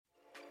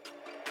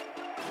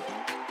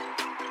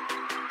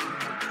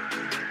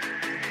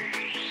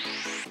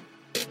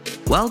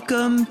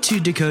Welcome to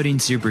Decoding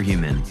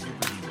Superhuman.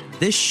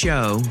 This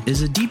show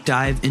is a deep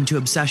dive into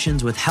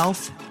obsessions with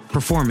health,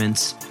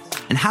 performance,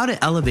 and how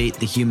to elevate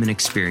the human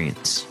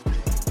experience.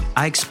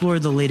 I explore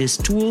the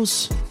latest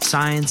tools,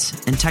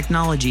 science, and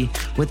technology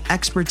with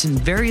experts in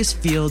various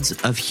fields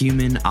of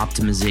human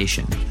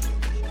optimization.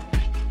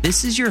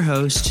 This is your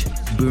host,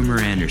 Boomer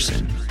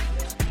Anderson.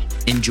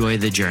 Enjoy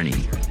the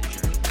journey.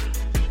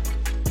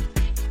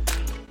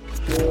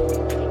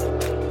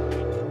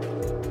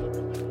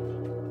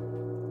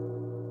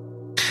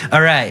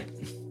 All right.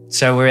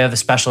 So we have a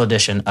special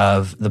edition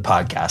of the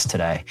podcast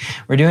today.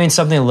 We're doing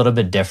something a little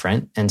bit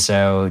different. And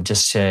so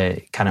just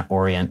to kind of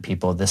orient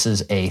people, this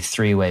is a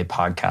three-way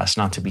podcast,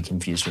 not to be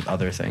confused with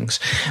other things.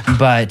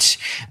 But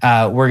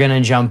we're going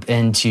to jump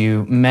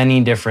into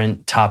many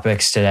different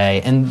topics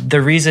today. And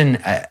the reason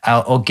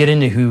I'll get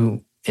into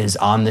who is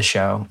on the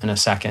show in a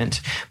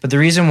second. But the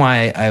reason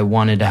why I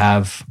wanted to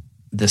have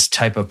this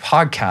type of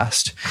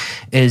podcast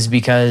is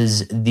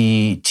because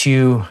the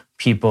two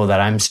people that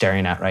I'm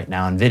staring at right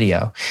now in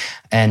video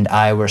and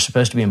I were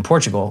supposed to be in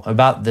Portugal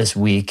about this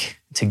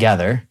week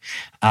together,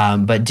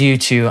 but due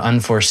to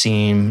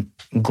unforeseen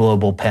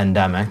global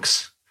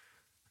pandemics,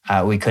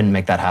 we couldn't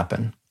make that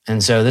happen.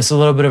 And so this is a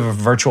little bit of a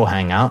virtual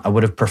hangout. I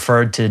would have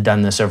preferred to have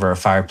done this over a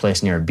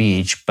fireplace near a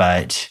beach,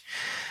 but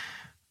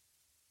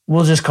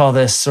we'll just call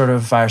this sort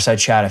of fireside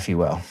chat, if you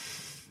will.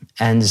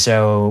 And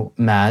so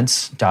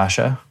Mads,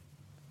 Dasha,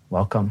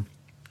 welcome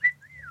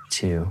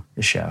to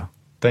the show.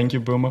 Thank you,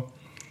 Boomer.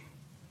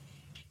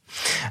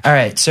 All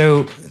right,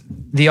 so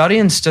the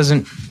audience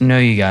doesn't know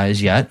you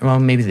guys yet. Well,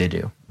 maybe they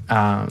do.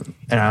 And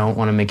I don't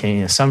want to make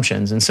any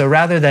assumptions. And so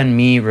rather than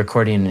me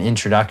recording an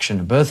introduction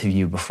to both of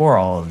you before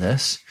all of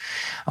this,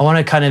 I want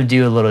to kind of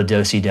do a little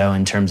do-si-do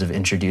in terms of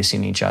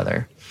introducing each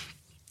other.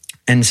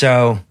 And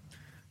so,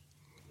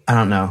 I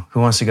don't know, who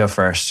wants to go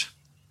first?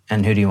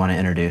 And who do you want to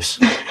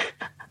introduce?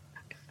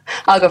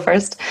 I'll go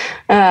first.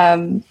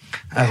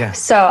 Okay.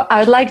 So I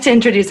would like to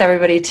introduce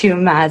everybody to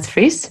Mads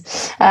Friis.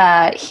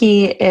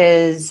 He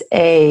is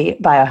a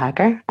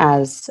biohacker,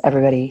 as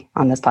everybody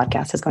on this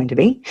podcast is going to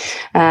be.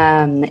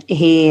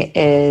 He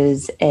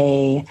is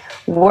a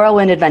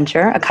whirlwind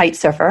adventurer, a kite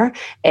surfer,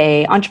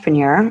 a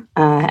entrepreneur,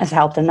 has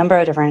helped a number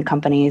of different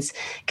companies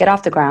get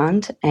off the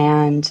ground,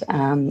 and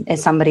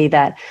is somebody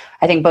that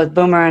I think both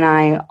Boomer and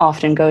I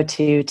often go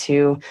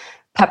to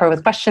pepper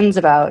with questions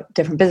about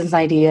different business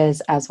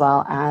ideas as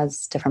well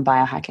as different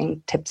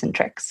biohacking tips and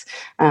tricks.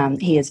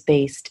 He is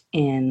based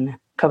in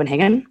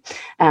Copenhagen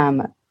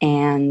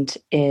and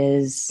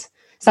is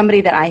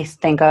somebody that I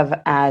think of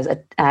as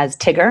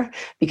Tigger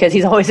because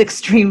he's always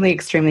extremely,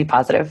 extremely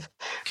positive.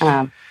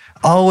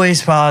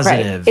 Always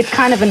positive. Right. It's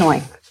kind of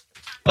annoying.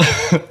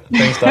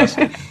 Thanks,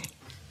 Dasha.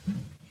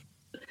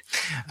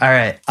 All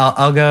right,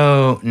 I'll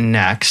go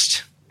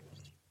next.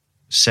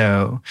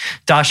 So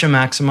Dasha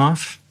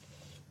Maximov,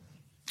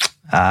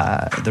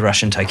 the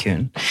Russian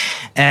tycoon.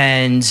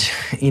 And,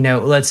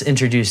 let's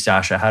introduce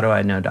Dasha. How do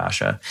I know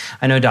Dasha?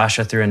 I know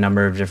Dasha through a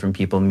number of different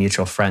people,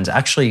 mutual friends.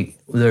 Actually,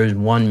 there's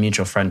one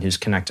mutual friend who's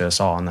connected us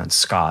all, and that's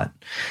Scott.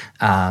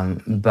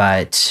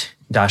 But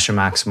Dasha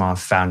Maximov,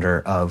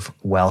 founder of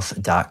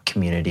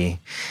Wealth.community.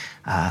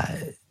 How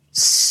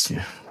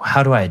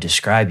do I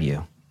describe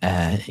you?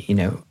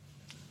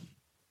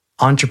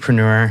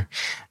 Entrepreneur,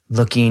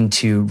 looking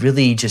to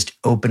really just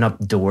open up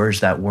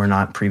doors that were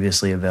not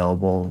previously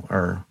available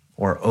or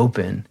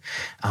open,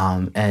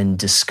 and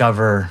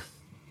discover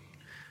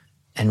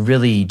and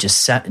really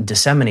just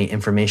disseminate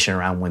information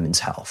around women's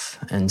health.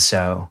 And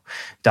so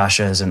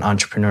Dasha is an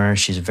entrepreneur.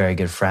 She's a very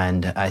good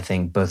friend. I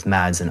think both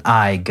Mads and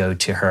I go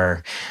to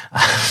her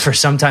for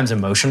sometimes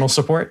emotional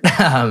support,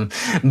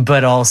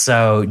 but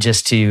also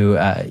just to,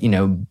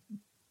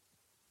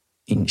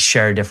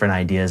 share different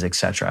ideas,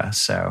 etc.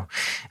 So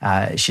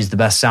she's the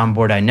best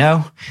soundboard I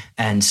know.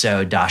 And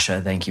so Dasha,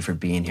 thank you for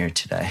being here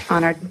today.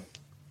 Honored.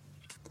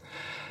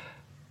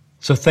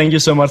 So thank you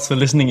so much for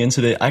listening in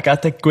today. I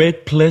got the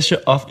great pleasure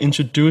of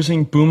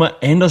introducing Boomer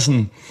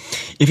Anderson.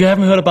 If you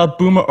haven't heard about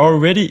Boomer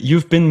already,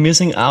 you've been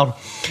missing out.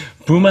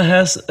 Boomer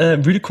has a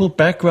really cool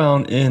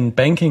background in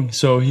banking,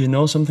 so he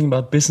knows something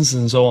about business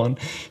and so on.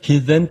 He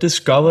then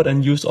discovered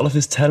and used all of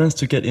his talents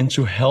to get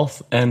into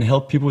health and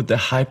help people with their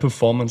high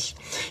performance.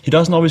 He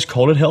doesn't always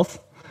call it health,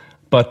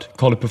 but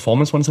call it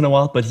performance once in a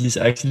while, but he's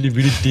actually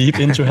really deep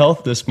into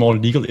health. There's small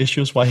legal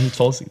issues why he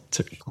calls it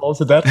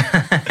that.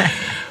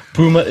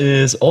 Boomer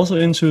is also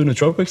into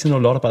nootropics, know a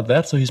lot about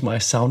that, so he's my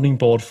sounding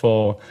board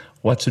for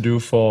what to do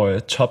for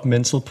top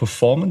mental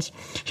performance.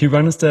 He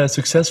runs the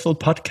successful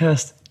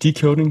podcast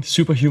Decoding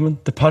Superhuman,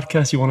 the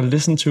podcast you want to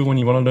listen to when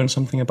you want to learn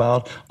something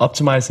about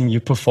optimizing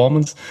your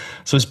performance.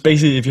 So it's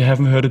basically, if you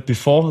haven't heard it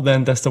before,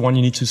 then that's the one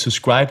you need to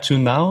subscribe to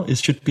now. It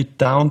should be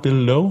down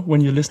below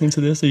when you're listening to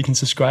this, so you can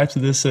subscribe to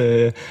this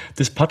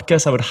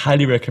podcast. I would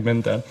highly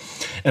recommend that.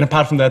 And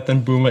apart from that,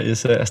 then Boomer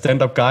is a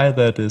stand-up guy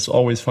that is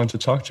always fun to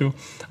talk to.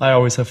 I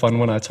always have fun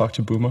when I talk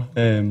to Boomer.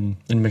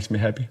 It makes me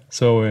happy.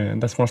 So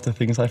that's one of the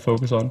things I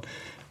focus on.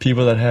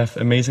 People that have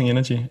amazing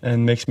energy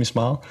and makes me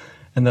smile,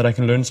 and that I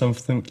can learn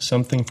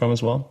something from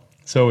as well.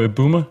 So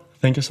Boomer,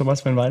 Thank you so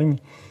much for inviting me.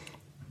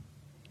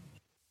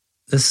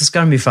 This is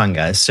going to be fun,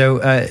 guys.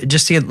 So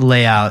just to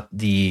lay out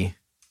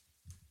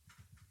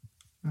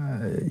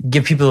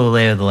give people the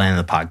lay of the land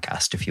of the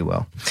podcast, if you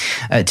will.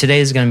 Today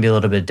is going to be a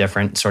little bit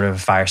different, sort of a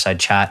fireside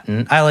chat.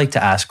 And I like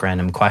to ask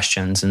random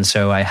questions. And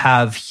so I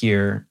have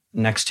here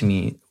next to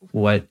me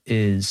what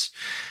is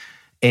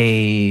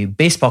a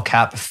baseball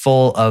cap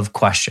full of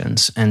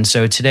questions. And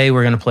so today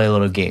we're going to play a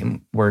little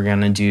game. We're going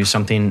to do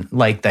something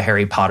like the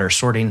Harry Potter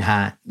sorting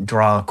hat,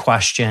 draw a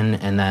question,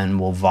 and then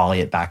we'll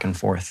volley it back and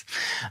forth.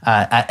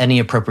 At any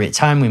appropriate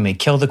time, we may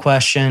kill the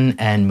question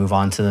and move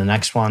on to the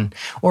next one,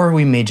 or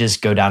we may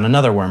just go down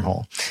another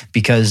wormhole,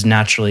 because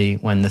naturally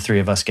when the three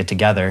of us get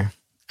together,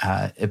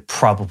 it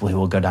probably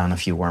will go down a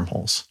few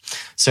wormholes.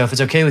 So if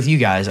it's okay with you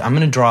guys, I'm going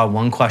to draw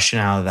one question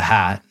out of the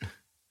hat,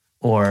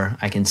 or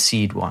I can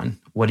seed one.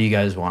 What do you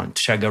guys want?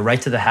 Should I go right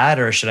to the hat,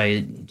 or should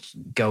I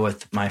go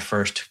with my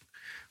first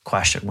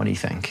question? What do you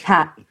think?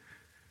 Hat.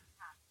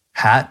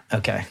 Hat?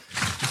 Okay.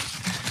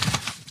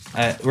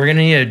 We're going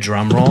to need a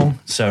drum roll.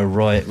 So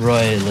Roy,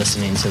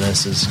 listening to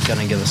this, is going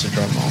to give us a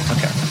drum roll.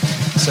 Okay.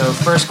 So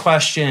first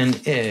question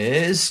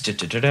is...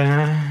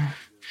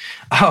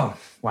 Oh,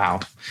 wow.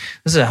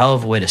 This is a hell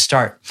of a way to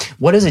start.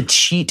 What does a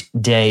cheat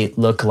day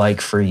look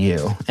like for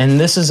you? And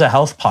this is a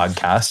health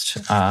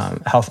podcast,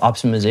 health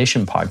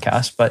optimization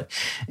podcast. But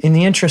in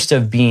the interest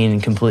of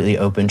being completely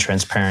open,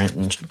 transparent,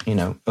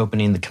 and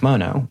opening the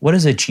kimono, what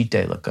does a cheat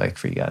day look like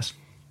for you guys?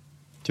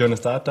 Do you want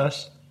to start,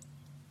 Dash?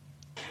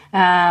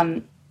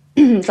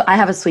 So I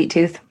have a sweet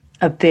tooth,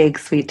 a big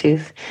sweet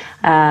tooth.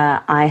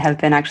 I have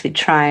been actually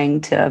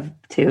trying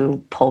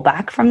to pull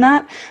back from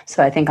that.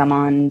 So I think I'm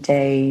on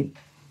day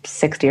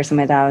 60 or something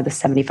like that, with the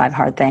 75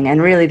 hard thing.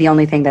 And really the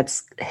only thing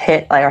that's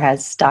hit or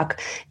has stuck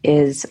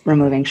is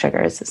removing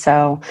sugars.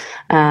 So,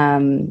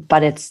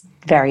 but it's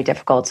very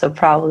difficult. So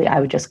probably I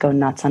would just go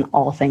nuts on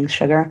all things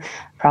sugar,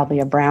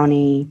 probably a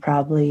brownie,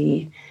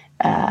 probably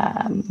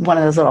one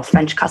of those little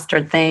French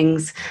custard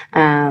things,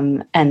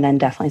 and then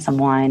definitely some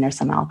wine or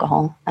some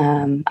alcohol.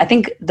 I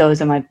think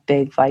those are my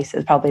big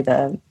vices, probably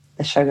the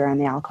sugar and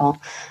the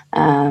alcohol.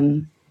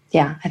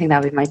 Yeah, I think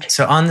that would be my choice.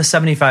 So on the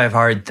 75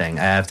 hard thing,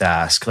 I have to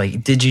ask,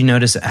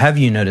 have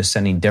you noticed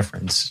any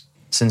difference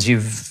since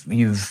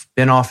you've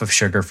been off of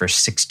sugar for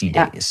 60 days,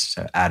 Yeah.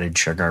 so added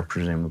sugar,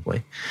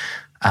 presumably?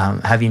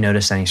 Have you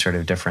noticed any sort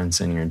of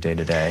difference in your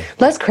day-to-day?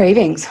 Less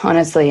cravings,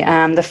 honestly.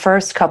 The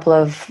first couple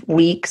of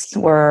weeks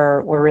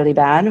were really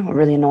bad, were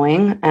really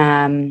annoying.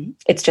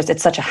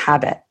 It's such a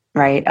habit,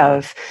 right?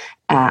 Of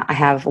I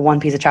have one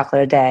piece of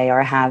chocolate a day,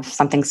 or I have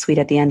something sweet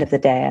at the end of the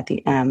day,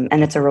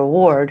 and it's a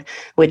reward,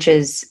 which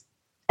is,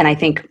 and I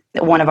think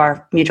one of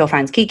our mutual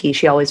friends, Kiki,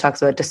 she always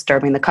talks about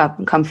disturbing the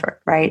comfort,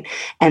 right?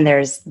 And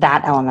there's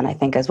that element, I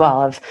think, as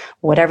well, of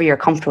whatever you're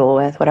comfortable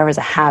with, whatever is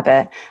a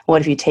habit,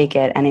 what if you take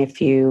it and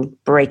if you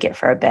break it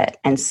for a bit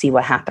and see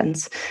what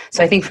happens?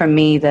 So I think for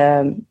me,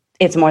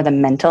 it's more the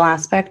mental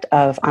aspect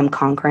of I'm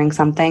conquering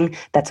something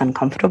that's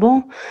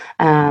uncomfortable.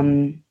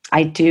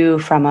 I do,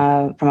 from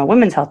a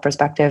women's health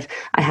perspective,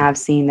 I have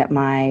seen that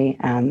my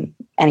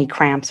any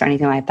cramps or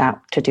anything like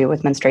that to do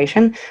with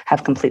menstruation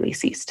have completely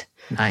ceased.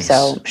 Nice.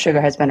 So sugar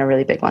has been a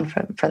really big one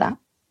for that.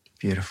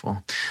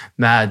 Beautiful.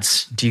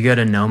 Mads, do you go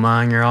to Noma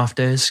on your off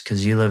days?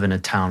 Because you live in a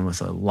town with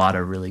a lot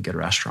of really good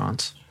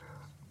restaurants.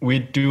 We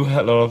do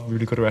have a lot of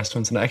really good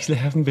restaurants, and I actually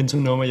haven't been to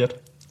Noma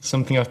yet.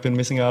 Something I've been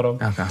missing out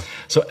on. Okay.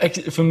 So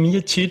actually, for me,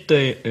 a cheat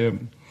day...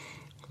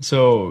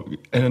 So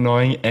an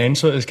annoying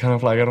answer is kind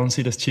of like, I don't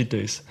see it as cheat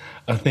days.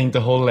 I think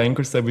the whole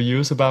language that we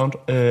use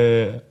about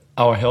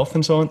our health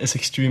and so on is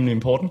extremely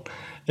important.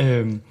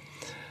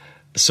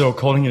 So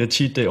calling it a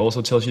cheat day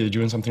also tells you you're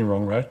doing something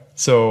wrong, right?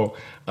 So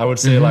I would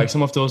say like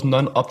some of those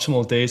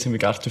non-optimal days in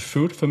regards to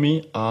food for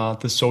me are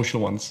the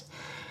social ones.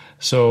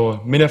 So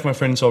many of my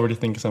friends already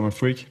think I'm a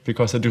freak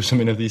because I do so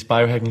many of these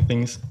biohacking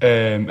things,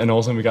 and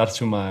also in regards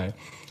to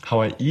how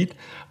I eat.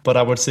 But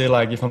I would say,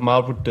 like, if I'm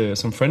out with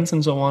some friends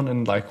and so on,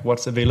 and like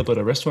what's available at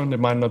a restaurant, it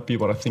might not be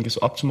what I think is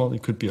optimal.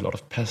 It could be a lot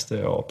of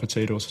pasta or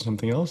potatoes or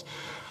something else.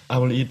 I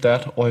will eat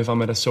that. Or if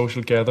I'm at a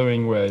social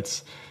gathering where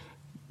it's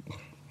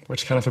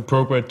kind of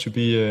appropriate to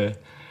be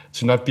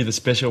to not be the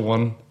special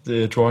one,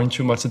 drawing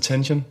too much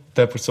attention.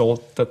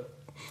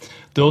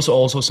 Those are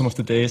also some of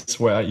the days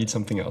where I eat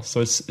something else. So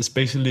it's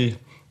basically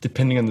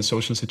depending on the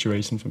social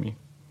situation for me.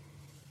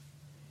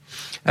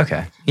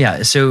 Okay.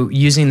 Yeah. So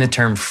using the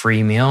term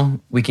free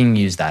meal, we can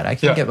use that. I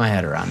can get my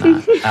head around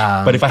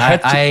that. But if I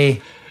had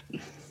to...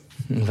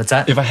 What's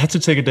that? If I had to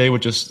take a day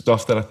with just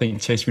stuff that I think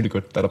tastes really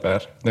good, that are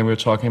bad, then we're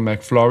talking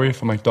McFlurry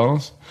from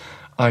McDonald's.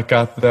 I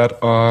got that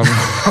on...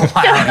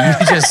 Wow,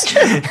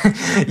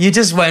 you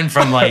just went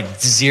from like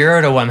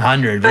 0 to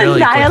 100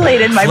 really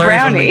Annihilated quickly. my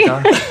brownie.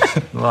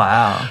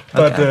 Wow.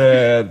 But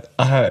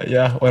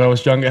when I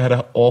was younger, I had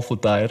an awful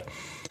diet.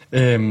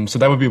 So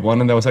that would be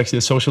one, and that was actually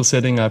a social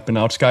setting. I've been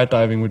out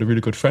skydiving with a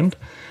really good friend,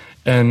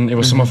 and it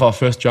was some of our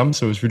first jumps,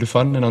 so it was really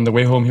fun. And on the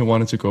way home, he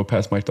wanted to go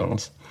past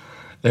McDonald's.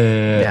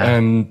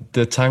 And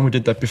the time we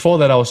did that before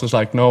that, I was just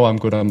like, no, I'm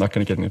good. I'm not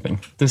going to get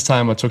anything. This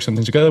time I took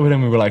something together with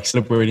him. We were like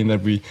celebrating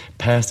that we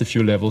passed a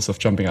few levels of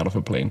jumping out of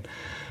a plane.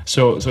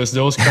 So it's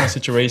those kind of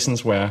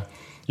situations where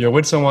you're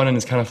with someone and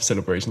it's kind of a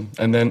celebration.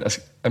 And then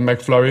a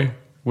McFlurry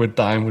with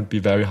Dime would be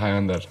very high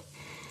on that.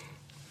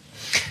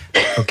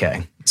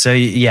 Okay. So,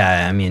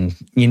 yeah, I mean,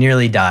 you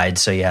nearly died,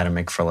 so you had a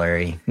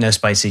McFlurry. No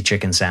spicy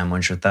chicken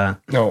sandwich with that?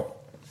 No.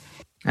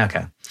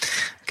 Okay.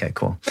 Okay,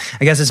 cool.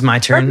 I guess it's my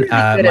turn.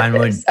 Mine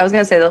would. I was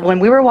going to say that when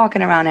we were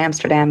walking around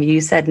Amsterdam,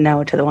 you said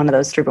no to one of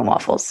those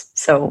stroopwaffles.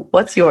 So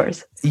what's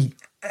yours?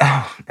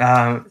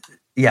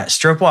 Yeah,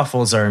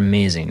 stroopwafels are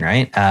amazing,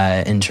 right?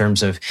 In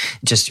terms of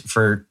just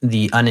for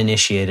the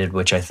uninitiated,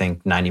 which I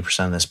think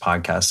 90% of this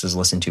podcast is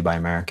listened to by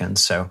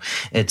Americans. So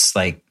it's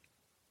like,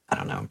 I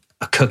don't know,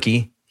 a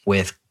cookie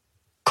with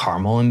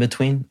caramel in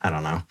between. I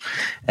don't know.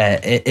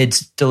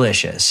 It's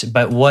delicious.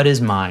 But what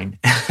is mine?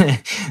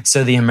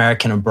 So the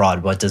American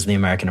abroad, what does the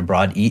American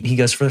abroad eat? He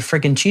goes for the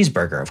freaking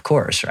cheeseburger, of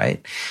course,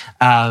 right?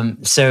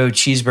 So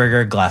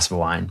cheeseburger, glass of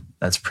wine.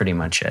 That's pretty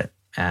much it.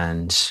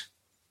 And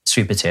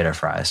sweet potato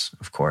fries,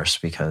 of course,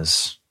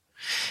 because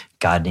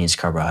God needs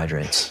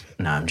carbohydrates.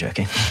 No, I'm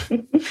joking.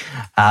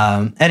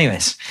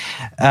 Anyways,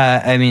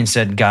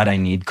 said God, I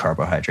need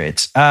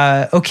carbohydrates.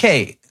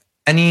 Okay.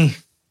 Any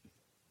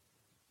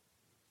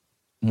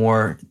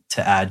more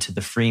to add to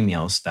the free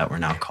meals that we're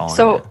now calling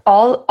it?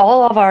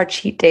 all of our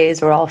cheat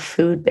days were all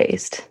food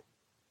based.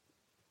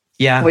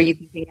 Yeah. Were you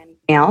thinking anything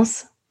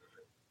else?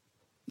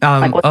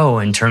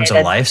 In terms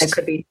of life? It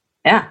could be.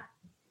 Yeah.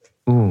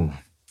 Ooh,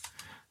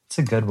 it's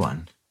a good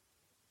one.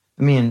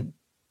 I mean,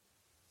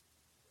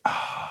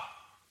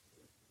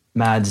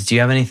 Mads, do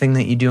you have anything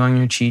that you do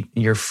on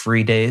your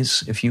free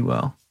days, if you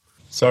will?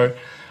 Sorry.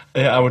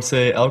 I would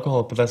say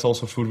alcohol, but that's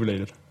also food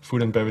related.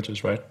 Food and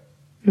beverages, right?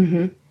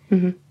 Mm-hmm.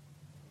 Mm-hmm.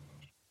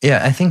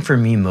 Yeah, I think for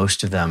me,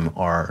 most of them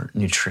are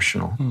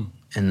nutritional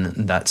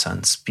in that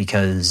sense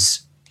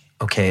because,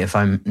 okay, if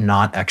I'm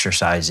not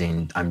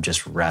exercising, I'm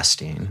just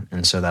resting.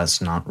 And so that's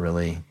not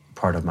really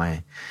part of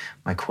my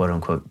quote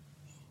unquote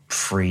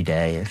free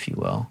day, if you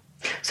will.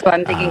 So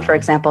I'm thinking, for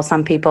example,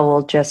 some people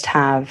will just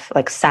have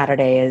like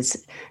Saturday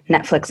is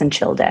Netflix and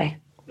chill day.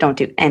 Don't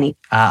do any.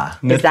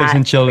 Netflix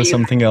and chill is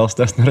something else.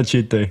 That's not a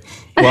cheat day.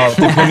 Wow,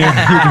 depending on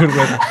who you do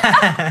it.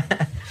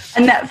 A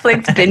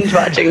Netflix binge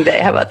watching day.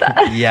 How about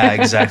that? Yeah,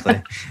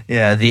 exactly.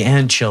 Yeah, the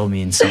and chill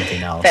means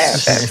something else.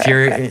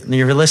 Fair. If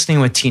you're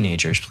listening with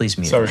teenagers, please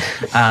mute. Sorry.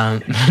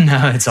 No,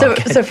 it's all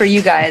good. So for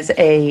you guys,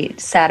 a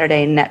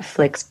Saturday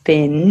Netflix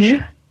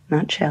binge,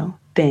 not chill,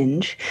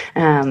 binge,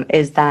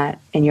 is that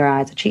in your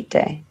eyes a cheat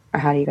day? Or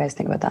how do you guys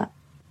think about that?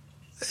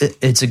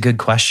 It's a good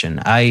question.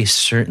 I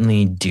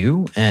certainly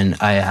do. And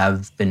I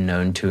have been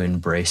known to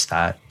embrace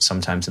that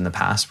sometimes in the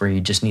past where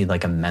you just need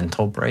like a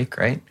mental break,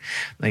 right?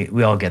 Like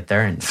we all get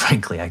there. And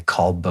frankly, I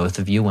call both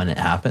of you when it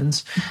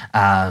happens.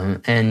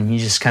 And you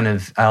just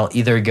I'll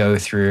either go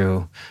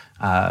through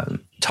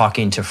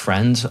talking to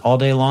friends all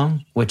day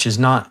long, which is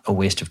not a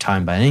waste of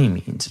time by any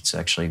means. It's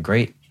actually a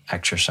great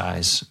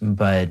exercise,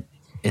 but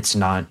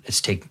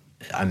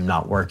I'm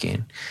not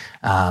working.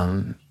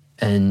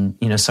 And,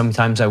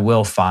 sometimes I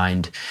will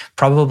find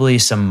probably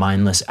some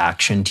mindless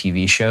action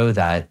TV show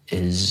that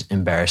is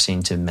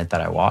embarrassing to admit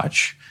that I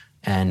watch,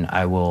 and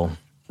I will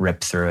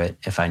rip through it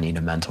if I need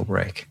a mental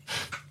break.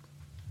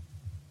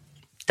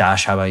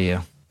 Dash, how about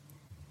you?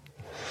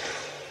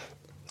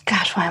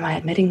 Gosh, why am I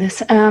admitting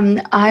this?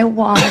 I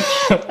watch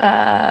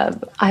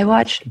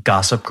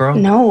Gossip Girl?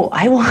 No,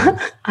 I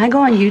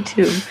go on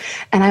YouTube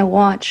and I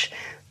watch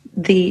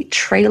the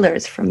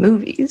trailers for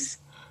movies.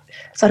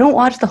 So I don't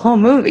watch the whole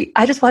movie.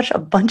 I just watch a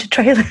bunch of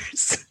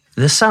trailers.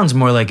 This sounds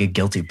more like a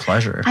guilty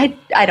pleasure.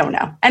 I don't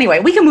know. Anyway,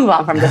 we can move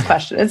on from this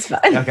question. It's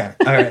fine. Okay.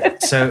 All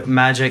right. So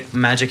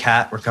magic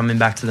hat. We're coming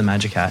back to the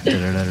magic hat.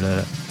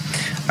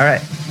 All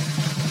right.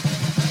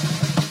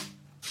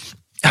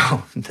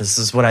 Oh, this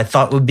is what I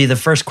thought would be the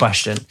first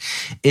question.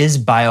 Is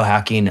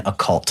biohacking a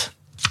cult?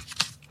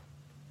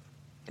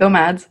 Go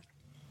Mads.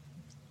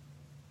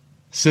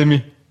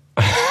 Simi.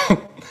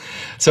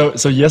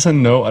 So yes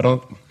and no. I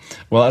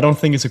don't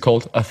think it's a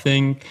cult. I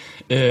think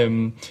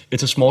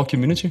it's a small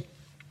community.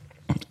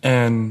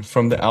 And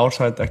from the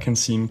outside, that can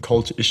seem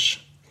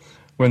cult-ish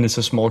when it's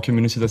a small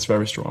community that's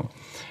very strong.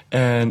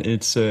 And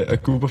it's a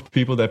group of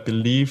people that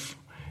believe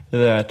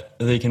that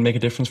they can make a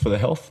difference for their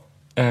health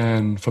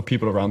and for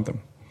people around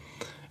them.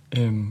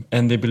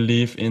 And they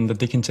believe in that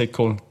they can take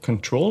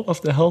control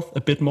of their health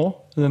a bit more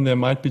than they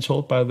might be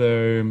told by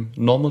their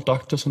normal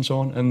doctors and so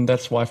on. And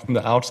that's why from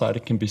the outside,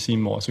 it can be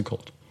seen more as a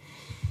cult.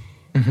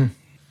 Mm-hmm.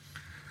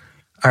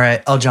 All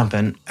right, I'll jump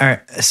in. All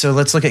right, so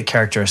let's look at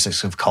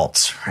characteristics of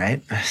cults,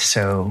 right?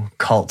 So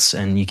cults,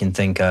 and you can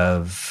think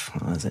of,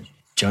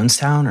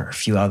 Jonestown or a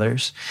few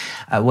others.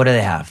 What do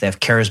they have? They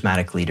have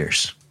charismatic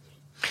leaders.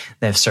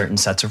 They have certain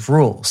sets of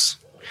rules.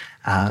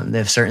 They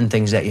have certain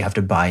things that you have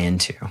to buy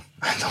into.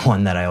 The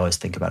one that I always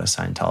think about is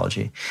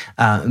Scientology.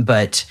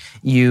 But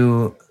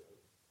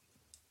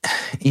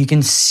you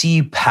can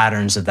see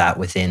patterns of that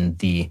within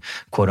the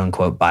quote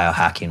unquote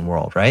biohacking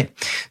world, right?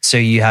 So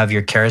you have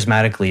your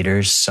charismatic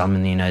leaders, some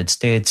in the United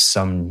States,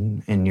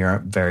 some in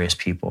Europe, various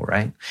people,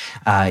 right?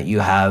 You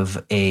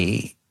have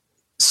a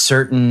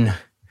certain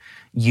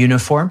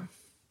uniform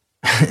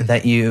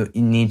that you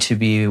need to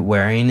be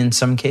wearing in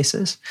some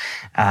cases,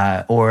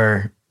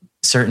 or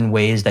certain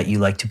ways that you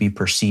like to be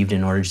perceived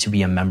in order to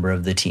be a member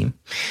of the team.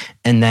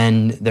 And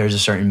then there's a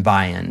certain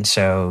buy-in.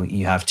 So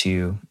you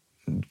don't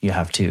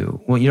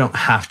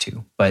have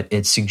to, but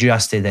it's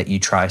suggested that you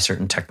try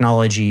certain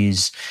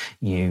technologies,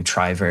 you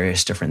try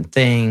various different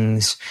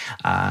things,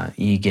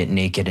 you get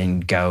naked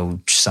and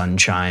go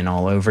sunshine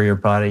all over your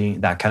body,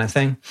 that kind of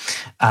thing.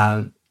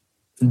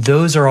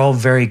 Those are all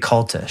very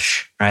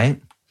cultish,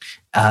 right?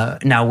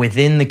 Now,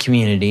 within the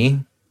community,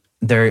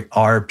 there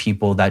are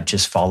people that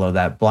just follow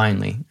that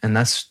blindly, and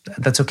that's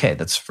okay.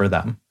 That's for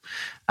them.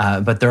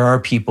 But there are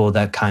people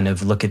that kind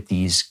of look at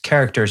these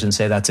characters and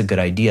say, that's a good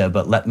idea,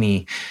 but let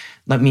me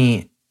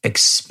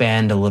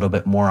expand a little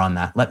bit more on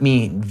that. Let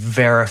me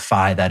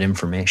verify that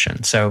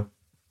information. So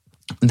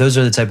those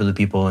are the type of the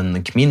people in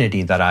the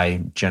community that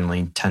I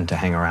generally tend to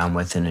hang around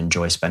with and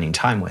enjoy spending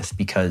time with,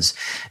 because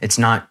it's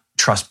not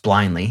trust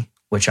blindly,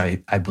 which I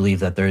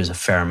believe that there is a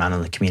fair amount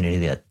of the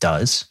community that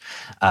does.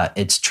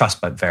 It's trust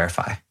but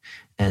verify.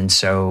 And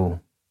so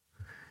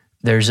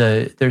there's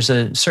a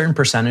certain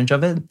percentage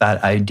of it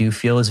that I do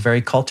feel is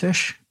very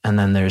cultish. And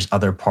then there's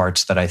other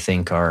parts that I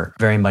think are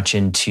very much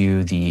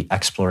into the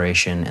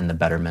exploration and the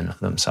betterment of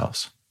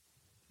themselves.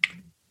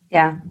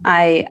 Yeah,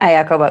 I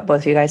echo what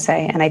both of you guys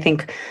say. And I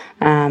think,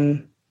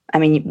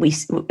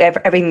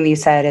 everything you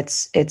said,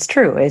 it's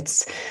true.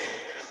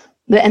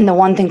 And the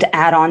one thing to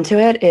add on to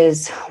it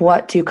is,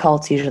 what do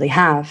cults usually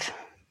have?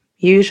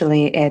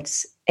 Usually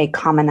it's a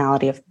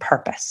commonality of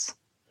purpose,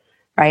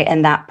 right?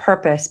 And that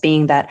purpose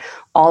being that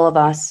all of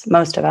us,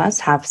 most of us,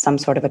 have some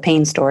sort of a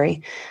pain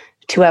story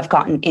to have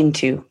gotten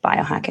into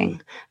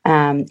biohacking.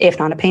 If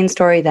not a pain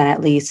story, then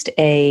at least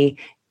a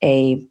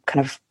kind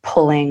of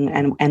pulling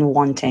and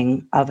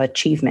wanting of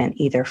achievement,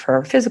 either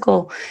for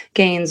physical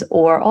gains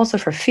or also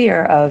for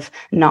fear of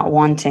not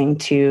wanting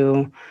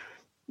to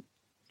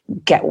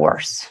get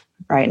worse,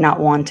 right? Not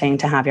wanting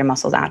to have your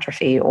muscles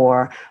atrophy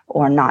or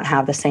not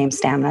have the same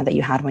stamina that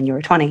you had when you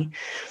were 20.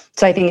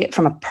 So I think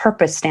from a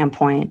purpose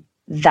standpoint,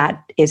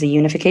 that is a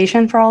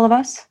unification for all of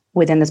us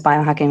within this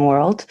biohacking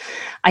world.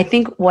 I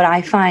think what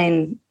I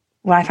find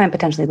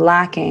potentially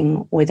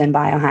lacking within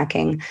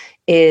biohacking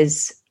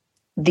is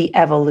the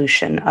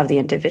evolution of the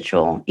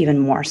individual, even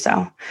more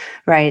so,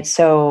 right?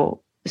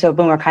 So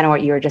Boomer, kind of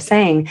what you were just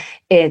saying,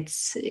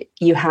 it's,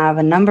 you have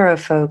a number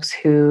of folks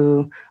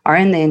who are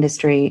in the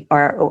industry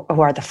or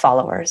who are the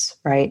followers,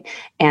 right?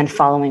 And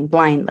following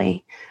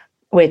blindly,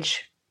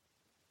 which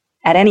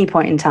at any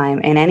point in time,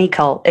 in any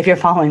cult, if you're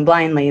following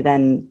blindly,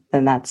 then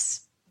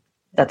that's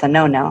a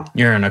no-no.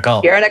 You're in a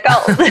cult. You're in a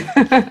cult.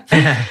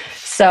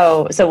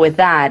 So with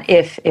that,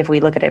 if we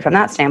look at it from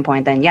that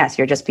standpoint, then yes,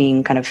 you're just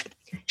being kind of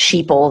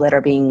sheeple that are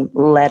being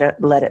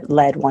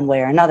led one way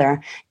or another,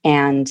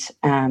 and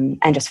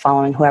just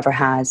following whoever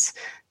has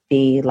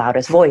the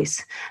loudest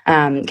voice.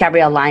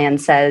 Gabrielle Lyon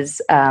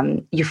says,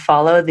 you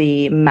follow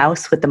the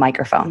mouse with the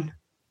microphone,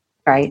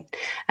 right?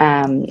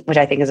 Which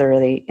I think is a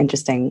really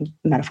interesting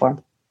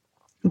metaphor.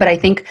 But I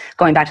think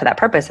going back to that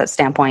purpose, that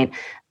standpoint,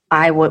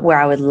 where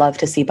I would love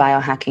to see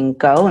biohacking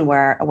go, and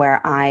where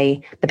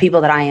the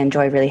people that I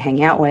enjoy really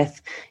hanging out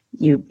with,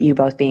 you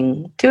both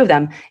being two of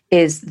them,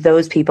 is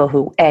those people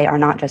who A, are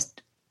not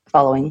just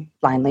following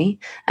blindly,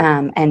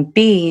 and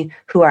B,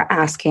 who are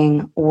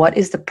asking, what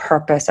is the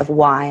purpose of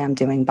why I'm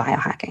doing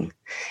biohacking?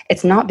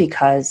 It's not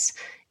because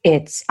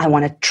I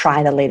want to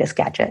try the latest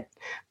gadget,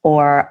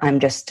 or I'm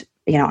just,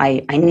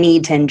 I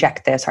need to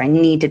inject this, or I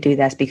need to do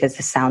this because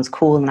this sounds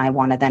cool and I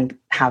want to then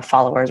have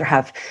followers or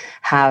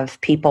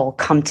have people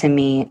come to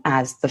me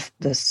as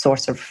the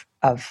source of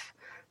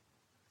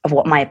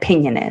what my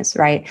opinion is,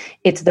 right?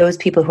 It's those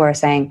people who are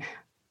saying,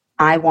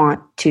 I want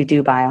to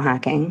do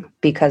biohacking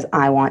because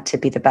I want to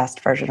be the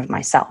best version of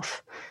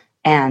myself.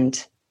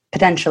 And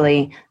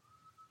potentially,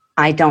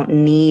 I don't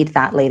need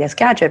that latest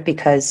gadget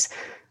because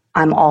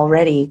I'm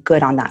already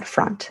good on that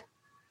front,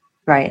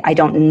 right? I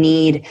don't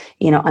need,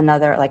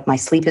 another, like my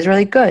sleep is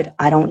really good.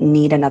 I don't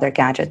need another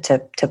gadget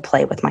to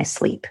play with my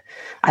sleep.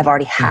 I've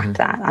already hacked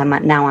that.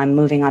 I'm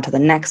moving on to the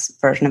next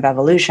version of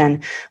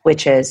evolution,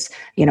 which is,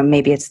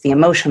 maybe it's the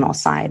emotional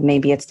side,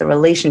 maybe it's the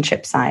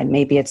relationship side,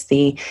 maybe it's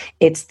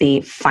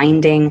the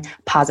finding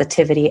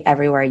positivity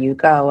everywhere you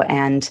go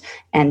and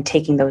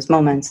taking those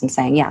moments and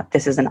saying, yeah,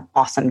 this is an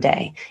awesome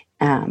day.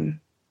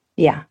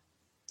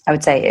 I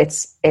would say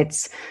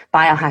it's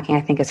biohacking,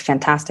 I think, is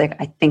fantastic.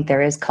 I think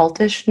there is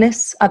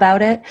cultishness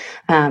about it.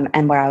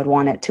 And where I would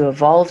want it to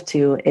evolve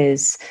to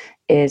is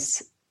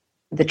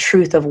the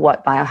truth of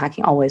what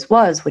biohacking always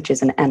was, which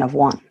is an N of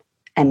one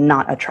and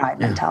not a tribe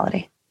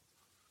mentality.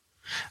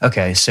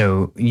 Okay,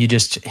 so you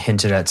just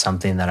hinted at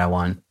something that I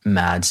want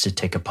Mads to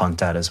take a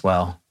punt at as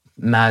well.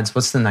 Mads,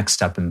 what's the next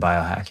step in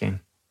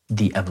biohacking?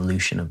 The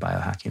evolution of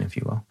biohacking, if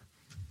you will.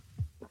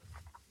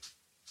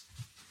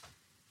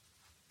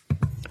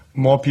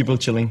 more people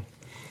chilling.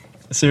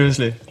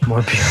 Seriously.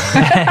 More people.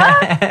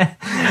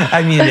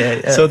 I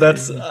mean, So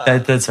that's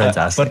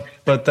fantastic.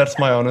 But that's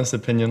my honest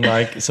opinion.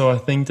 Like, so I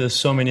think there's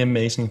so many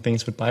amazing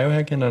things with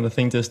biohacking, and I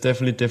think there's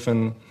definitely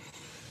different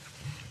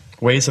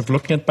ways of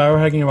looking at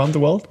biohacking around the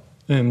world.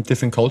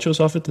 Different cultures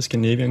of it, the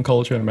Scandinavian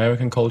culture,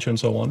 American culture, and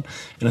so on.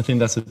 And I think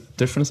that's a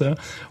difference there.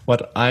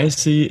 What I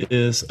see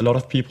is a lot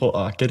of people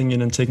are getting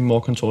in and taking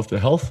more control of their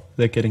health.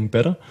 They're getting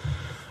better.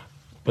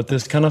 But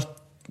there's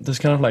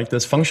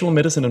functional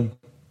medicine and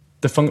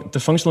the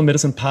functional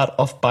medicine part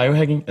of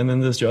biohacking, and then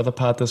there's the other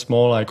part that's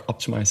more like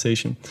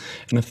optimization.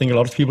 And I think a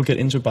lot of people get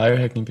into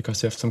biohacking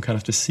because they have some kind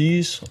of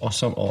disease or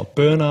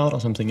burnout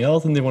or something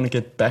else, and they want to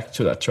get back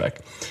to that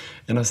track.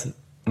 And I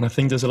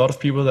think there's a lot of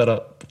people that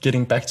are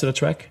getting back to the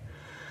track,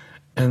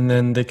 and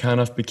then they kind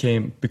of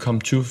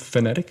become too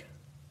fanatic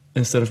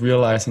instead of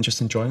realizing just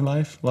enjoying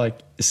life.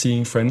 Like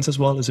seeing friends as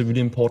well is a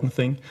really important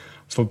thing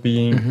for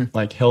being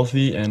like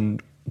healthy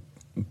and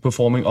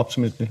performing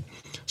optimally.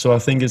 So I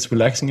think it's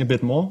relaxing a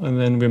bit more and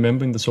then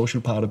remembering the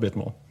social part a bit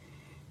more.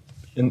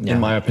 In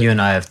my opinion, you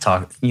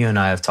and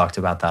I have talked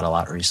about that a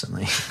lot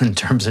recently in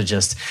terms of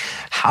just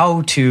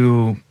how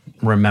to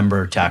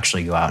remember to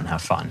actually go out and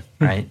have fun,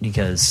 right?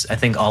 Because I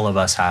think all of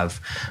us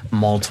have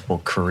multiple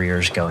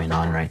careers going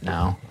on right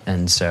now,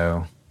 and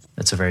so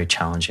it's a very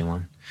challenging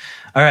one.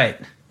 All right,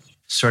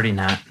 Sorting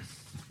Hat.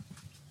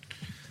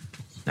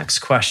 Next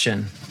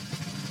question.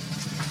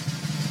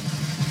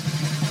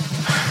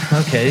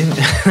 Okay,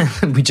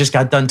 we just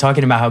got done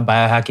talking about how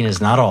biohacking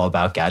is not all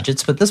about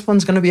gadgets, but this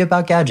one's going to be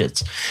about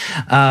gadgets.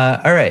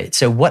 All right,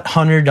 so what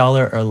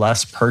 $100 or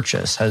less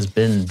purchase has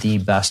been the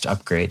best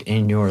upgrade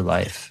in your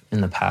life in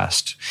the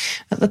past?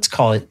 Let's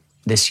call it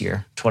this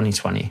year,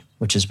 2020,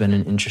 which has been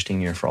an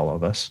interesting year for all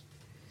of us.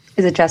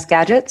 Is it just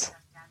gadgets?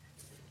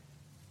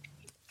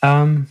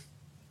 Tell me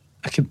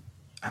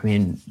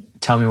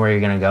where you're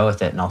going to go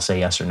with it, and I'll say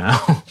yes or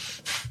no.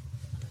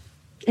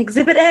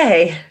 Exhibit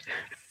A.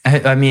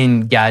 I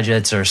mean,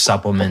 gadgets or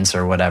supplements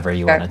or whatever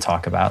you want to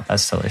talk about.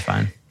 That's totally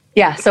fine.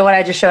 Yeah. So what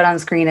I just showed on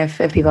screen, if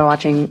people are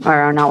watching or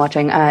are not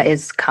watching,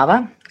 is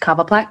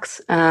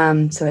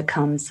Kavaplex. So it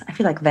comes, I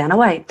feel like Vanna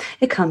White.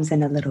 It comes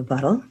in a little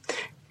bottle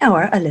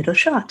or a little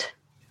shot.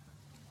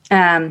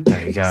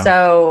 There you go.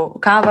 So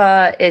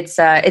Kava,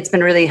 it's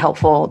been really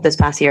helpful this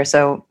past year.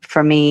 So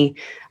for me,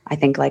 I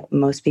think like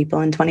most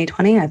people in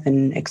 2020, I've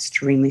been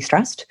extremely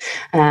stressed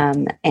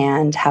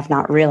and have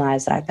not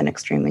realized that I've been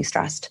extremely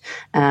stressed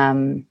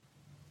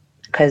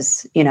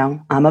because,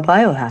 I'm a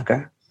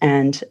biohacker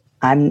and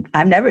I'm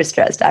never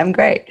stressed. I'm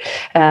great.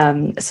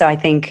 So I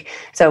think,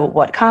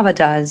 what Kava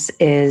does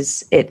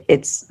is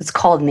it's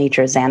called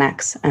Nature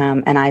Xanax.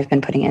 And I've been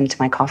putting it into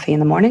my coffee in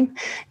the morning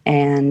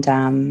and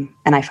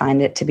I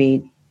find it to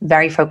be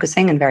very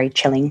focusing and very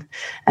chilling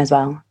as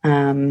well.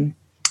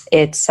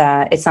 It's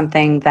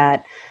something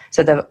that,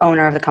 so the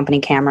owner of the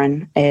company,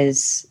 Cameron,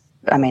 his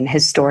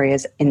story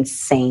is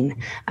insane.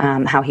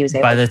 How he was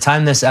able. By the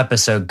time this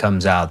episode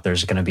comes out,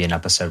 there's going to be an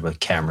episode with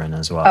Cameron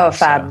as well. Oh,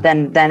 fab! So.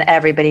 Then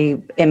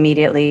everybody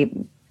immediately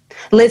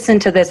listen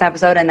to this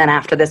episode, and then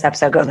after this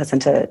episode, go listen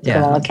to the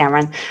one with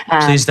Cameron.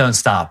 Please don't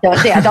stop.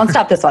 Don't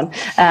stop this one.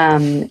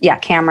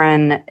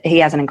 Cameron, he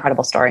has an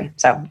incredible story.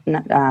 So.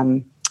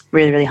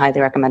 Really, really highly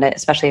recommend it,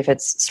 especially if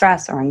it's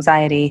stress or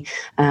anxiety,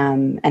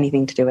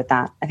 anything to do with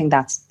that. I think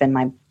that's been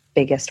my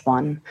biggest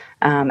one.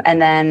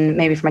 And then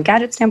maybe from a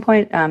gadget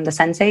standpoint, the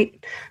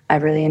Sensate,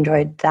 I've really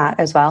enjoyed that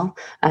as well.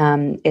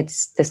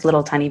 It's this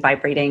little tiny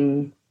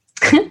vibrating,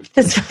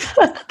 this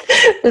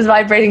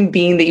vibrating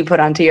bean that you put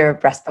onto your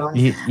breastbone.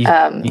 You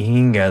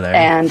can go there.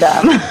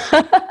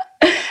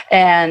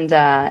 And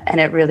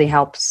it really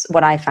helps.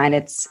 What I find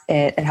it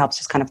helps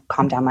just kind of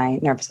calm down my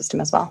nervous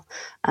system as well.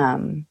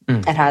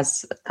 It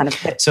has kind of.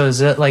 So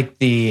is it like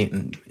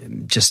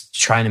just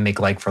trying to make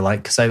like for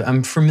like? Because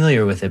I'm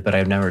familiar with it, but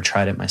I've never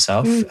tried it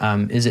myself.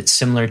 Is it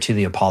similar to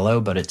the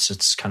Apollo, but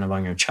it's kind of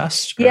on your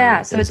chest?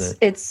 Yeah, so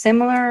it's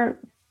similar.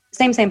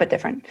 Same, but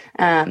different,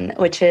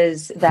 which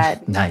is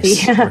that...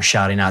 Nice. We're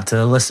shouting out to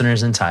the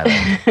listeners in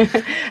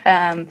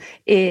Thailand.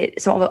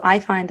 So I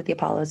find that the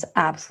Apollo is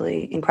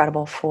absolutely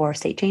incredible for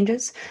state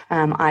changes.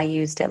 I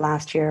used it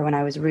last year when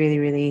I was really,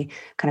 really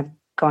kind of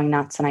going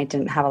nuts and I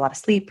didn't have a lot of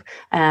sleep.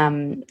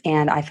 And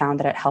I found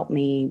that it helped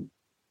me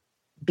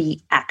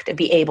be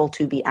able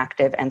to be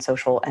active and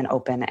social and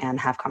open and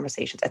have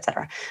conversations,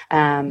 etc.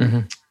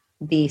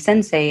 The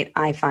Sensate,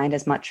 I find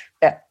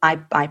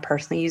I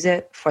personally use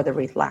it for the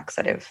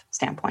relaxative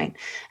standpoint.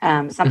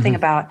 Something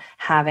about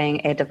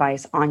having a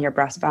device on your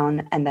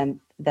breastbone and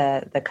then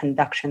the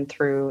conduction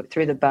through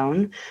the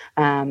bone,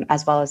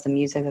 as well as the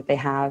music that they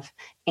have,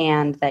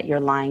 and that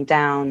you're lying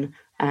down,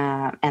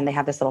 and they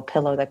have this little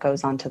pillow that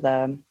goes onto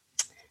the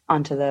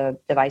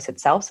device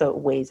itself, so it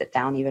weighs it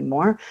down even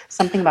more.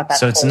 Something about that.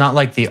 So it's not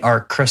like the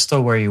Arc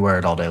Crystal where you wear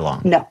it all day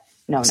long. No,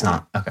 it's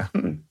not. Okay.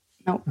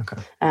 Nope. Okay.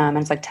 And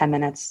it's like 10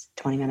 minutes,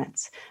 20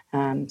 minutes.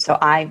 So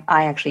I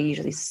actually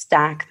usually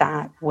stack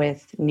that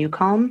with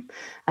NuCalm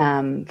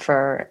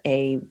for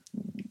an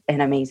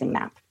amazing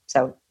nap.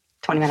 So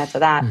 20 minutes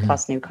of that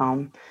plus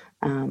NuCalm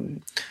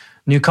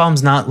New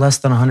Calm's not less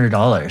than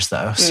 $100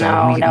 though.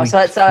 So no. So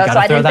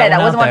I didn't say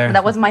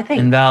that wasn't my thing.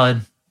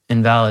 Invalid.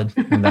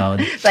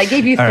 So I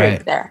gave you 3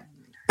 right. there.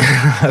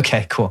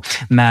 Okay, cool.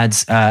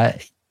 Mads, I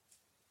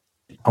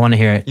want to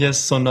hear it. Yes,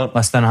 so not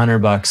less than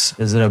 $100.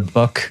 Is it a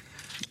book?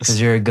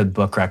 Because you're a good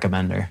book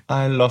recommender.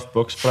 I love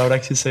books, but I would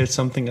actually say it's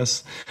something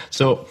as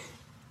so.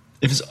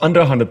 If it's under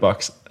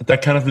 $100,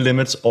 that kind of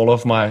limits all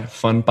of my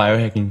fun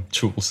biohacking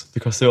tools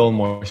because they're all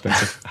more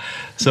expensive.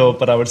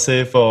 But I would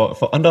say for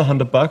under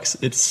 $100,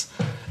 it's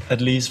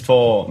at least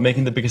for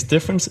making the biggest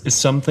difference. It's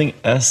something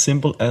as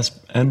simple as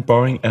and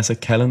boring as a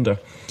calendar,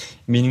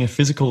 meaning a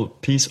physical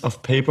piece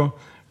of paper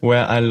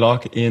where I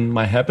log in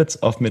my habits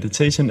of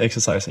meditation,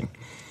 exercising.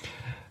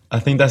 I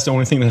think that's the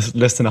only thing that's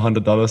less than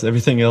 $100.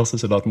 Everything else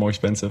is a lot more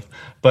expensive.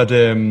 But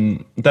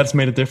that's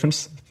made a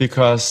difference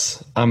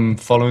because I'm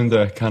following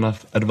the kind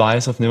of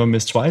advice of never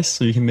miss twice.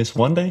 So you can miss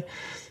one day,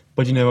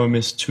 but you never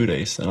miss 2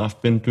 days. And I've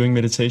been doing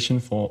meditation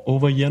for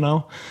over a year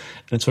now.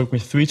 And it took me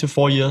 3 to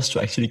 4 years to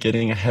actually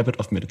getting a habit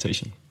of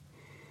meditation.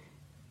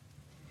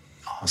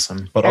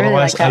 Awesome. But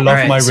otherwise, I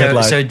love my red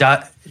light. So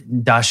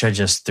Dasha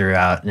just threw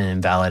out an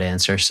invalid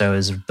answer. So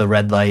is the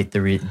red light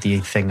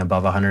the thing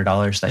above $100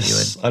 that you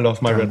would? I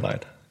love my red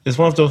light. It's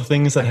one of those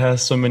things that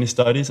has so many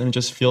studies and it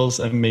just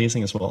feels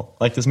amazing as well.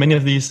 Like there's many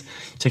of these,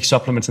 take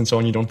supplements and so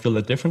on, you don't feel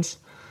the difference.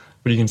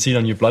 But you can see it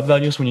on your blood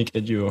values when you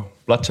get your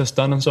blood test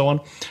done and so on.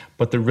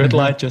 But the red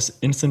light just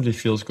instantly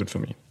feels good for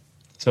me.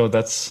 So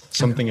that's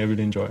something I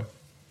really enjoy.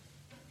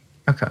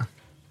 Okay.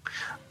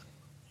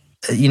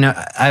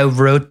 I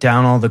wrote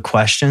down all the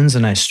questions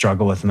and I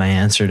struggle with my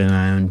answer to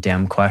my own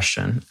damn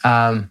question.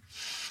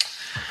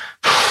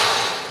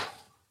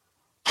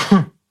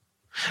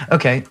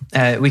 Okay,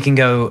 we can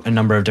go a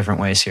number of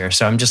different ways here.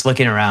 So I'm just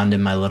looking around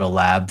in my little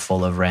lab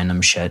full of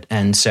random shit.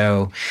 And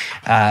so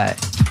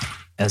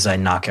as I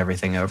knock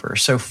everything over.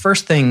 So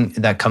first thing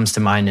that comes to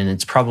mind, and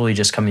it's probably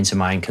just coming to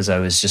mind because I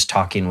was just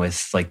talking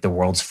with like the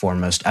world's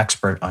foremost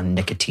expert on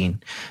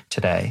nicotine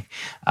today.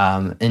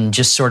 And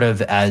just sort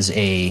of as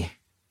a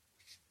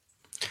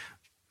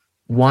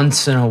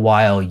once in a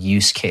while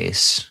use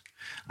case,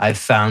 I've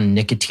found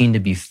nicotine to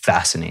be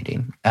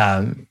fascinating.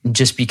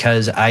 Just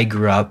because I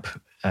grew up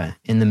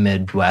in the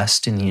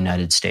Midwest in the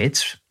United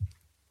States,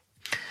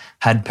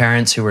 had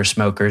parents who were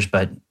smokers,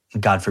 but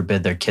God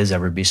forbid their kids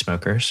ever be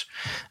smokers.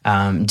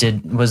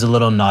 Was a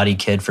little naughty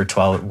kid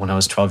when I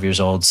was 12 years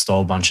old,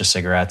 stole a bunch of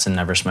cigarettes and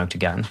never smoked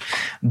again.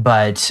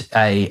 But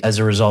I, as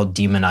a result,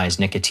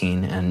 demonized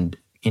nicotine, and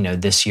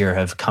this year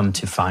have come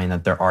to find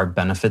that there are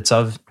benefits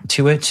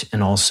to it,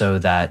 and also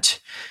that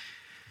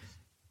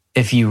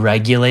if you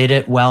regulate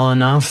it well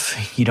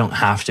enough, you don't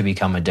have to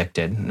become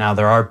addicted. Now,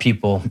 there are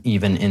people,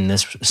 even in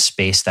this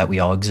space that we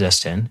all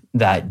exist in,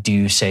 that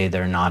do say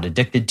they're not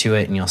addicted to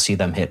it, and you'll see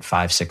them hit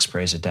 5-6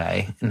 sprays a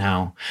day.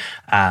 Now,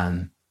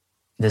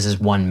 this is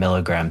 1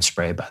 milligram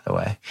spray, by the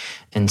way.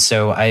 And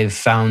so I've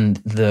found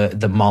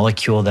the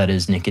molecule that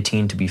is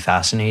nicotine to be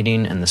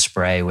fascinating, and the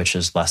spray, which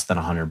is less than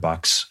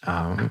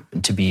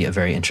 $100, to be a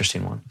very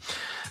interesting one.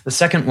 The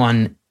second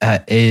one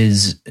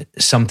is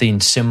something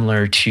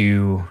similar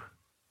to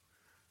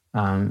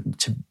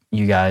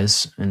you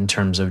guys in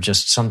terms of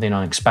just something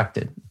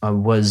unexpected,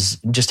 was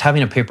just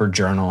having a paper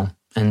journal.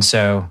 And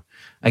so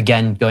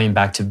again, going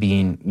back to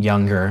being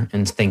younger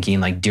and thinking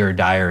like Dear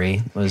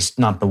Diary was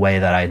not the way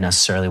that I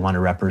necessarily want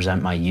to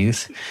represent my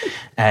youth.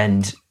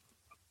 And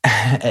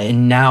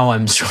now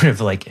I'm sort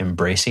of like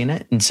embracing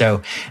it. And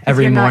so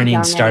every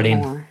morning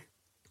starting,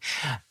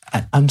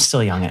 I'm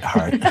still young at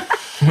heart.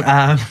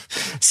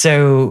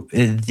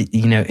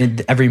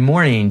 Every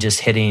morning just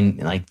hitting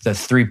like the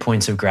 3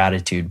 points of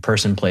gratitude: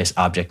 person, place,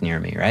 object near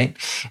me, right?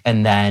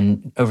 And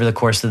then over the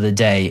course of the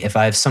day, if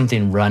I have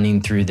something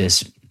running through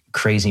this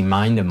crazy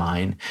mind of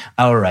mine,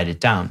 I'll write it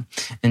down.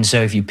 And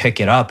so if you pick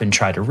it up and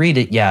try to read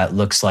it, it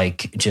looks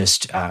like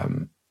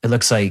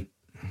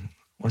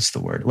what's the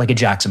word? Like a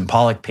Jackson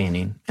Pollock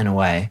painting in a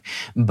way.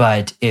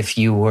 But if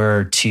you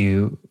were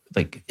to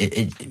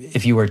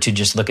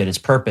just look at its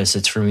purpose,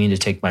 it's for me to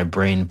take my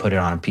brain, put it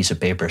on a piece of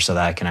paper so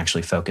that I can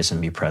actually focus and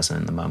be present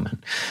in the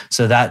moment.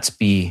 So that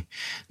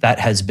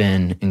has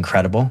been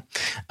incredible.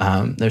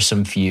 There's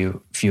some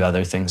few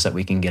other things that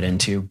we can get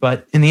into,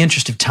 but in the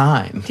interest of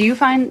time. Do you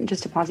find,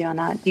 just to pause you on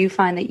that, do you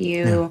find that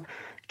you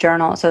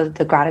journal, so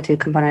the gratitude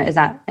component, is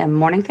that a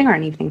morning thing or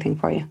an evening thing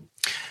for you?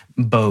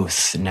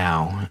 Both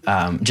now,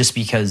 just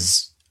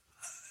because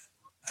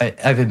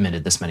I've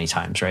admitted this many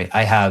times, right?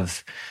 I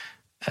have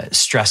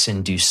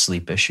stress-induced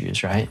sleep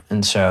issues, right?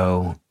 And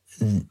so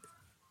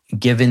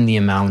given the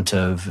amount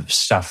of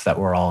stuff that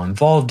we're all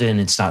involved in,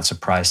 it's not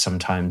surprised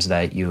sometimes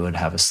that you would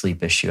have a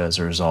sleep issue as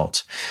a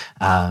result.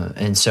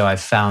 And so I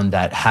found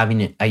that having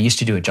it, I used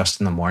to do it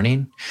just in the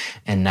morning,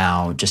 and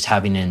now just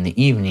having it in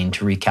the evening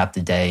to recap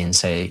the day and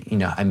say,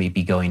 I may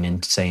be going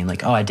in saying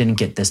like, oh, I didn't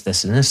get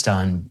this, and this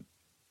done.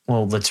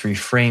 Well, let's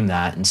reframe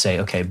that and say,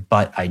 okay,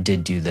 but I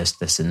did do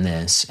this, and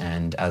this.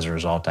 And as a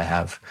result, I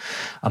have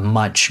a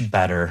much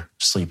better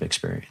sleep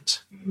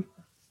experience.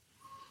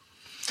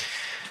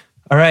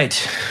 All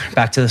right,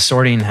 back to the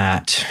Sorting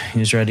Hat.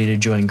 Who's ready to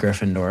join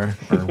Gryffindor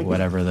or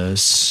whatever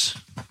those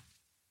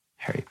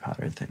Harry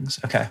Potter things?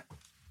 Okay.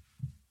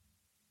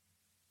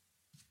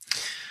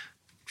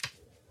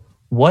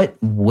 What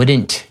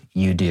wouldn't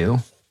you do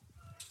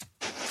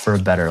for a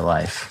better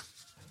life?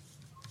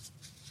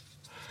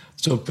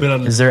 So,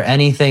 is there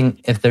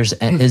anything?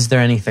 Is there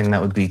anything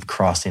that would be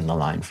crossing the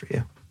line for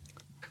you?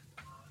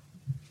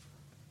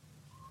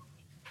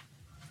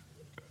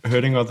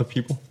 Hurting other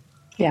people.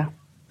 Yeah.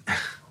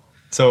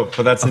 So,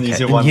 but that's an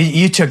easier one.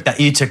 You took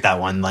that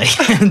one like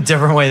a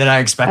different way than I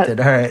expected.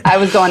 All right. I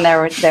was going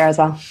there as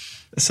well.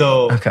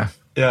 So okay.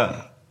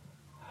 Yeah.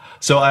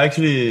 So I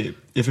actually,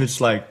 if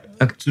it's like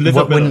to live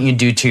what wouldn't you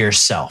do to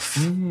yourself?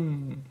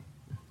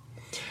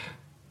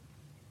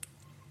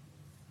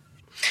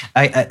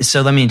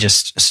 So let me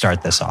just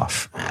start this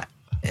off.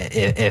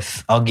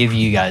 If I'll give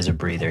you guys a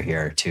breather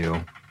here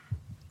to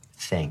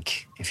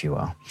think, if you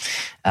will,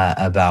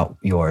 about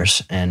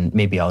yours, and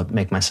maybe I'll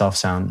make myself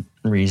sound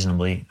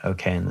reasonably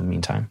okay in the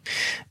meantime.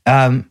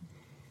 I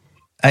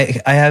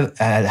have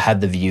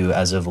had the view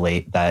as of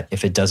late that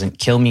if it doesn't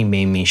kill me,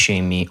 maim me,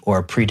 shame me,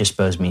 or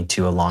predispose me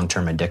to a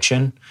long-term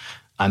addiction,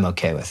 I'm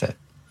okay with it.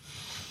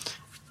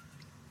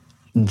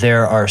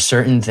 There are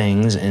certain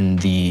things in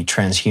the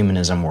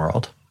transhumanism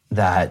world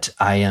that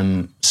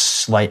I'm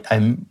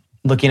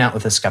looking at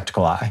with a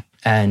skeptical eye.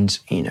 And,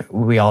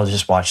 we all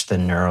just watched the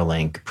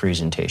Neuralink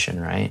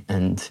presentation, right?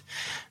 And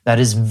that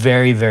is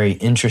very, very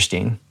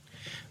interesting.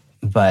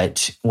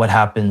 But what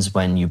happens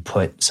when you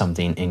put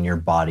something in your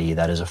body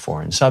that is a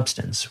foreign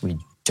substance? We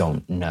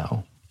don't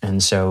know.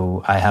 And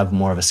so I have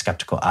more of a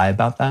skeptical eye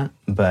about that.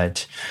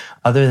 But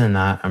other than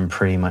that, I'm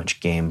pretty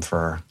much game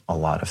for a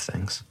lot of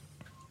things.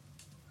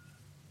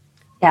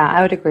 Yeah,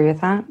 I would agree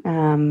with that.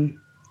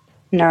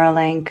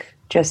 Neuralink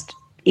just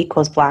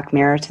equals Black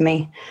Mirror to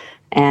me.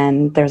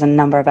 And there's a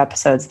number of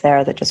episodes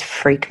there that just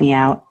freak me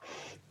out.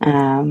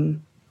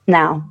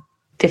 Now,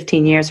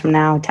 15 years from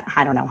now,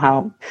 I don't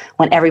know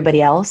when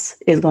everybody else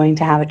is going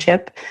to have a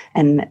chip,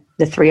 and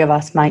the three of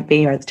us might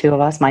be, or the two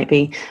of us might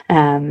be,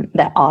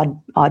 that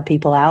odd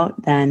people out,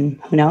 then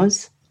who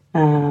knows?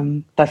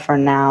 But for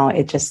now,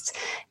 it just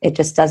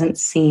doesn't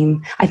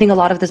seem, I think a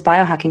lot of this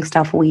biohacking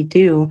stuff we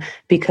do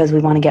because we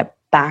want to get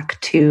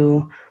back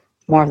to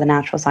more of the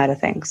natural side of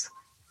things.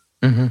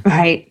 Mm-hmm.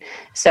 Right.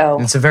 So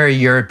it's a very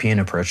European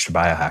approach to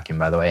biohacking,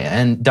 by the way.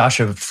 And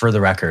Dasha, for the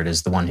record,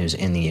 is the one who's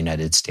in the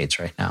United States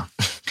right now.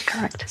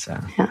 Correct. So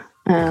yeah.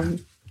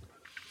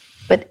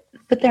 But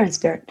they're in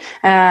spirit.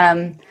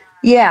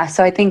 Yeah.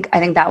 So I think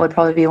that would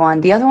probably be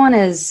one. The other one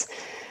is,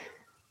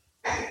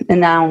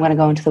 and now I'm going to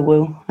go into the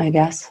woo, I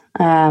guess.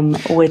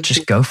 Which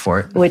just go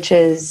for it. Which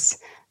is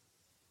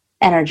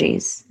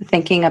energies,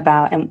 thinking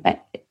about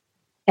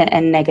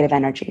and negative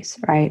energies,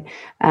 right?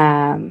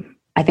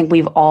 I think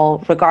we've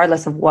all,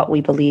 regardless of what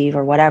we believe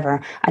or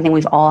whatever, I think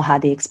we've all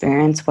had the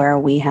experience where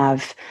we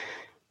have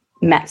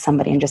met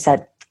somebody and just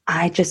said,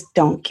 I just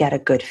don't get a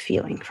good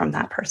feeling from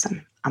that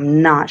person.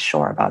 I'm not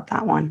sure about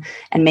that one.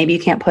 And maybe you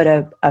can't put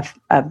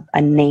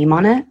a name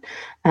on it.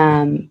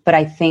 But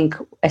I think,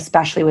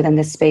 especially within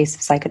this space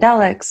of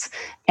psychedelics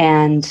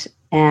and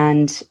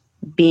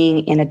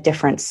being in a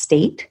different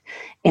state,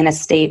 in a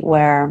state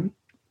where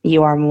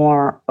you are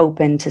more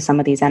open to some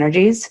of these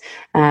energies,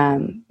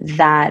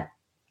 that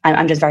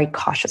I'm just very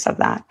cautious of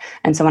that.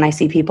 And so when I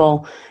see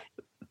people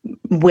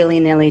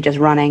willy-nilly just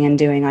running and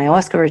doing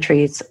ayahuasca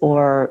retreats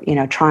or,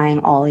 trying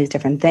all these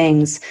different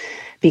things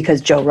because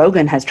Joe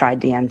Rogan has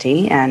tried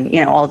DMT and,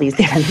 all these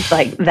different things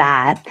like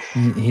that.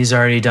 He's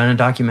already done a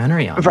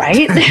documentary on it.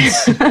 Right?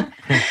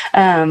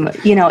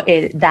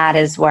 That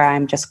is where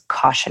I'm just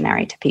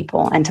cautionary to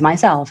people and to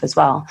myself as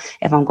well.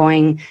 If I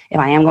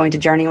am going to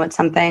journey with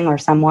something or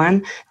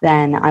someone,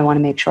 then I want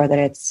to make sure that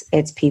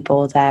it's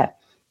people that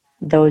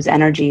those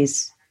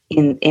energies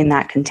in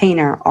that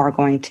container are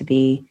going to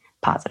be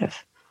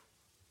positive.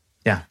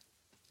 Yeah,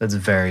 that's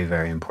very,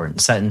 very important.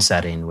 Set and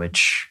setting,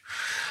 which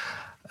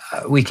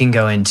we can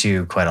go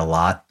into quite a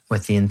lot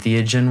with the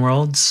entheogen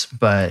worlds,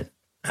 but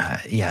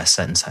set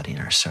and setting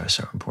are so,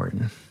 so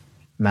important.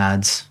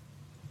 Mads?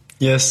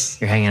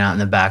 Yes? You're hanging out in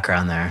the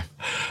background there.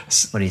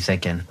 What are you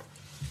thinking?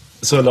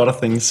 So a lot of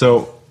things.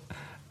 So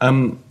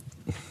I'm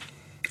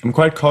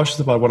quite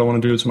cautious about what I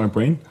want to do to my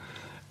brain.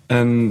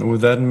 And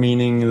with that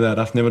meaning that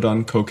I've never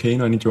done cocaine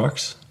or any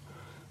drugs.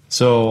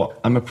 So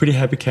I'm a pretty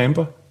happy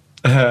camper.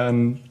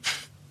 And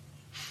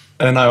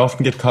I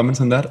often get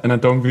comments on that, and I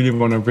don't really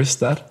want to risk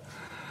that.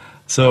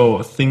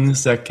 So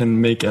things that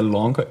can make a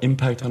longer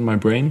impact on my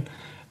brain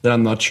that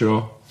I'm not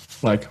sure,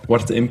 like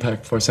what's the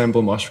impact, for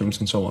example, mushrooms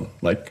and so on.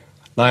 Like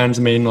lion's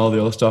mane and all the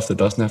other stuff that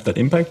doesn't have that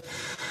impact.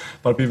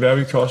 But be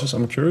very cautious.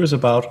 I'm curious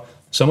about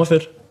some of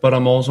it, but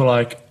I'm also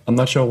like, I'm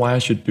not sure why I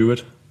should do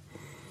it.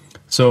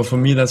 So for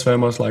me, that's very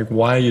much like,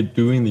 why are you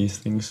doing these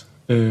things?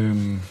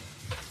 And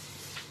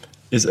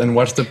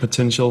what's the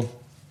potential,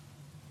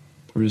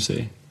 what do you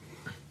say?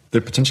 The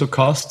potential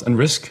cost and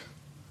risk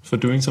for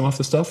doing some of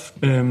the stuff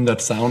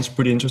that sounds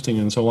pretty interesting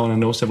and so on. I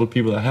know several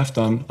people that have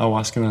done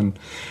ayahuasca and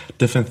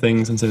different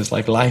things and say it's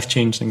like life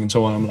changing and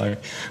so on. I'm like,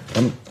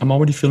 I'm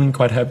already feeling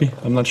quite happy.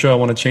 I'm not sure I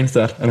want to change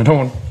that, and I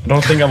don't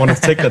think I want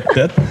to take that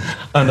bet.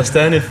 I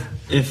understand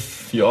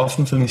if you're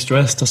often feeling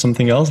stressed or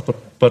something else,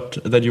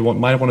 but that you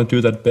might want to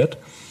do that bet.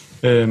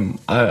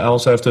 I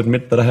also have to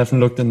admit that I haven't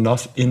looked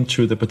enough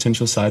into the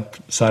potential side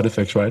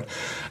effects, right?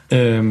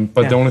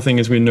 But the only thing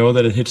is we know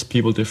that it hits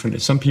people differently.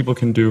 Some people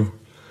can do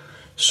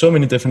so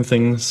many different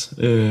things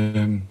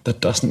that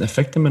doesn't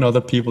affect them, and other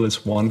people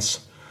it's once.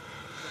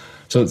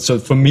 So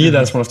for me,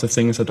 that's one of the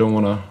things I don't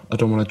want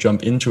to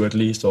jump into, at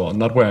least, or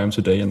not where I am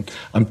today. And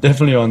I'm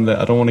definitely on the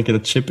I don't want to get a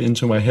chip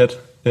into my head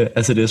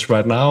as it is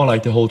right now.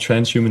 Like the whole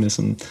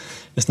transhumanism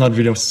is not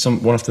really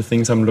one of the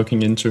things I'm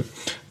looking into.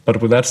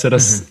 But with that said,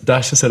 as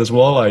Dasha said as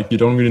well, like you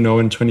don't really know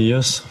in 20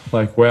 years,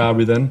 like where are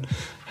we then?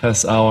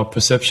 Has our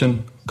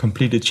perception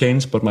completely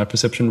changed? But my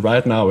perception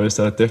right now is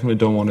that I definitely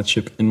don't want a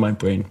chip in my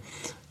brain.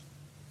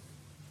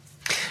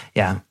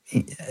 Yeah.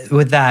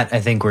 With that,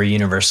 I think we're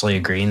universally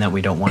agreeing that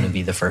we don't want to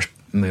be the first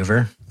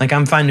mover. Like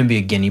I'm fine to be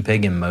a guinea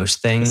pig in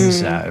most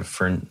things,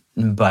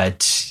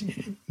 but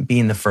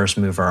being the first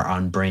mover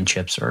on brain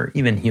chips or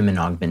even human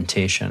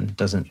augmentation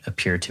doesn't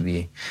appear to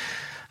be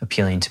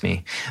appealing to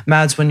me.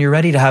 Mads, when you're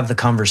ready to have the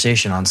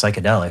conversation on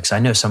psychedelics, I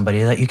know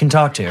somebody that you can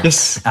talk to.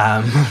 Yes.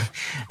 And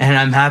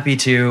I'm happy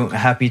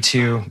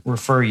to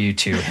refer you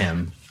to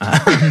him.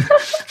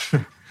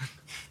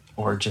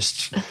 Or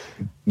just,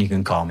 you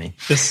can call me.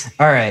 Yes.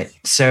 All right.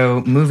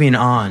 So moving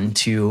on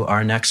to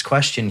our next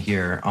question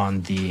here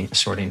on the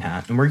Sorting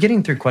Hat. And we're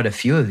getting through quite a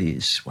few of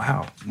these.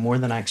 Wow. More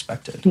than I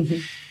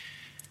expected.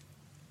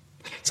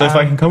 So if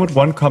I can come with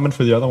one comment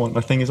for the other one,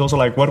 I think it's also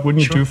like, what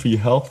wouldn't you do for your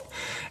health?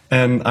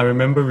 And I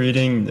remember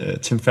reading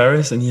Tim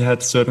Ferriss, and he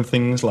had certain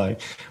things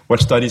like what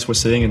studies were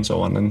saying and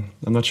so on. And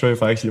I'm not sure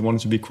if I actually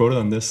wanted to be quoted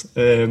on this.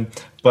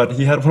 But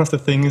he had one of the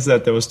things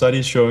that there were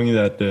studies showing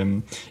that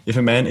if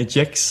a man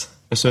ejects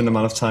a certain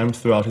amount of time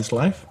throughout his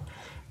life,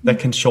 that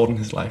can shorten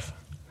his life.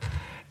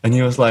 And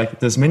he was like,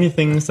 there's many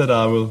things that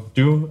I will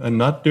do and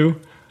not do,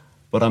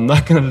 but I'm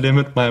not going to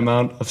limit my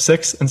amount of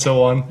sex and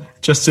so on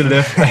just to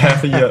live a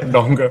half a year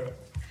longer.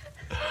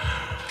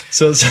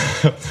 So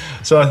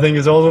I think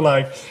it's also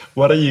like,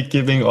 what are you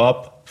giving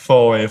up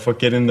for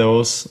getting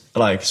those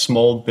like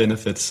small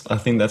benefits? I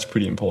think that's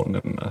pretty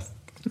important.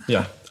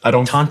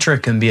 And Tantra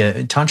can be a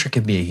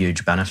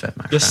huge benefit,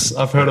 my friend. Yes,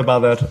 I've heard about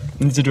that.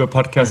 I need to do a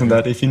podcast on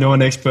that. If you know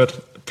an expert,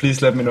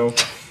 please let me know.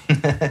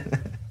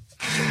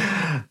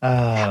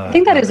 I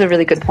think that is a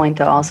really good point,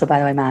 though. Also, by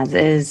the way, Mads,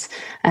 is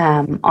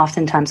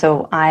oftentimes.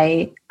 So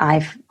I'm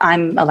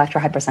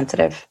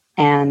electrohypersensitive,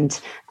 and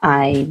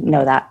I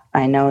know that.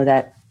 I know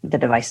that the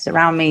devices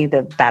around me,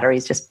 the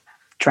batteries just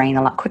drain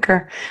a lot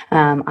quicker.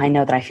 I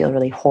know that I feel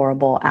really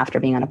horrible after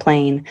being on a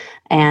plane,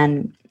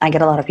 and I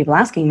get a lot of people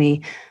asking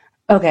me,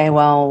 okay,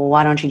 well,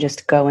 why don't you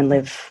just go and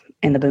live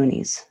in the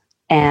boonies?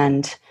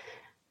 And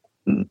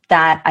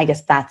that, I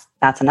guess that's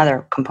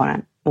another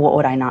component. What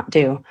would I not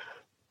do?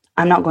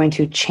 I'm not going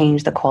to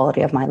change the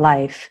quality of my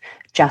life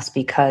just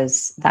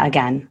because that,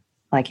 again,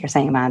 like you're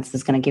saying, Mads, this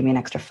is going to give me an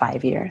extra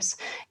 5 years.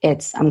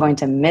 I'm going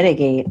to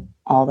mitigate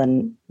all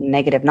the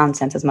negative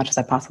nonsense as much as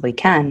I possibly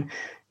can,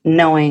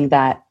 knowing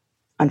that,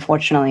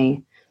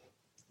 unfortunately,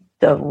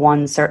 the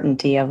one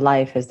certainty of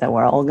life is that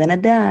we're all going to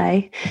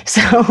die.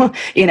 So,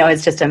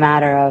 it's just a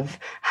matter of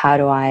how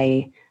do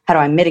I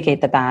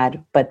mitigate the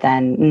bad, but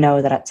then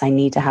know that I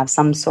need to have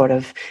some sort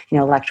of,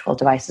 electrical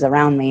devices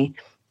around me,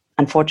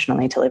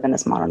 unfortunately, to live in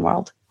this modern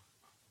world.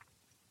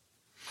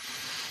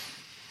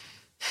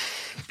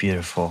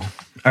 Beautiful.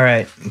 All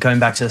right. Going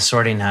back to the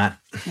Sorting Hat.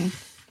 Okay.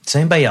 Does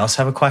anybody else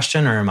have a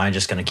question, or am I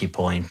just going to keep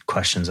pulling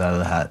questions out of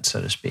the hat,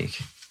 so to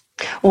speak?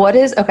 How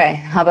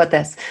about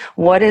this?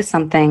 What is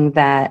something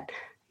that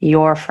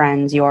your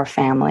friends, your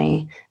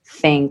family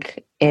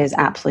think is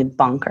absolutely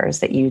bonkers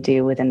that you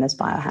do within this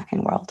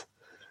biohacking world?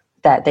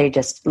 That they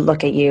just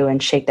look at you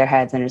and shake their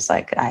heads and it's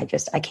like, I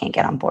can't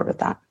get on board with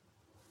that.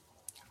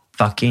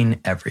 Fucking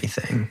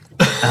everything.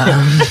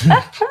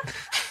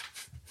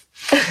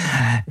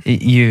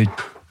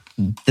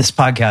 This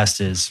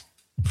podcast is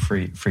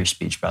free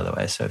speech, by the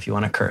way. So if you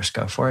want to curse,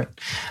 go for it.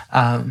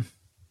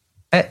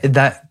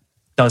 That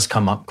does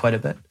come up quite a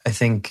bit. I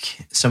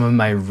think some of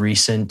my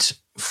recent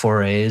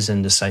forays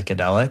into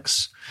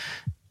psychedelics,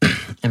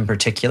 in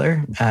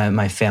particular,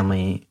 my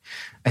family,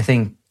 I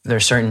think there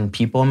are certain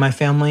people in my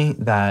family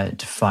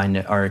that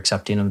are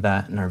accepting of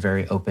that and are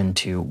very open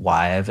to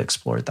why I've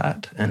explored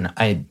that. And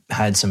I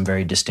had some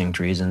very distinct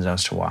reasons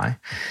as to why.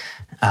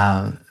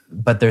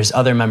 But there's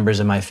other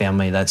members of my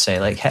family that say,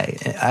 like, hey,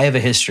 I have a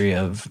history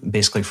of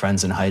basically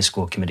friends in high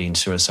school committing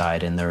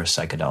suicide and there were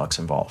psychedelics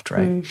involved,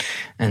 right?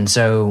 And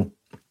so,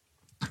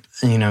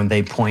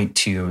 they point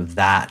to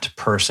that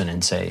person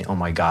and say, oh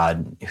my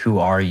God, who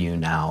are you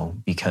now?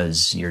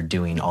 Because you're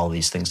doing all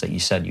these things that you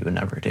said you would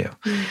never do.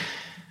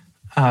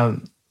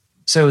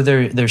 So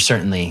there's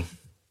certainly,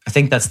 I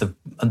think that's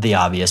the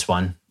obvious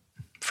one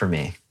for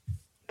me.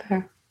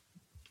 Fair.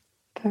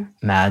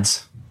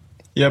 Mads?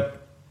 Yep.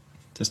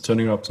 just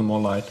turning up some more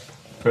light.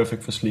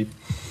 Perfect for sleep.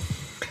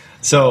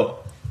 So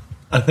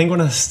I think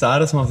when I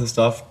started some of the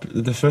stuff,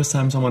 the first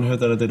time someone heard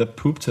that I did a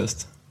poop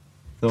test,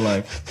 they were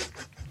like,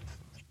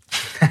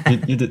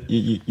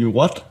 you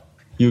what?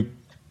 You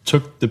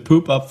took the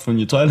poop up from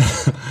your toilet?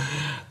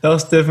 That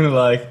was definitely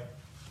like,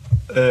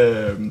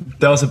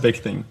 that was a big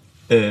thing.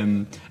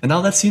 And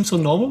now that seems so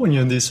normal when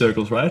you're in these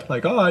circles, right?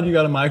 Like, oh, you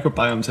got a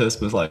microbiome test,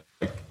 but it's like,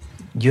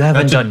 you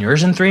haven't done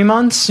yours in 3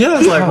 months? Yeah,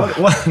 it's like,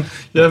 what?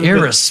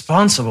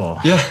 Irresponsible.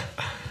 Yeah,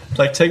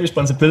 like take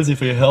responsibility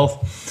for your health.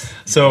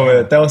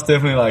 So that was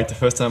definitely like the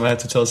first time I had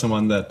to tell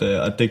someone that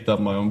I digged up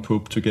my own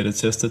poop to get it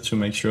tested to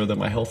make sure that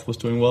my health was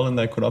doing well and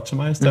that I could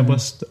optimize.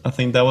 I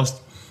think that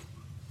was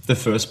the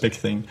first big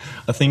thing.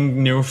 I think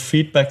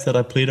neurofeedback that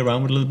I played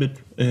around with a little bit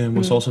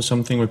was also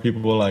something where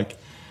people were like,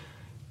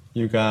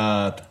 you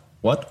got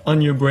what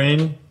on your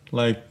brain?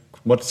 Like,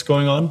 what's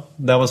going on?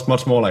 That was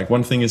much more like,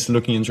 one thing is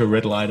looking into a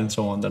red light and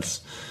so on.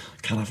 That's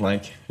kind of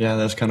like, yeah,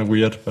 that's kind of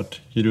weird, but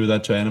you do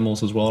that to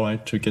animals as well,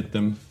 right? To get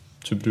them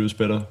to produce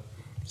better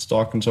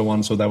stock and so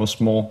on. So that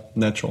was more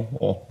natural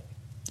or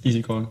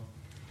easygoing.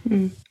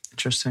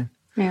 Interesting.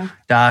 Yeah.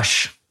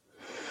 Dash.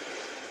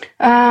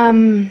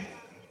 I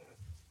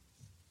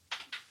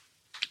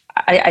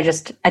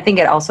think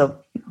it also,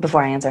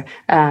 before I answer,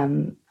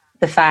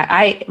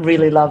 I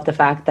really love the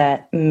fact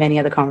that many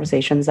of the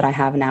conversations that I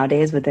have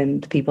nowadays within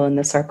the people in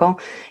the circle,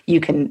 you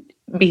can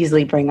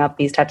easily bring up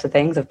these types of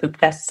things of poop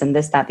tests and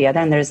this, that, the other.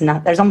 And there's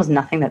almost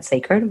nothing that's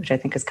sacred, which I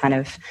think is kind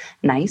of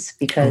nice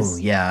because... Oh,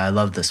 yeah, I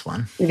love this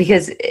one.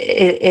 Because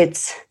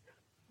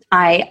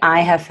I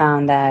have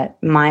found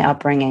that my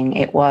upbringing,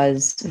 it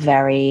was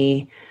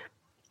very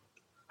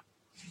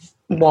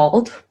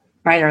walled,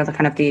 right? Or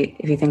if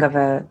you think of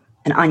an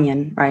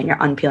onion, right? You're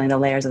unpeeling the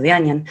layers of the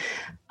onion.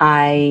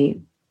 I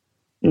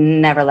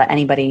never let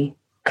anybody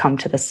come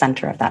to the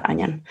center of that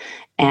onion.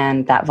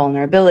 And that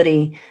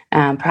vulnerability,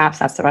 perhaps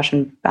that's the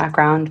Russian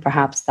background,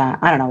 perhaps that,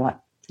 I don't know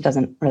what, it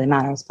doesn't really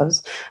matter, I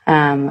suppose.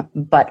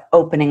 But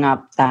opening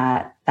up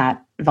that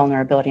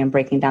vulnerability and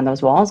breaking down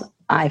those walls,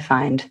 I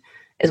find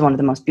is one of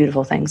the most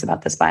beautiful things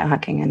about this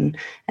biohacking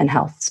and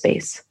health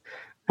space.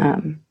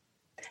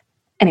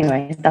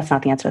 Anyway, that's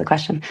not the answer to the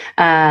question.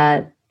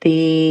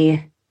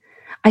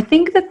 I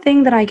think the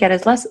thing that I get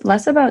is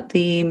less about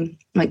the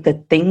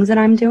things that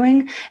I'm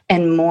doing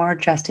and more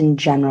just in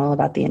general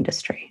about the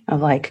industry of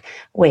like,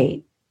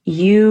 wait,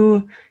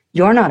 you're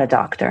not a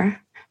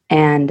doctor,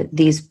 and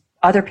these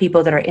other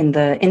people that are in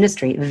the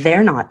industry,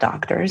 they're not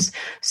doctors.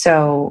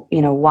 So,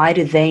 why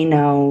do they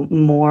know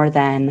more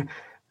than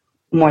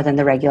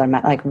the regular,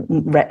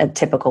 a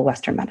typical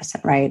Western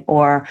medicine, right?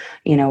 Or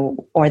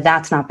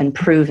that's not been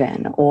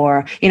proven,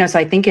 or, so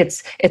I think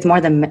it's more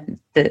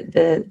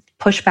the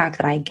pushback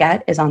that I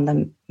get is on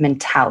the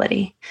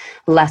mentality,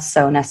 less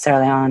so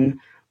necessarily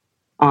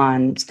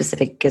on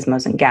specific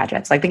gizmos and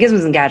gadgets. Like the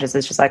gizmos and gadgets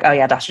is just like, oh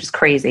yeah, that's just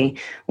crazy,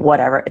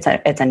 whatever.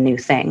 It's a new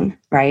thing,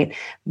 right?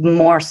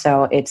 More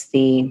so it's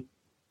the,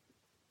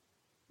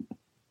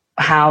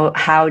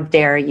 how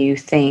dare you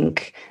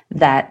think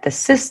that the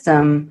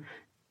system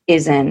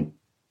isn't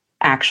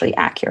actually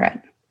accurate?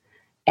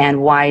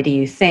 And why do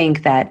you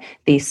think that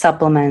these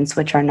supplements,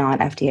 which are not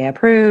FDA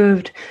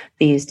approved,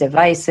 these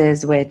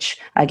devices, which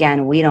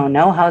again, we don't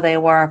know how they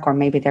work, or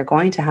maybe they're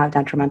going to have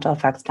detrimental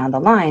effects down the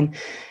line?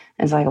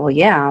 And it's like, well,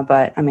 yeah,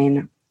 but I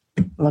mean,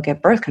 look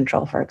at birth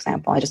control, for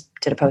example. I just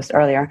did a post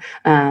earlier,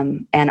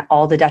 and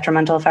all the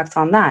detrimental effects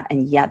on that,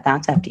 and yet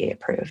that's FDA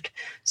approved.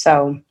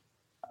 So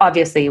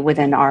obviously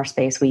within our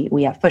space,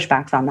 we have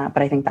pushbacks on that,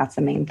 but I think that's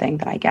the main thing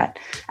that I get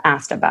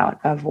asked about,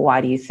 of why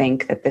do you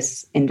think that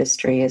this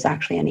industry is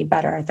actually any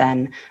better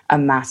than a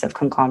massive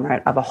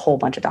conglomerate of a whole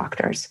bunch of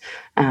doctors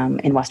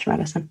in Western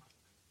medicine?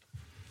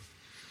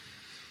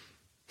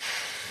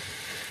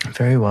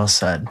 Very well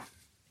said.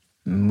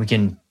 We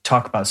can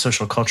talk about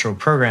social cultural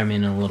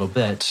programming in a little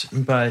bit,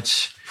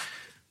 but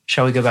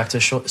shall we go back to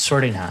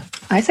sorting hat?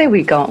 I say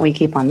we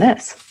keep on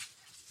this,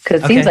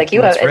 because it seems like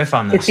you have.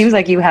 It seems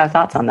like you have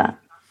thoughts on that.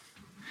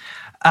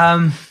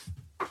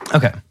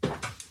 Okay.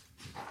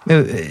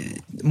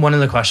 One of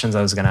the questions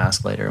I was going to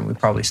ask later, and we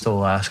probably still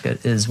will ask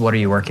it, is what are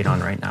you working on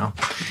right now?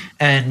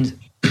 And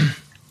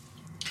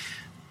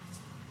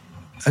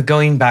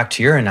going back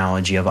to your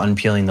analogy of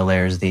unpeeling the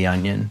layers of the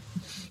onion,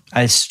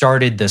 I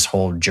started this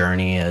whole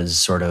journey as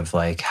sort of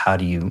like, how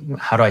do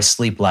I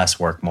sleep less,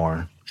 work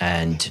more,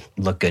 and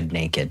look good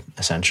naked,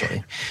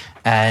 essentially.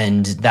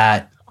 And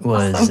that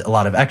was a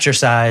lot of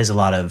exercise, a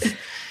lot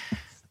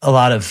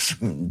of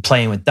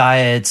playing with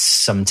diets,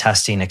 some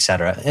testing,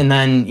 etc. And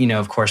then,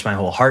 of course, my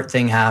whole heart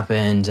thing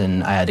happened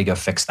and I had to go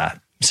fix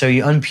that. So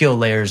you unpeel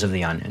layers of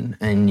the onion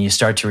and you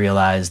start to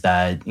realize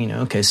that,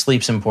 okay,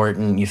 sleep's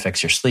important. You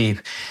fix your sleep.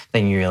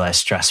 Then you realize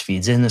stress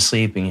feeds into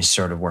sleep and you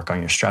sort of work on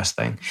your stress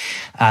thing.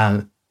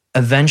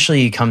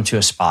 Eventually you come to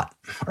a spot,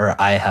 or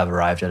I have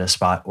arrived at a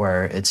spot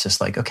where it's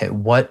just like, okay,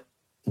 why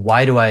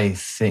do I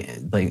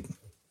think, like,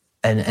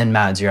 and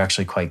Mads, you're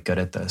actually quite good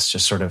at this,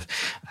 just sort of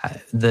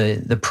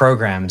the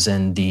programs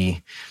and the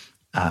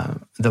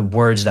the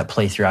words that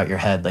play throughout your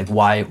head, like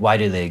why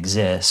do they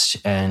exist?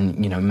 And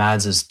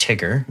Mads is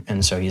Tigger,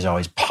 and so he's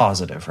always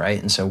positive, right?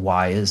 And so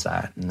why is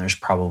that? And there's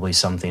probably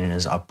something in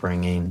his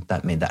upbringing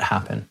that made that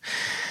happen.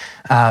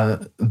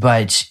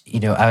 But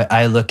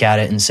I look at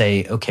it and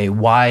say, okay,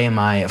 why am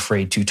I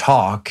afraid to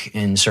talk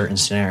in certain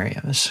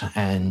scenarios?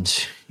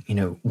 And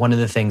one of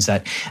the things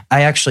that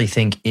I actually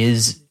think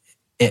is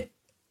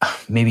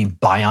maybe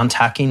beyond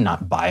hacking,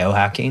 not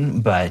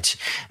biohacking, but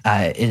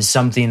is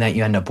something that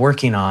you end up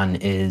working on,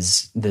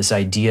 is this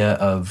idea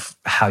of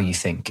how you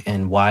think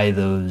and why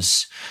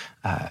those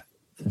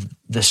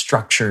the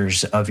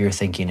structures of your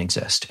thinking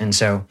exist. And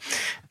so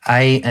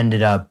I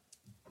ended up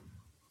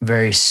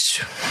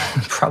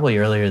probably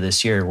earlier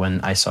this year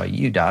when I saw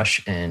you,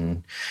 Dash,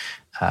 in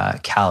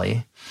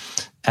Cali,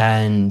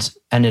 and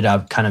ended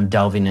up kind of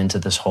delving into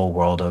this whole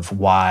world of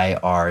why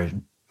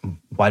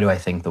do I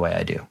think the way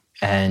I do?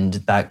 And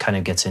that kind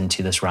of gets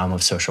into this realm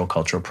of social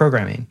cultural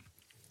programming.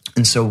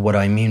 And so what do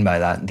I mean by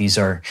that? These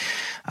are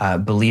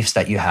beliefs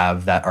that you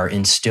have that are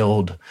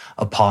instilled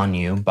upon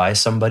you by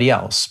somebody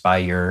else, by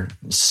your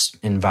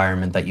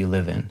environment that you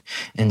live in.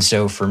 And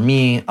so for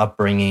me,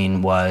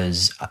 upbringing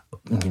was,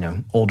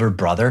 older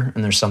brother,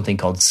 and there's something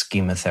called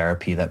schema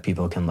therapy that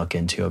people can look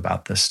into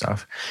about this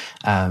stuff,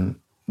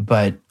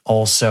 but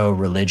also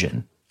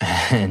religion.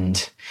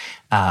 And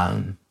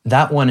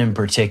that one in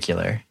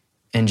particular,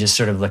 and just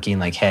sort of looking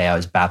like, hey, I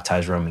was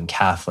baptized Roman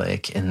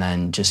Catholic, and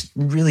then just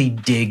really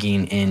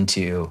digging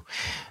into,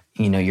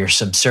 you're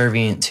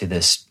subservient to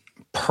this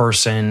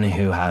person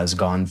who has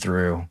gone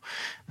through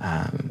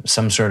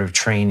some sort of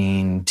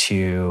training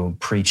to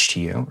preach to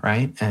you,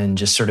 right? And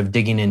just sort of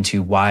digging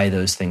into why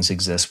those things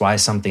exist, why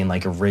something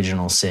like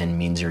original sin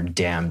means you're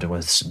damned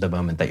with the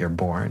moment that you're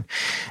born.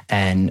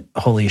 And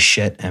holy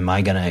shit, am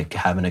I going to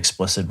have an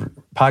explicit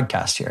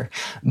podcast here?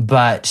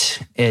 But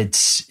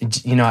it's,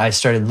 I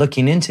started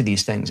looking into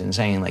these things and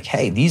saying like,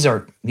 hey, these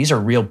are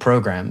real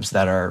programs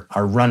that are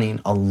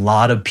running a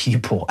lot of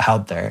people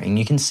out there, and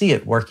you can see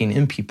it working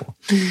in people.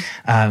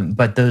 Mm-hmm.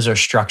 But those are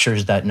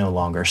structures that no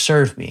longer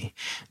serve me.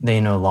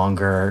 They no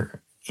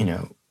longer,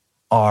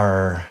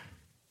 are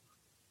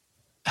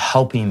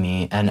helping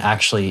me. And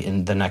actually,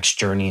 in the next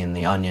journey in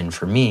the onion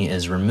for me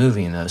is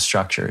removing those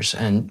structures.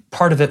 And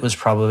part of it was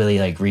probably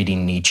like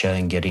reading Nietzsche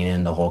and getting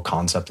in the whole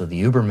concept of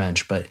the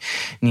Übermensch, but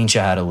Nietzsche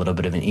had a little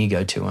bit of an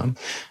ego to him.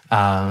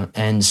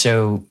 And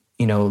so,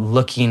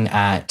 looking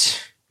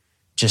at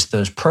just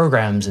those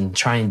programs and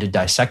trying to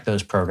dissect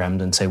those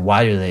programs and say,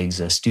 why do they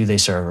exist? Do they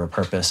serve a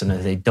purpose? And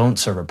if they don't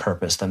serve a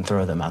purpose, then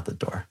throw them out the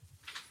door.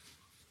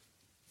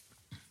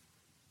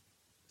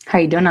 How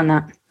are you doing on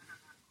that?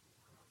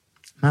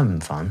 I'm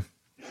having fun.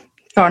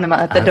 Throwing them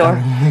out the door.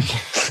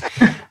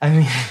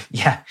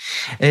 Yeah.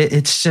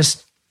 It's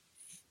just,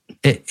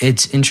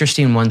 it's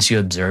interesting once you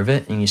observe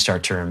it and you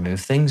start to remove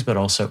things, but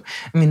also,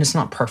 it's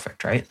not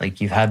perfect, right? Like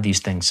you've had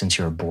these things since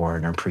you were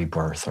born or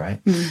pre-birth,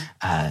 right?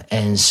 Mm.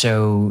 And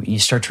so you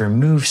start to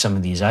remove some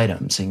of these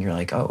items and you're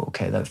like, oh,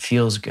 okay, that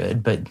feels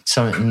good.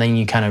 And then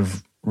you kind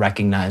of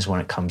recognize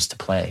when it comes to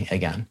play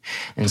again.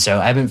 And so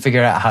I haven't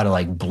figured out how to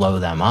like blow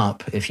them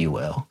up, if you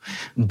will,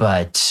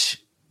 but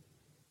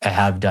I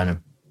have done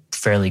a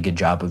fairly good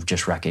job of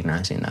just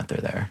recognizing that they're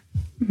there.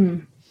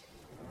 Mm-hmm.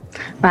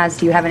 Mads,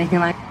 do you have anything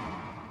like?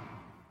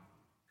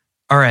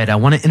 All right, I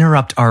want to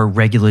interrupt our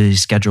regularly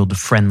scheduled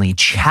friendly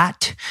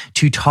chat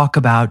to talk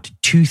about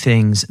two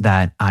things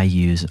that I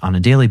use on a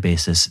daily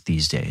basis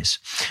these days.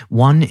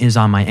 One is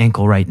on my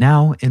ankle right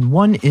now, and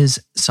one is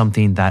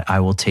something that I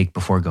will take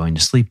before going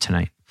to sleep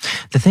tonight.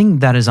 The thing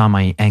that is on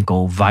my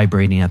ankle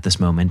vibrating at this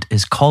moment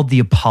is called the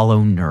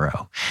Apollo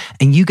Neuro.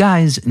 And you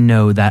guys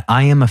know that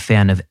I am a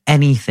fan of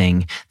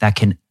anything that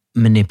can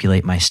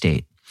manipulate my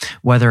state,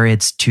 whether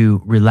it's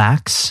to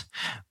relax,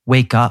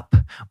 wake up,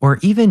 or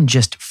even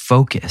just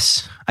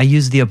focus. I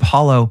use the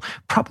Apollo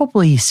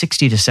probably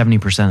 60 to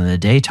 70% of the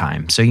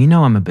daytime, so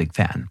I'm a big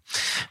fan.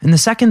 And the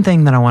second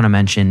thing that I want to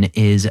mention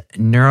is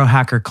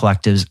Neurohacker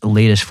Collective's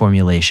latest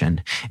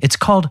formulation. It's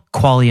called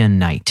Qualia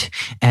Night,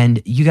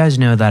 and you guys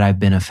know that I've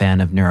been a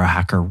fan of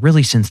Neurohacker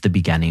really since the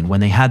beginning, when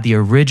they had the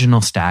original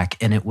stack,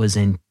 and it was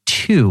in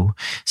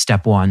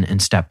step 1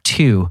 and step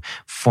 2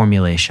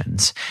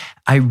 formulations.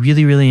 I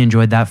really, really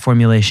enjoyed that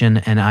formulation,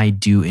 and I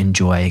do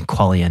enjoy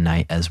Qualia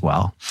Night as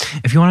well.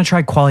 If you want to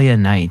try Qualia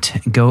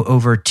Night, go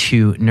over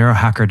to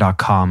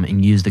neurohacker.com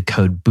and use the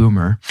code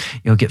BOOMER.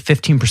 You'll get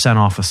 15%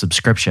 off a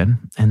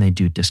subscription, and they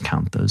do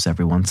discount those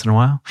every once in a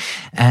while.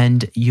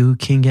 And you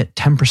can get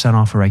 10%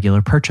 off a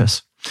regular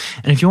purchase.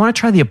 And if you want to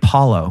try the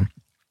Apollo,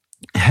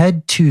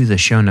 head to the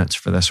show notes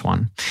for this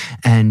one.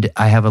 And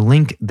I have a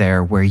link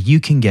there where you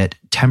can get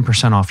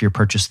 10% off your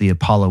purchase of the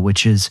Apollo,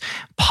 which is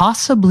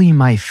possibly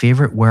my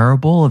favorite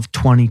wearable of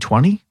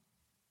 2020.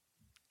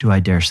 Do I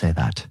dare say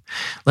that?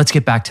 Let's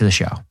get back to the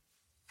show.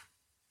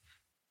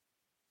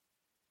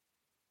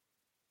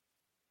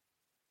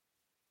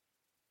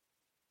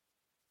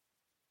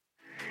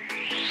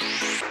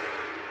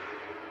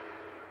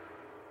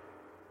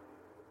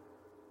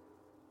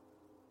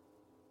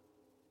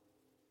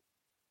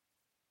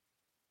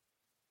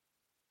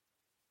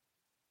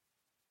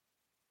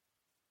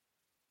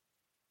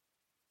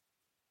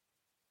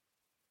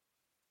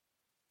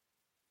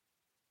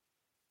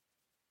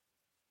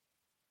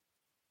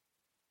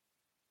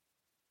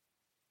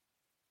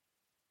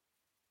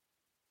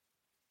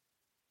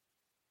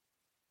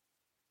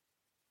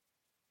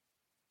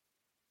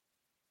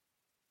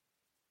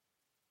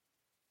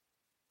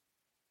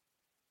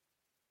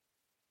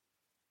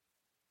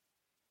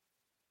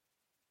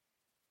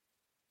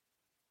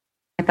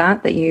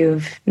 that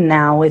you've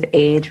now with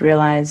age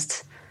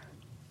realized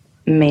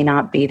may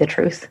not be the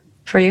truth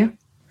for you?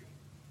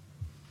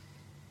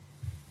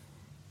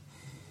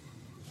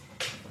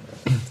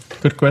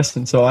 Good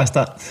question. So I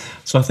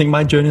think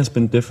my journey has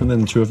been different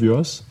than the two of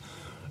yours.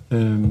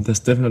 There's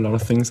definitely a lot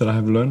of things that I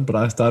have learned, but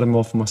I started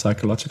more from a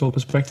psychological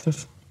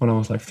perspective when I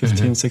was like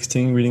 15,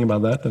 16, reading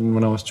about that. And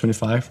when I was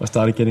 25, I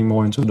started getting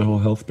more into the whole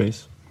health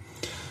base.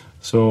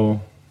 So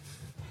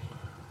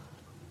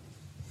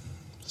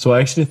I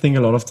actually think a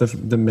lot of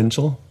the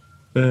mental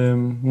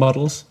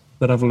models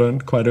that I've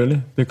learned quite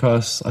early,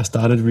 because I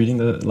started reading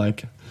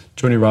like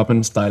Tony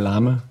Robbins, Dalai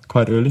Lama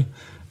quite early.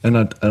 And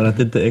I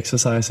did the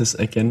exercises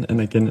again and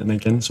again and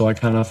again. So I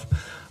kind of,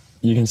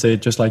 you can say,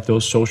 just like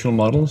those social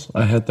models.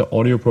 I had the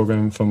audio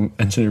program from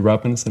Anthony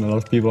Robbins, and a lot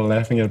of people are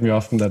laughing at me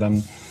often that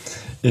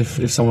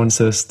if someone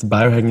says the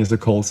biohacking is the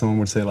cult, someone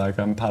would say like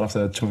I'm part of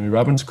the Tony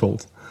Robbins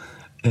cult.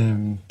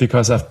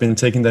 Because I've been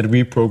taking that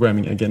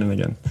reprogramming again and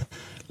again.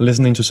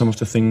 Listening to some of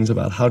the things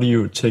about how do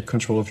you take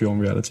control of your own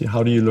reality?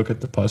 How do you look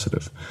at the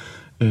positive?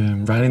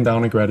 Writing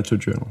down a gratitude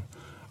journal.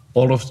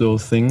 All of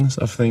those things,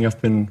 I think I've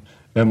been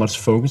very much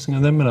focusing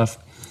on them, and I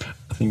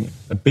think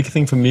a big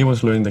thing for me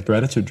was learning the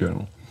gratitude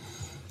journal.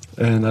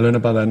 And I learned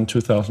about that in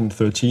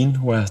 2013,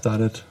 where I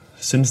started.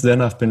 Since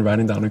then, I've been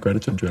writing down a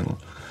gratitude journal.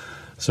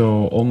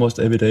 So almost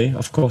every day.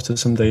 Of course, there's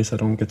some days I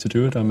don't get to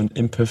do it. I'm an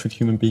imperfect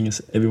human being as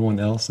everyone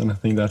else, and I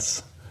think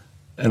that's,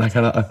 and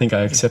I think I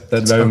accept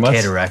that very much.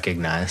 It's okay to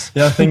recognize.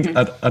 Yeah, I think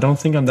I don't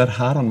think I'm that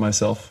hard on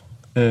myself.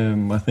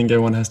 I think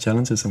everyone has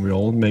challenges, and we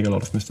all make a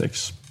lot of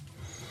mistakes.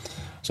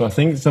 So I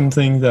think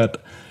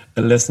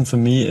a lesson for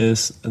me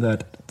is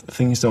that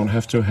things don't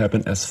have to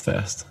happen as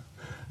fast.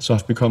 So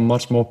I've become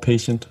much more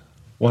patient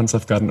once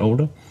I've gotten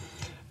older.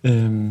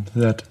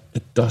 That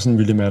it doesn't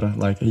really matter,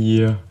 like a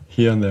year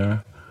here and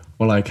there,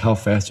 or like how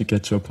fast you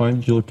get to a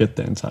point, you'll get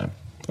there in time.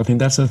 I think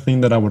that's a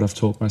thing that I would have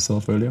told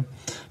myself earlier.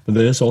 But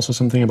there is also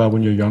something about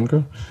when you're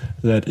younger,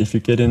 that if you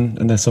get in,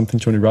 and that's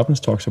something Tony Robbins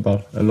talks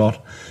about a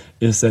lot,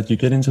 is that you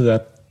get into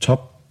that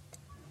top,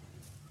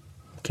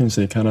 can you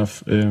say, kind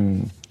of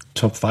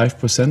top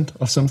 5%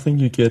 of something,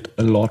 you get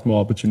a lot more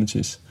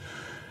opportunities.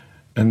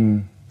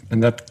 And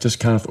that just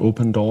kind of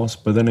opened doors.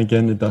 But then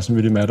again, it doesn't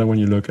really matter when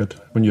you look at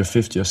when you're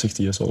 50 or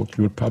 60 years old.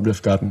 You would probably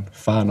have gotten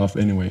far enough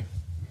anyway.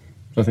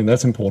 So I think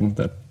that's important,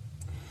 that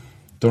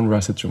don't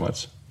rush it too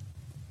much.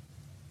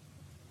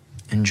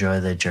 Enjoy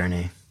the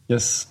journey.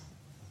 Yes.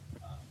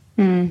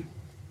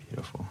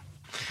 Beautiful.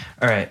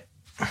 All right.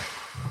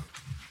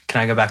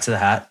 Can I go back to the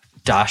hat?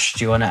 Dash,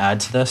 do you want to add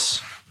to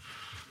this?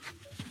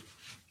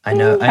 I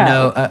know.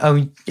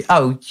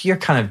 Oh, you're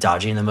kind of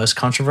dodging the most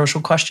controversial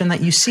question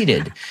that you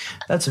seeded.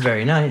 That's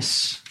very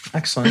nice.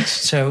 Excellent.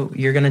 So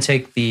you're going to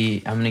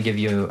I'm going to give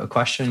you a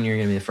question. You're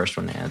going to be the first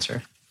one to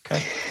answer. Okay.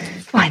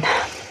 Fine.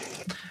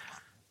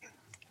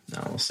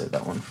 No, we'll save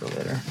that one for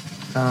later.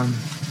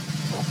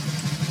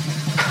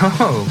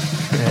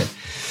 Good.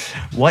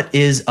 What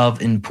is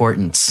of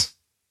importance?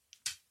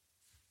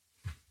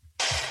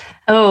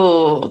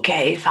 Oh,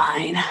 okay,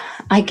 fine.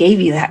 I gave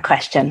you that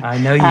question. I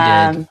know you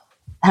did.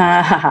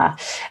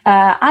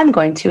 I'm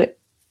going to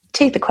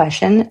take the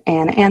question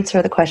and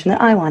answer the question that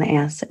I want to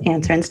answer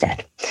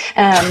instead.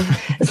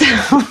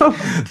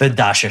 The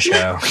Dasha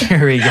show.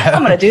 Here we go.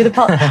 I'm going to do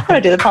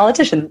the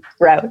politician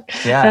route.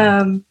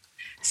 Yeah.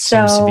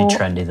 Seems to be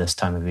trendy this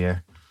time of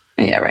year.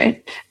 Yeah,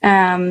 right.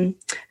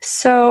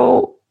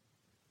 So,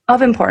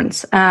 of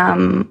importance,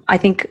 I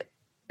think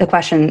the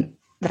question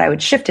that I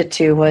would shift it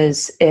to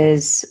is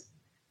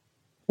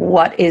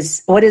what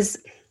is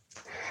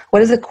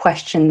a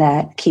question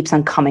that keeps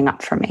on coming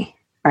up for me,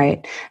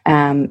 right?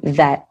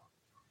 That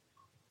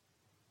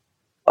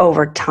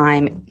over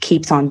time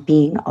keeps on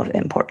being of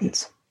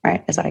importance,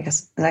 right? Is I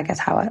guess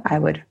how I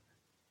would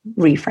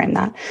reframe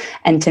that.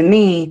 And to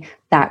me,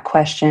 that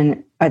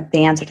question, or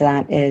the answer to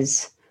that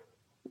is,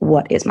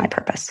 what is my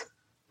purpose?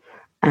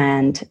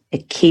 And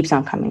it keeps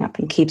on coming up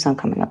and keeps on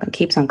coming up and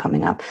keeps on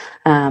coming up.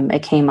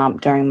 It came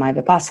up during my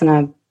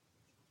Vipassana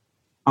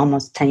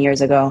almost 10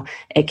 years ago.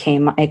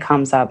 It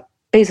comes up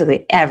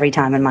basically every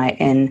time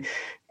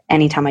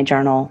any time I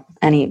journal,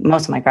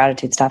 most of my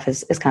gratitude stuff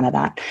is kind of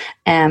that.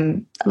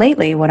 And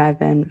lately, what I've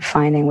been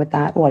finding with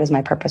that, what is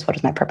my purpose? What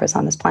is my purpose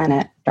on this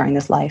planet during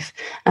this life?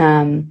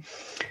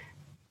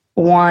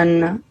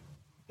 One,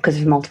 because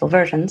there's multiple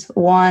versions.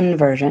 One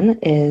version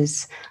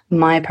is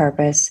my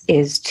purpose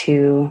is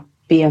to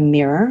be a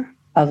mirror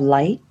of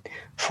light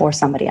for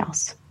somebody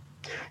else.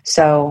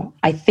 So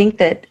I think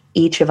that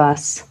each of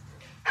us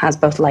has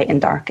both light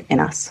and dark in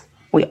us.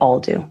 We all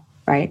do,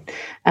 right?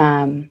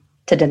 To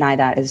deny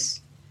that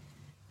is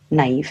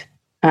naive.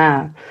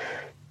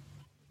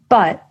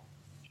 But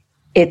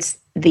it's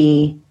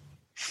the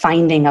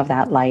finding of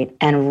that light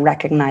and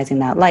recognizing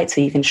that light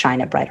so you can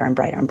shine it brighter and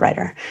brighter and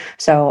brighter.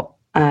 So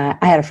I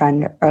had a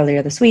friend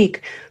earlier this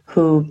week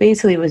who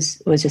basically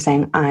was just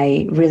saying,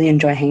 I really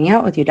enjoy hanging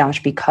out with you,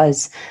 Dash,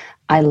 because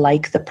I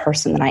like the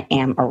person that I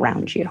am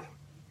around you.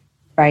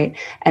 right?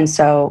 And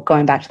so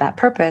going back to that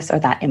purpose or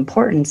that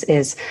importance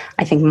is,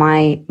 I think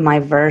my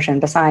version,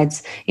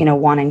 besides,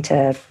 wanting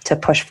to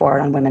push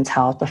forward on women's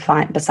health,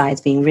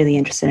 besides being really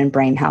interested in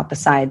brain health,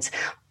 besides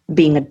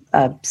being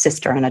a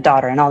sister and a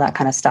daughter and all that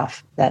kind of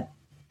stuff that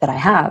I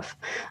have,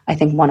 I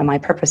think one of my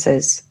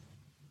purposes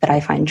that I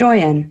find joy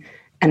in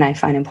and I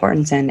find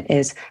importance in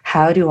is,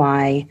 how do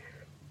I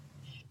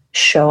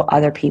show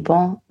other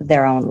people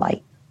their own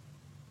light?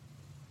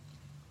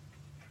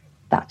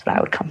 That's what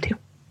I would come to.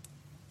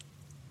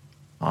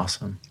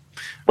 Awesome.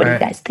 What do you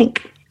guys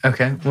think?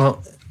 Okay.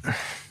 Well,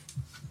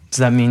 does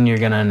that mean you're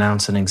going to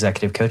announce an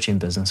executive coaching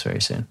business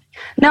very soon?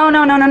 No,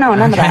 none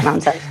of that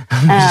nonsense.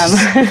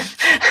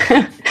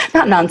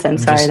 Not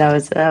nonsense. Sorry, that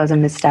was a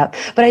misstep.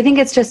 But I think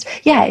it's just,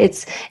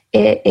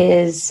 it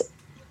is.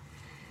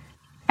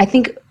 I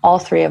think all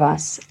three of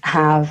us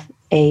have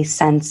a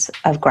sense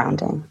of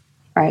grounding,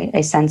 right?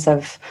 A sense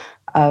of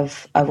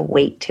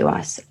weight to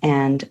us,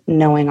 and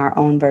knowing our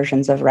own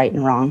versions of right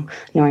and wrong,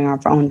 knowing our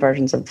own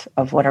versions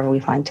of whatever we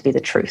find to be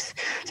the truth.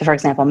 So for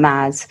example,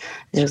 Mads,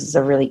 this is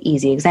a really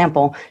easy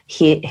example.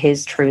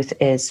 His truth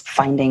is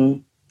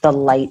finding the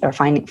light, or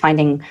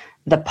finding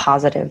the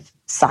positive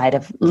side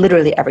of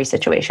literally every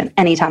situation.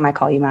 Anytime I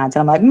call you Mads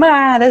and I'm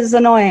like, this is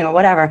annoying or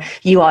whatever,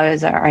 you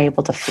always are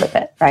able to flip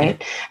it,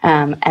 right?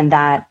 And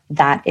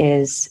that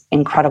is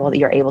incredible that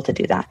you're able to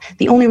do that.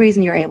 The only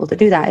reason you're able to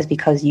do that is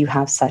because you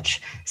have such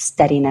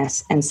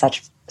steadiness and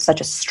such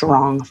a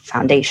strong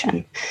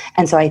foundation.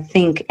 And so I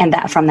think, and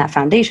that from that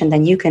foundation,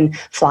 then you can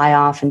fly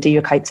off and do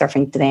your kite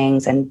surfing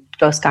things and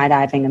go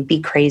skydiving and be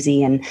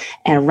crazy and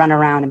run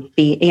around and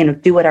be,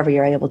 do whatever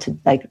you're able to,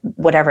 like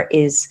whatever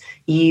is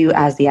you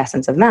as the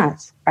essence of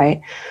Mads,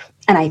 right?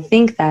 And I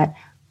think that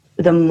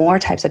the more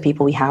types of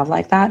people we have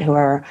like that, who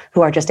are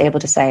just able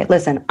to say,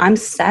 listen, I'm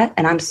set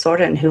and I'm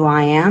sorted in who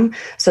I am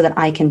so that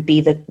I can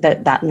be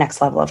that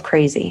next level of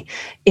crazy.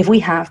 If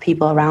we have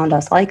people around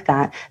us like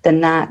that,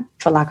 then that,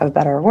 for lack of a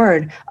better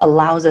word,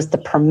 allows us the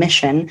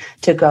permission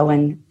to go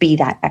and be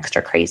that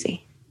extra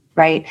crazy.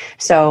 Right.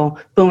 So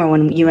Boomer,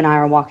 when you and I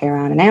were walking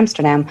around in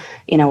Amsterdam,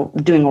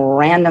 doing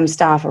random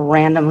stuff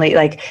randomly,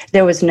 like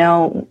there was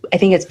no, I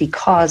think it's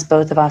because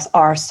both of us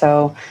are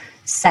so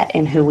set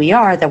in who we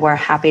are that we're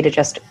happy to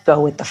just go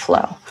with the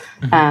flow.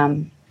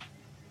 Mm-hmm.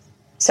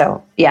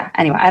 So yeah,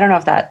 anyway, I don't know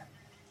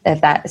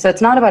if that, so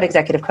it's not about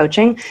executive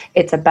coaching.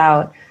 It's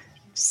about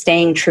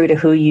staying true to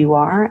who you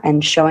are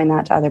and showing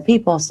that to other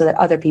people so that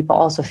other people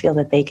also feel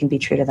that they can be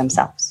true to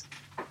themselves.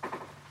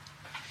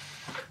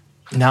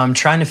 Now I'm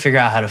trying to figure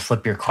out how to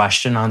flip your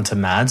question onto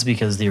Mads,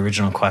 because the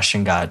original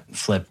question got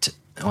flipped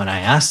when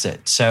I asked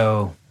it.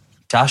 So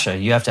Tasha,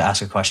 you have to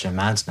ask a question of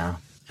Mads now.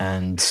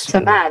 And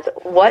so Mads,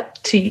 what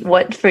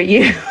for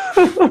you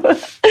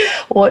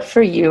what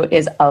for you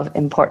is of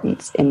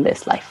importance in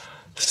this life?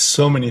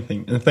 So many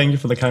things. And thank you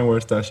for the kind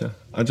words, Tasha.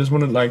 I just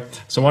wanted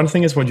so one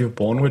thing is what you're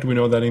born with. We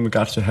know that in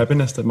regards to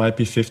happiness, that might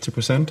be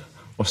 50%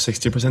 or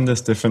 60%. There's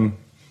different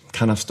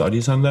kind of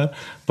studies on that,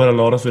 but a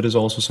lot of it is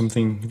also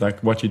something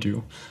like what you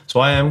do. So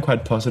I am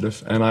quite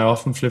positive, and I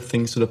often flip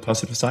things to the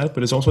positive side,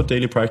 but it's also a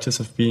daily practice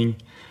of being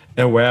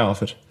aware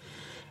of it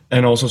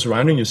and also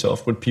surrounding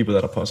yourself with people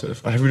that are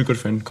positive. I have a really good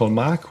friend called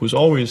Mark who's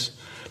always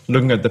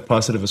looking at the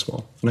positive as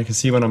well, and I can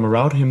see when I'm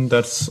around him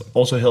that's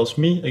also helps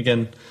me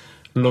again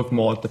look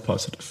more at the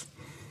positive.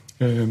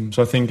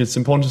 So I think it's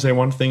important to say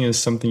one thing is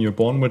something you're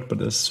born with, but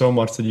there's so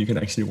much that you can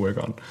actually work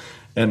on,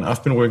 and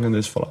I've been working on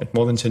this for like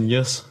more than 10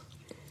 years.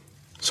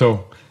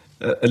 So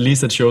at least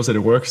that shows that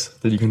it works,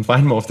 that you can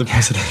find more of the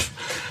positive.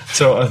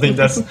 So I think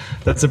that's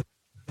a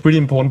pretty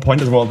important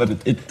point as well,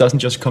 that it doesn't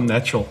just come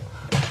natural.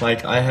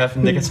 Like I have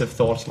negative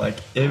thoughts like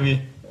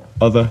every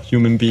other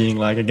human being.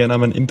 Like again,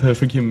 I'm an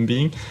imperfect human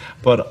being,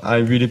 but I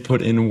really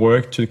put in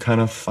work to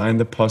kind of find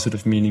the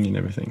positive meaning in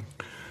everything.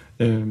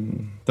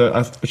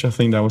 Which I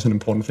think that was an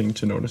important thing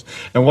to notice.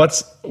 And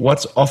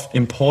what's of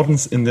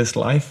importance in this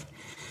life?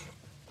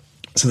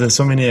 So there's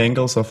so many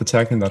angles of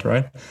attacking that,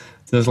 right?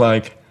 There's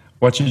like,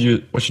 what should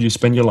you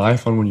spend your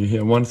life on when you're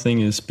here? One thing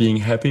is being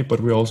happy,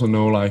 but we also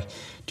know like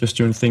just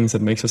doing things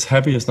that makes us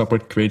happy is not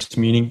what creates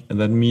meaning,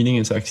 and that meaning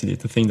is actually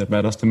the thing that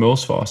matters the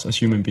most for us as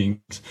human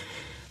beings.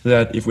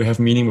 That if we have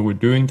meaning what we're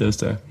doing, there's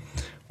the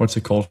what's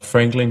it called,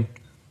 Franklin,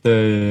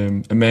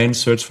 A Man's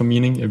Search for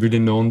Meaning, a really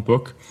known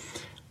book.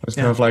 It's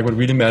kind of like what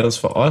really matters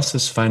for us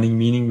is finding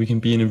meaning. We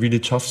can be in a really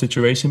tough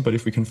situation, but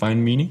if we can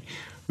find meaning,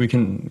 we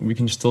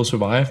can still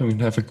survive and we can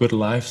have a good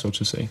life, so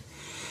to say.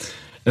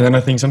 And then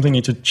I think something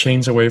needs to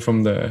change away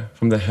from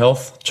the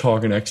health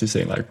talk and actually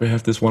say like we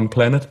have this one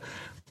planet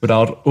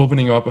without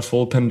opening up a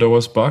full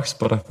Pandora's box.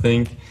 But I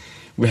think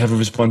we have a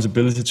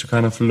responsibility to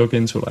kind of look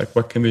into like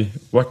what can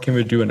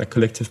we do on a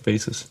collective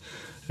basis.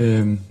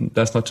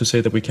 That's not to say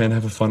that we can't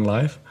have a fun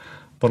life,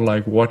 but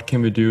like what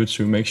can we do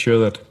to make sure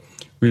that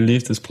we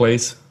leave this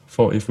place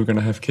for if we're going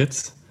to have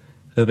kids,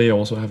 that they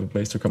also have a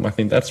place to come. I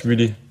think that's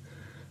really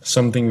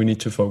something we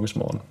need to focus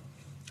more on.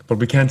 But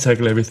we can't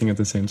tackle everything at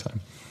the same time.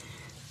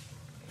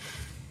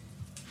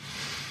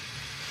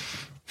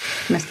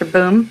 Mr.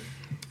 Boom?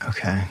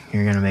 Okay,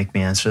 you're going to make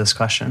me answer this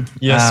question?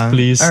 Yes,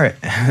 please. All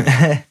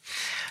right.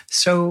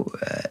 So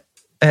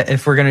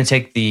if we're going to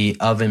take the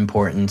of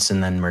importance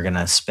and then we're going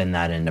to spin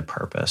that into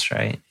purpose,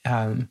 right?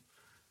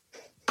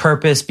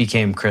 Purpose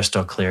became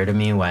crystal clear to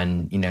me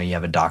when, you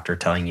have a doctor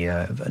telling you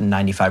a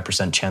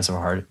 95% chance of a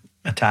heart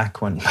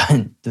attack when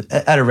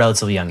at a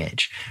relatively young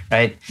age,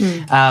 right?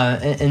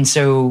 And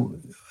so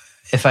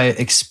if I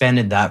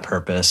expanded that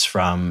purpose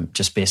from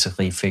just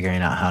basically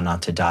figuring out how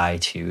not to die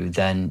to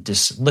then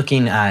just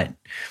looking at,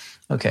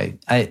 okay,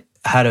 I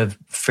had a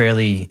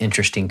fairly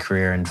interesting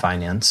career in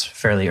finance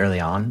fairly early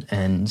on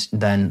and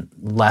then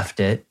left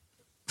it,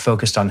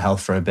 focused on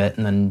health for a bit,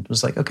 and then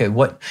was like, okay,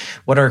 what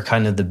are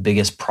kind of the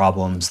biggest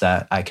problems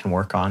that I can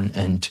work on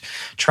and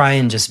try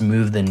and just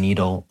move the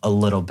needle a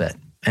little bit.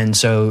 And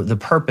so the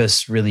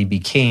purpose really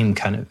became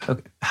kind of,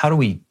 okay, how do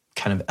we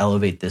kind of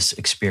elevate this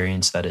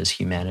experience that is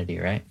humanity,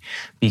 right?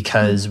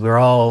 Because we're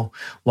all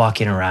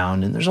walking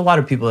around and there's a lot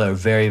of people that are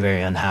very,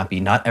 very unhappy.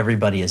 Not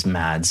everybody is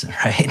Mads,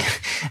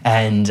 right?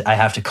 And I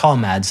have to call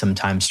Mads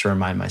sometimes to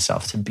remind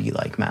myself to be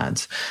like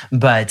Mads.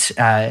 But,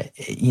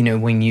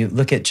 when you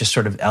look at just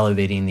sort of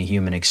elevating the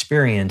human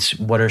experience,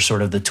 what are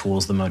sort of the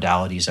tools, the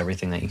modalities,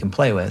 everything that you can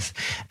play with?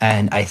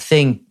 And I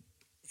think,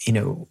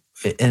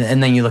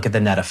 and then you look at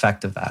the net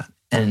effect of that.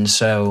 And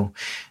so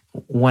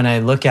when I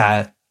look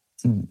at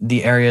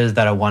the areas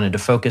that I wanted to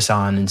focus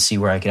on and see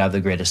where I could have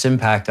the greatest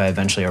impact, I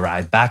eventually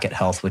arrived back at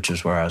health, which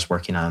is where I was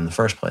working on in the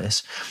first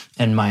place.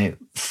 And my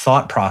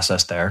thought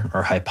process there,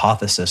 or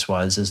hypothesis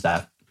is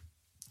that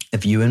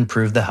if you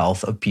improve the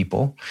health of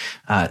people,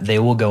 they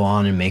will go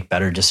on and make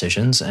better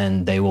decisions,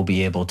 and they will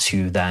be able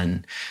to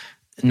then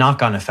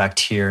knock-on effect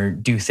here,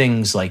 do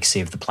things like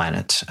save the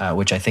planet,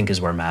 which I think is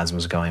where Mads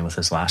was going with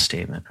his last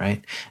statement,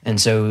 right? And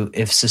so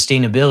if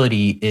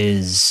sustainability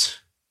is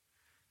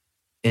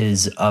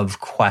of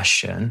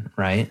question,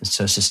 right?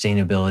 So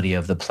sustainability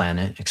of the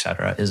planet, et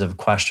cetera, is of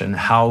question.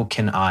 How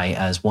can I,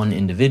 as one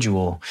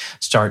individual,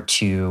 start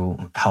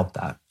to help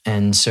that?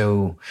 And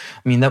so,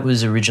 that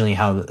was originally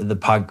how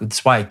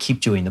that's why I keep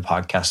doing the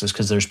podcast, is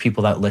because there's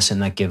people that listen,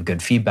 that give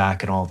good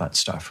feedback and all that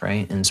stuff,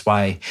 right? And it's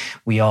why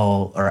we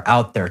all are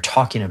out there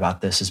talking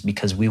about this, is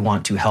because we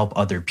want to help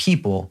other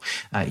people.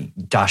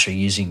 Dasha,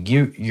 using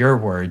your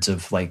words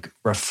of like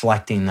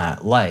reflecting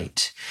that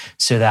light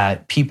so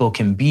that people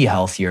can be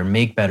healthier,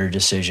 make better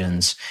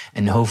decisions,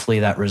 and hopefully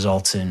that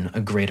results in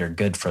a greater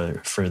good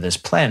for this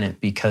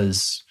planet,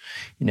 because,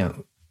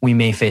 we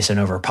may face an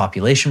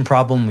overpopulation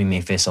problem, we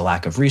may face a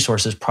lack of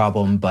resources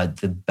problem, but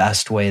the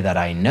best way that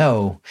I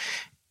know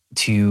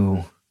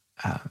to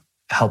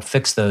help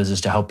fix those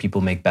is to help people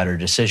make better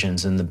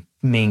decisions. And the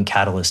main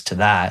catalyst to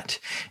that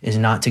is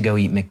not to go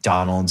eat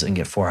McDonald's and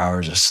get 4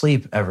 hours of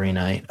sleep every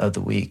night of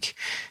the week.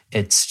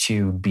 It's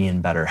to be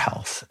in better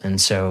health. And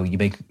so you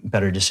make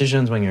better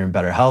decisions when you're in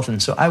better health.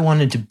 And so I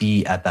wanted to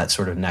be at that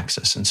sort of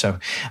nexus. And so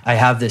I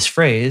have this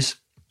phrase,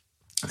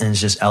 and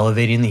it's just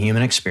elevating the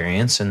human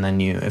experience. And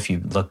then if you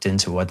looked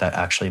into what that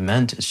actually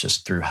meant, it's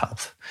just through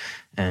health.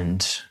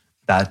 And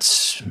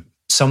that's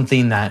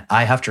something that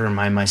I have to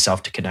remind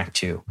myself to connect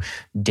to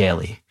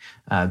daily,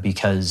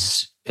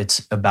 because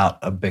it's about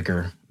a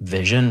bigger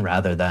vision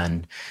rather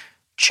than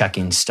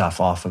checking stuff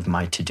off of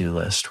my to-do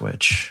list,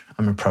 which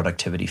I'm a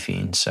productivity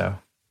fiend. So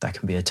that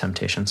can be a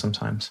temptation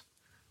sometimes.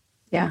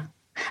 Yeah.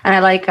 And I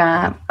like,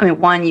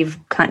 one, you've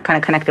kind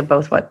of connected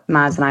both what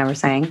Mads and I were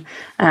saying,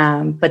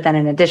 but then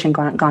in addition,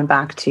 gone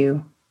back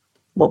to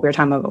what we were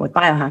talking about with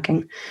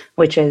biohacking,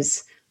 which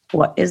is,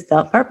 what is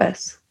the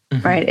purpose,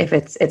 right? If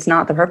it's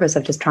not the purpose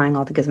of just trying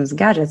all the gizmos and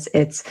gadgets,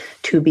 it's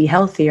to be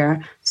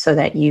healthier so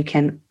that you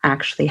can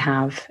actually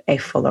have a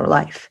fuller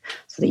life,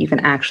 so that you can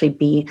actually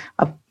be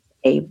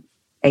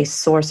a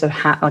source of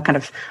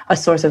a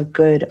source of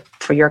good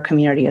for your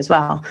community as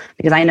well.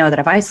 Because I know that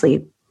if I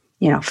sleep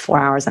 4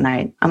 hours a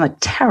night, I'm a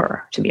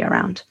terror to be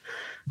around.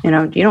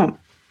 I'm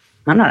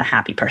not a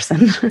happy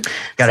person.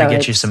 Got to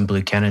get you some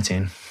blue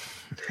carnitine.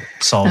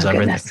 Solves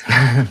everything.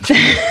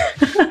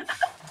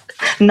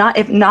 Not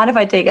if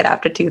I take it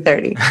after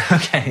 2:30.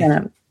 Okay.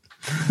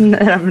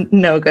 Then I'm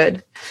no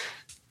good.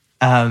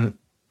 All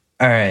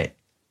right.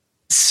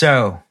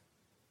 So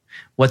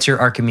what's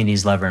your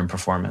Archimedes lever in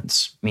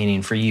performance?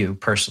 Meaning for you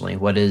personally,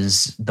 what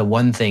is the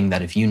one thing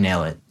that if you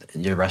nail it,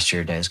 the rest of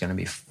your day is going to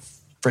be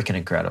freaking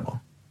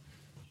incredible?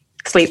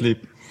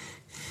 Sleep.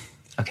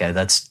 Okay,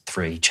 that's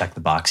 3. Check the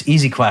box.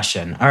 Easy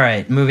question. All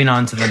right, moving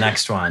on to the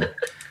next one.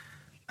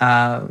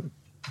 I'll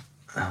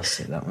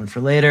save that one for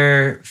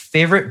later.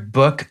 Favorite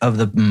book of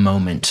the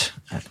moment,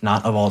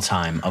 not of all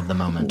time, of the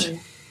moment.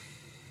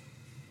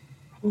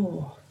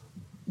 Ooh.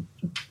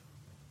 I'm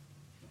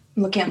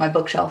looking at my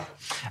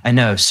bookshelf. I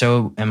know,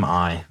 so am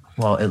I.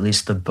 Well, at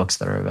least the books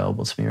that are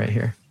available to me right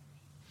here.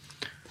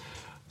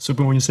 So,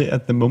 but when you say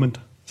at the moment,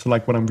 so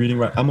like what I'm reading,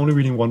 right? I'm only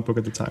reading one book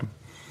at a time.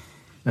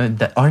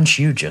 Aren't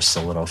you just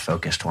a little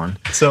focused one?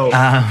 So,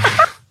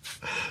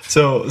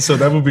 so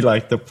that would be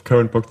like the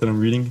current book that I'm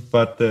reading.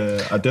 But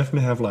I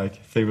definitely have like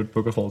favorite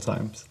book of all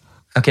times.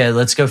 Okay,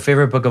 let's go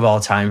favorite book of all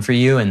time for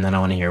you, and then I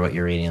want to hear what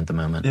you're reading at the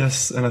moment.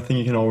 Yes, and I think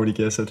you can already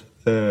guess it.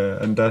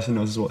 And Dasha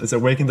knows as well. It's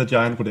Awaken the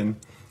Giant Within,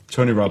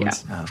 Tony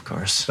Robbins. Yeah. Oh, of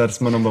course.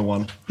 That's my number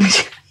one.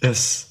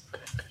 Yes.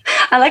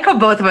 I like how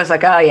both of us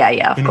like, oh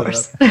yeah, of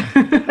course.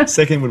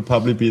 Second would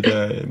probably be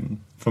the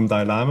from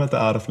Dalai Lama, The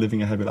Art of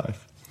Living a Happy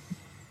Life.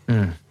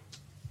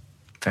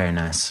 Very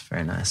nice,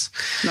 very nice.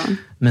 No.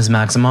 Ms.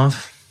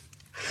 Maximoff?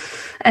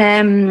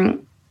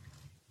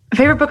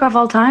 Favorite book of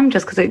all time,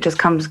 just because it just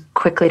comes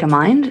quickly to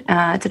mind.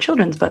 It's a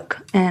children's book,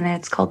 and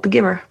it's called The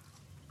Giver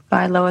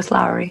by Lois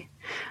Lowry.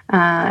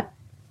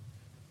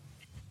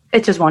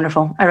 It's just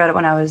wonderful. I read it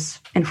when I was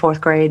in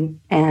 4th grade,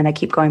 and I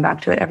keep going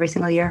back to it every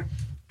single year.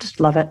 Just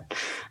love it.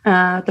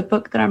 The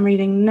book that I'm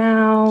reading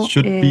now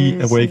should be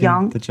Awaken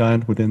Young. the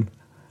Giant Within.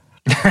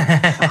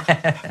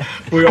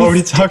 We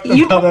already talked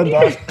about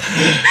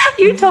that.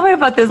 You told me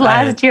about this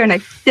last year, and I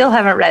still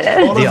haven't read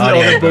it. All of the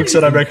other books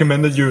that I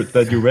recommended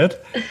that you read,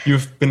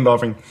 you've been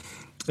loving.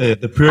 The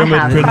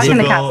Pyramid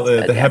Principle,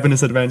 the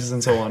Happiness Advantages,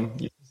 and so on.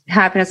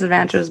 Happiness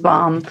Advantages,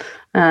 bomb.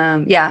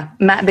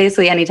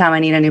 Basically, anytime I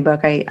need a new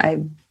book,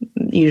 I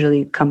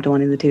usually come to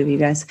one of the two of you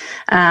guys.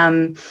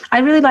 I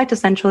really liked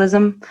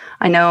Essentialism.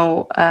 I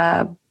know,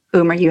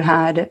 Boomer, you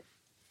had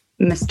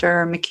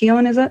Mr.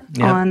 McKeown, is it?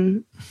 Yep.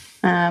 On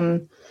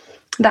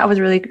that was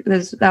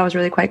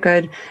really quite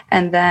good.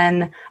 And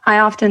then I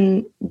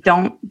often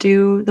don't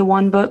do the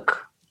one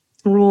book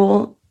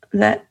rule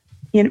that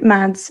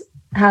Mads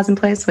has in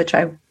place, which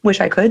I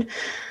wish I could.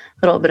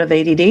 A little bit of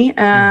ADD.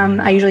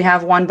 I usually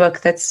have one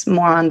book that's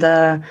more on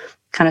the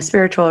kind of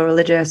spiritual or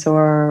religious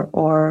or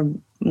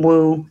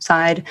woo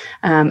side,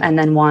 and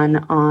then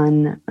one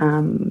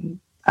on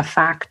a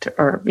fact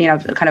or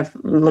kind of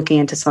looking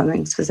into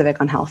something specific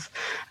on health.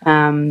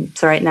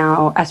 So right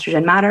now,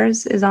 Estrogen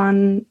Matters is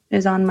on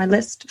my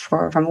list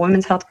from a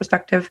women's health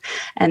perspective,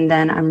 and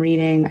then I'm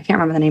reading, I can't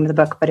remember the name of the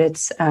book, but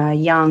it's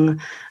Carl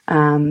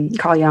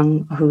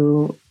Jung,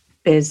 who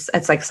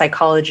it's like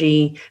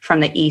psychology from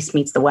the East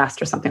meets the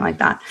West or something like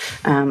that.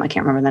 I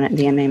can't remember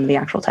the name of the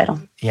actual title.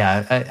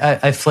 Yeah,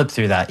 I flipped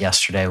through that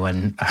yesterday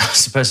when I was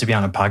supposed to be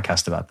on a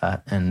podcast about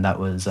that, and that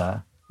was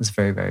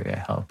very, very, very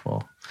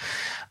helpful.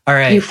 All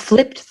right. You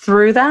flipped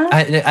through that?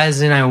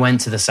 I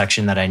went to the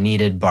section that I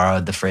needed,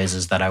 borrowed the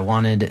phrases that I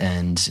wanted,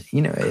 and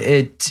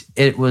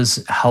it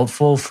was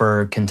helpful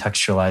for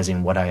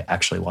contextualizing what I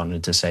actually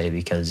wanted to say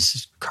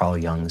because Carl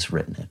Jung's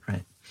written it,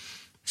 right?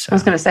 So. I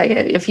was going to say,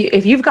 if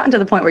you've gotten to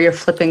the point where you're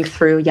flipping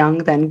through Jung,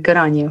 then good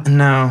on you.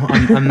 No,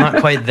 I'm not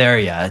quite there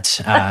yet.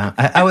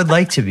 I would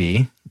like to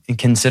be,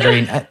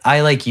 considering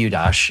I like you,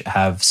 Dash,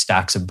 have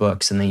stacks of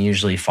books, and they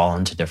usually fall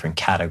into different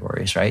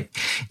categories, right?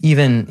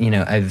 Even,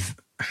 I've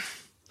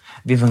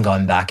even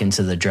gone back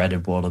into the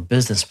dreaded world of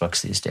business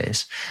books these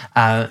days.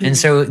 And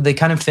so they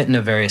kind of fit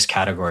into various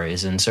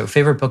categories. And so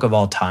favorite book of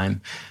all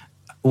time,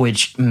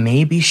 which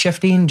may be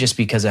shifting just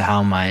because of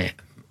how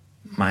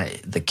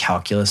the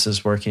calculus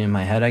is working in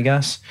my head, I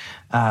guess,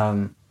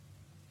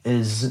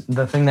 is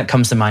the thing that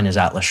comes to mind is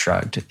Atlas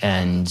Shrugged.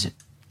 And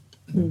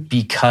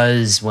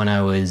because when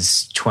I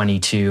was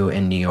 22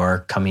 in New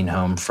York, coming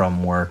home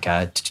from work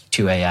at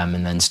 2 a.m.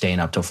 and then staying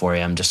up till 4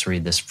 a.m. just to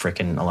read this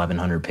freaking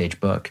 1,100-page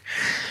book,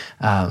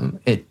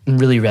 it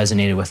really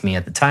resonated with me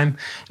at the time.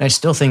 And I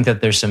still think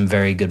that there's some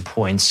very good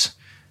points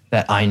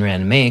that Ayn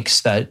Rand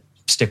makes that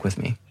stick with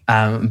me.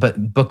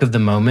 But book of the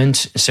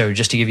moment, so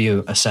just to give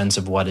you a sense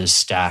of what is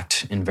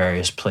stacked in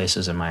various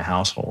places in my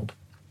household.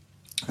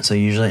 So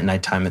usually at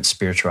nighttime, it's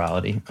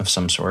spirituality of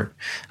some sort,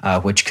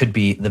 which could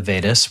be the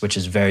Vedas, which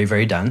is very,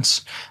 very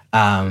dense,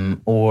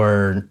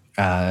 or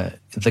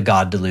the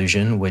God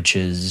delusion, which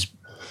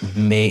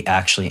may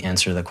actually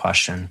answer the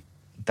question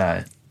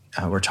that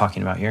we're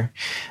talking about here.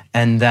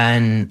 And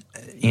then,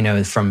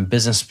 from a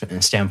business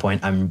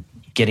standpoint, I'm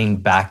getting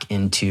back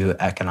into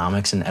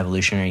economics and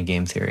evolutionary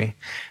game theory.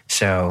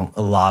 So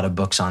a lot of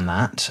books on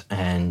that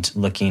and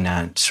looking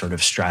at sort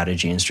of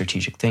strategy and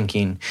strategic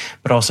thinking.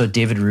 But also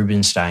David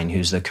Rubenstein,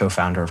 who's the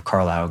co-founder of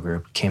Carlyle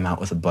Group, came out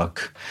with a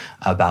book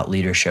about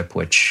leadership,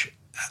 which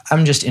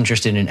I'm just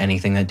interested in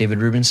anything that David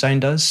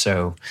Rubenstein does.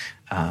 So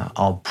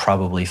I'll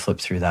probably flip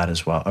through that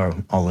as well, or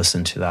I'll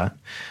listen to that.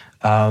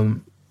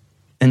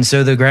 And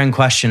so the grand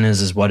question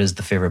is what is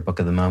the favorite book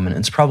of the moment?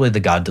 It's probably The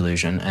God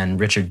Delusion.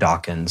 And Richard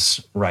Dawkins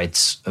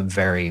writes a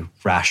very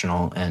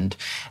rational and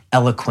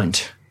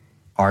eloquent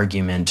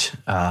argument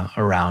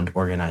around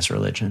organized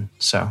religion.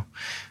 So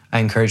I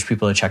encourage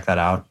people to check that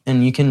out.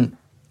 And you can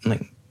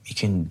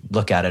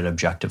look at it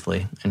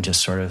objectively and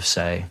just sort of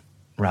say,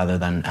 rather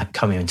than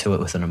coming into it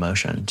with an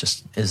emotion,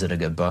 just, is it a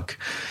good book?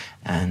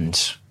 And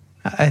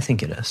I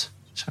think it is.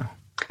 So.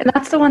 And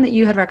that's the one that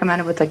you had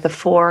recommended with like the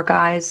 4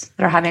 guys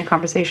that are having a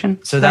conversation.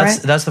 So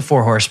that's the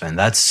 4 Horsemen.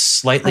 That's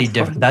slightly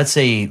different. That's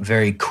a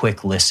very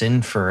quick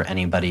listen for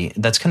anybody.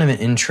 That's kind of an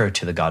intro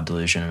to the God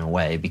Delusion in a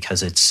way,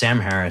 because it's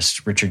Sam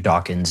Harris, Richard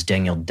Dawkins,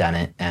 Daniel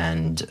Dennett,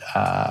 and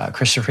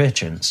Christopher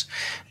Hitchens.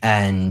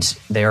 And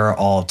they're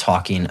all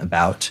talking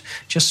about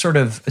just sort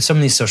of some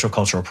of these social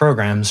cultural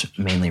programs,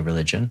 mainly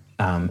religion,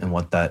 and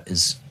what that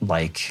is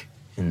like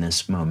in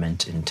this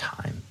moment in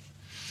time.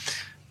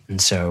 And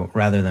so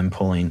rather than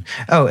pulling,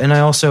 and I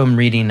also am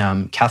reading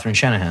Catherine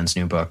Shanahan's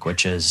new book,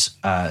 which is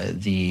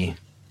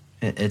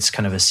it's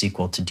kind of a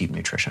sequel to Deep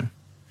Nutrition.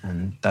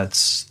 And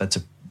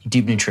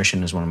Deep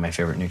Nutrition is one of my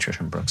favorite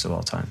nutrition books of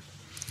all time.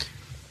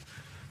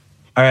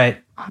 All right.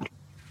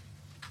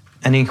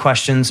 Any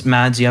questions?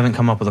 Mads, you haven't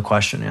come up with a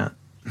question yet.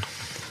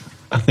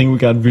 I think we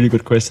got really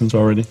good questions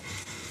already.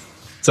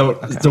 So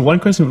the one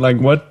question, like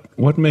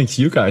what makes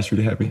you guys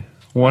really happy?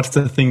 What's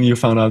the thing you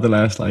found out the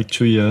last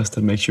 2 years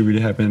that makes you really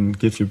happy and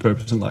gives you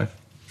purpose in life?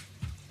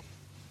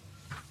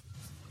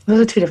 Those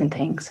are two different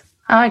things.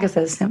 Oh, I guess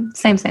that's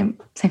same,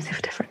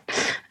 but different.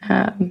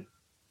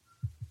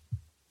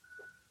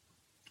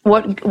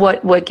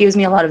 What gives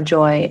me a lot of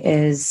joy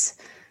is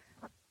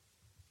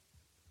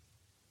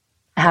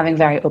having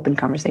very open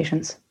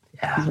conversations.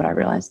 Yeah, is what I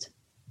realized.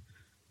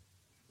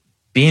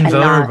 Being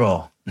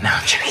vulnerable. No,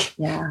 I'm joking.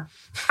 Yeah.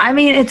 I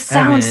mean, it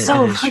sounds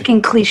so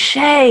freaking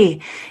cliche.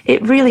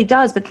 It really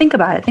does. But think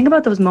about it. Think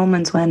about those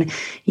moments when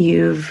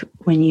you've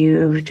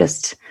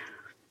just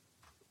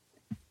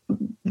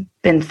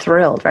been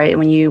thrilled, right?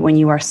 When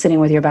you are sitting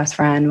with your best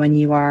friend, when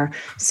you are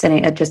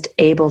sitting just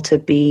able to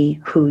be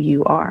who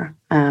you are,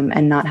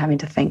 and not having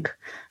to think,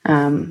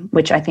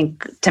 which I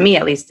think, to me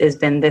at least, has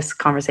been this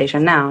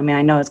conversation now. I mean,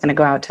 I know it's going to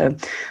go out to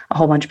a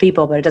whole bunch of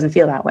people, but it doesn't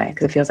feel that way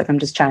because it feels like I'm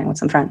just chatting with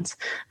some friends.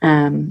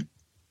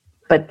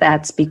 But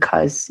that's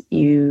because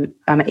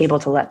I'm able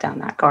to let down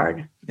that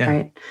guard,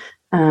 right?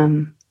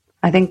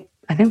 I think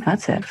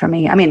that's it for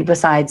me. I mean,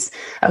 besides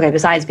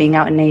being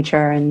out in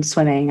nature and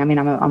swimming, I mean,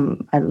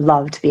 I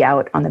love to be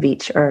out on the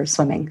beach or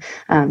swimming.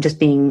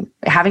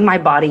 Having my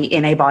body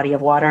in a body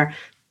of water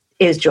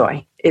is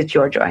joy, is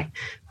pure joy.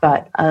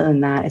 But other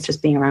than that, it's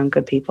just being around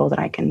good people that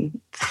I can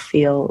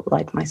feel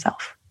like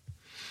myself.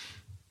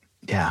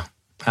 Yeah.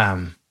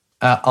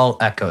 I'll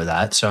echo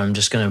that. So I'm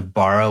just going to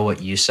borrow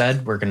what you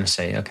said. We're going to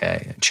say,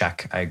 okay,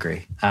 check, I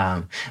agree.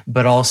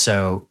 But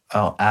also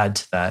I'll add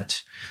to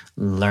that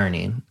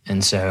learning.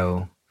 And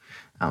so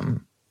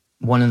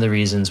one of the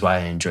reasons why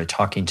I enjoy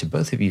talking to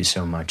both of you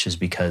so much is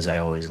because I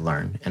always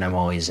learn, and I'm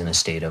always in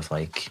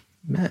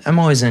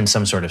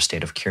some sort of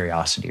state of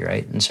curiosity,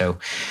 right? And so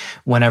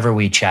whenever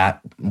we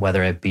chat,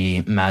 whether it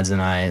be Mads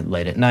and I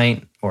late at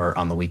night or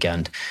on the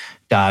weekend,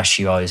 Dash,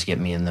 you always get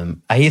me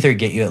I either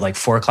get you at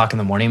 4 o'clock in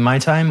the morning my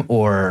time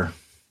or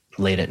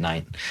late at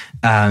night.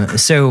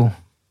 So,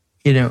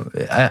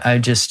 I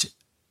just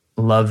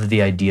love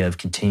the idea of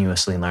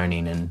continuously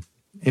learning and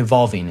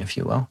evolving, if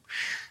you will.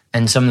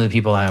 And some of the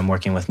people I'm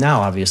working with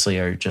now, obviously,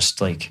 are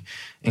just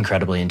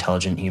incredibly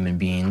intelligent human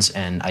beings.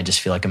 And I just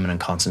feel like I'm in a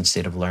constant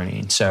state of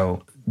learning.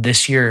 So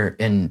this year,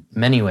 in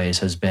many ways,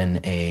 has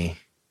been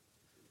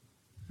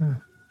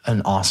an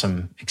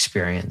awesome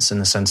experience in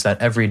the sense that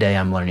every day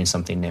I'm learning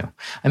something new.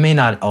 I may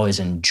not always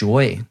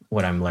enjoy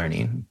what I'm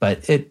learning,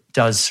 but it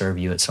does serve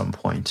you at some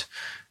point.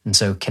 And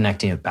so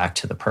connecting it back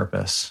to the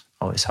purpose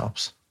always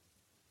helps.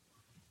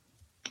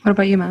 What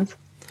about you, Matt?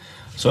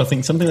 So I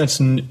think something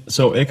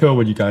so echo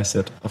what you guys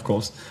said, of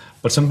course,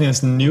 but something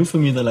that's new for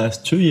me the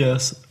last 2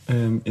 years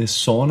is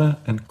sauna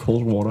and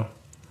cold water.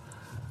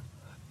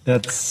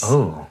 That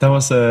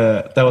was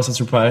a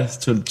surprise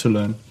to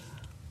learn.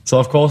 So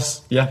of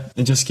course,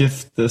 it just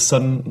gives there's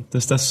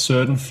that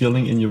certain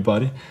feeling in your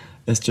body.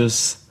 It's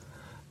just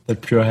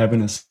that pure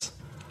happiness.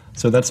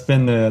 So that's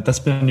been a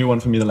new one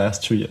for me the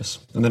last 2 years.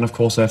 And then of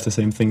course I have the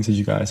same things as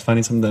you guys,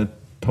 finding something that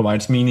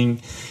provides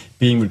meaning,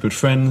 being with good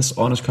friends,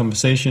 honest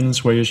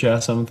conversations where you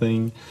share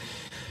something,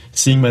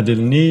 seeing my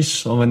little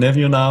niece or my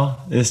nephew now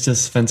is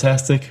just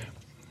fantastic.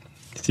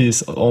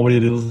 She's already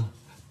a little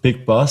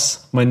big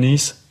boss, my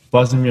niece,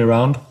 bossing me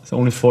around. She's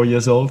only 4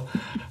 years old.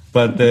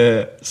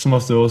 But some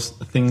of those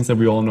things that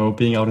we all know,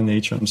 being out in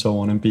nature and so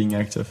on, and being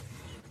active.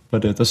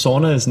 But the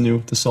sauna is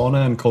new, the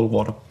sauna and cold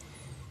water.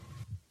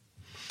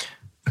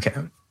 Okay.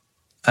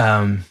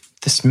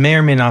 This may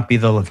or may not be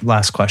the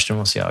last question.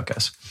 We'll see how it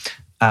goes.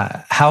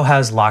 How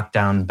has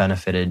lockdown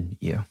benefited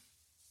you?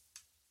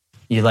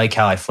 You like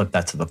how I flipped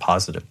that to the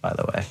positive, by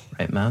the way,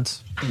 right,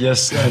 Mads?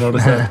 Yes, I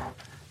noticed that.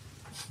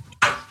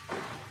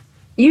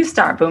 You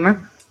start,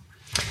 Boomer.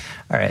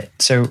 All right.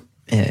 So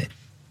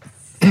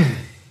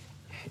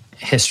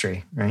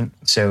history, right?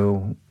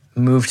 So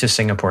moved to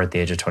Singapore at the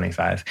age of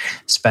 25,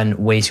 spend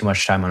way too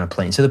much time on a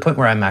plane to the point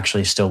where I'm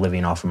actually still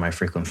living off of my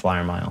frequent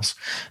flyer miles.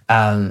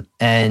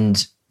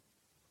 And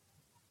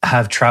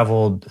have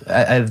traveled,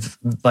 I've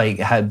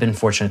had been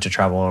fortunate to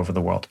travel all over the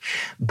world.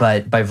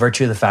 But by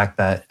virtue of the fact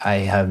that I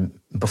have,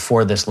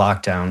 before this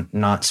lockdown,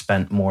 not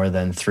spent more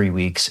than 3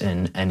 weeks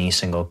in any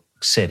single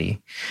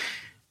city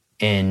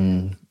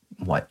in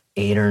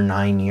 8 or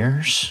 9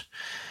 years,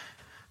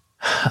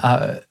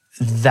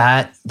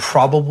 that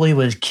probably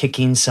was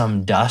kicking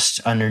some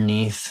dust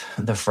underneath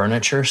the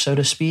furniture, so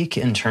to speak,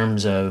 in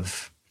terms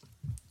of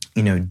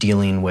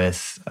dealing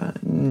with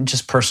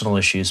just personal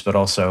issues, but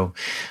also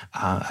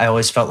I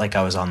always felt like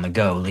I was on the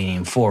go,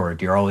 leaning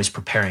forward. You're always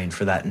preparing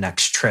for that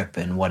next trip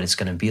and what it's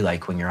going to be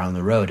like when you're on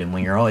the road. And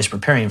when you're always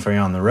preparing for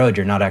you're on the road,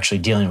 you're not actually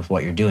dealing with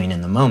what you're doing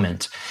in the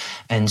moment.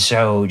 And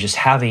so just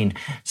having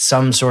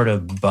some sort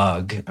of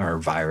bug or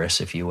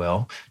virus, if you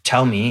will,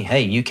 tell me,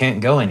 hey, you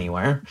can't go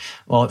anywhere.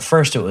 Well, at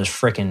first it was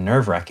freaking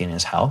nerve-wracking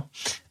as hell.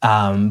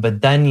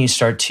 But then you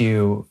start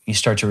to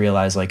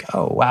realize like,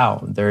 oh,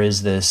 wow,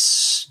 there's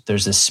this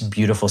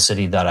beautiful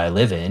city that I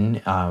live in,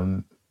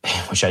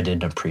 which I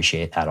didn't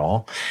appreciate at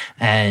all.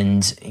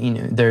 And,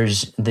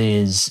 there's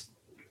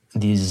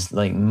these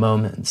like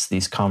moments,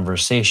 these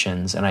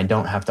conversations, and I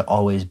don't have to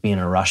always be in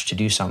a rush to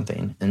do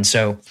something. And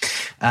so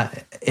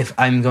if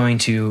I'm going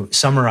to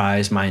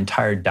summarize my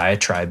entire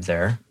diatribe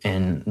there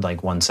in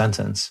like one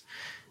sentence,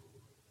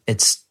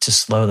 it's to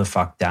slow the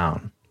fuck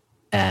down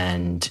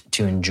and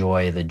to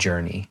enjoy the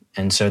journey.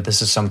 And so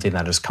this is something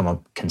that has come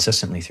up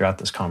consistently throughout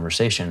this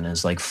conversation,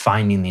 is like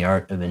finding the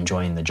art of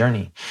enjoying the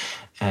journey.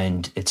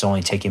 And it's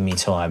only taken me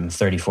till I'm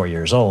 34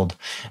 years old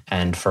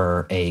and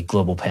for a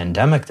global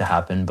pandemic to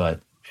happen,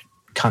 but it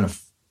kind of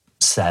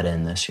set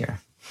in this year.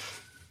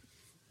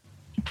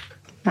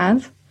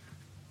 Mads?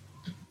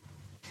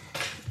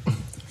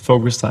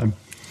 Focus time.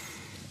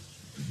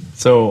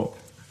 So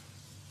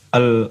I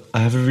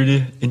have a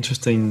really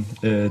interesting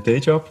day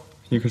job,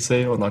 you could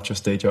say, or not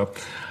just day job,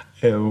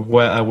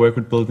 where I work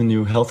with building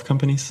new health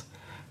companies.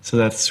 So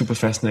that's super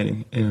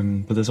fascinating.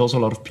 But there's also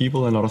a lot of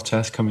people and a lot of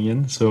tasks coming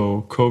in.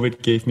 So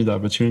COVID gave me the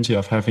opportunity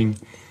of having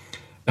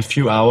a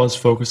few hours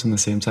focused on the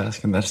same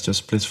task, and that's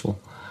just blissful.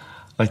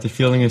 Like the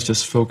feeling is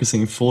just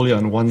focusing fully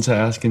on one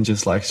task and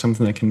just like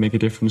something that can make a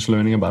difference,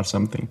 learning about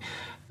something.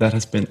 That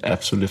has been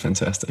absolutely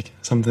fantastic.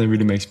 Something that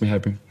really makes me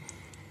happy.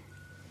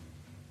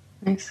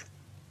 Nice.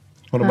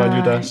 What about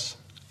you, Dash?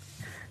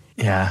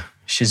 Yeah,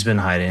 she's been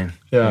hiding.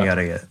 Yeah. You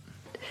gotta get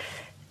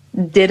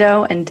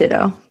Ditto and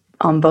ditto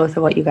on both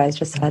of what you guys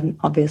just said,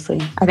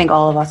 obviously. I think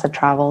all of us have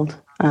traveled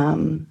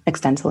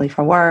extensively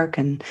for work.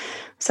 And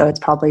so it's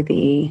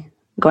probably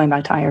going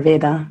back to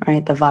Ayurveda,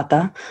 right? The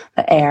vata,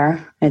 the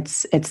air.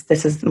 This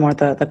is more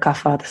the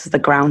kapha. This is the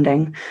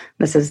grounding.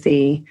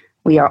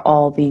 We are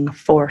all being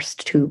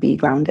forced to be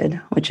grounded,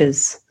 which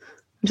is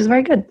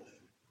very good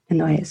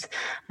in ways.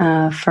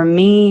 For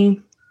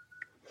me,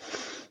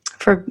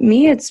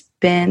 it's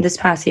been, this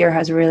past year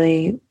has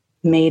really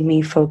made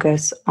me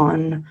focus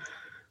on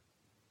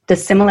the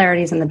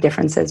similarities and the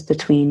differences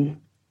between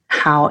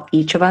how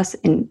each of us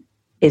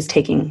is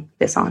taking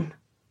this on,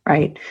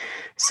 right?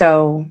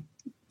 So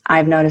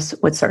I've noticed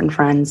with certain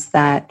friends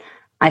that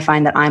I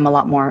find that I'm a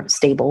lot more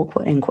stable,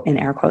 in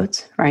air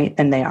quotes, right,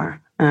 than they are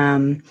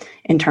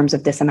in terms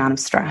of this amount of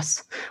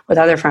stress. With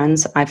other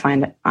friends, I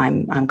find that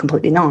I'm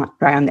completely not,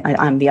 right?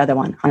 I'm the other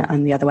one.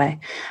 I'm the other way.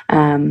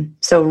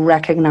 So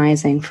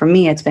recognizing, for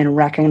me, it's been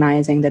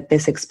recognizing that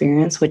this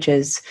experience, which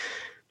is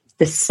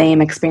the same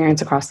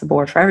experience across the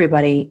board for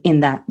everybody,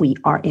 in that we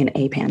are in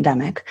a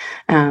pandemic,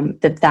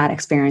 that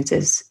experience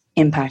is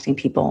impacting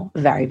people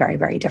very, very,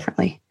 very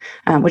differently,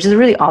 which is a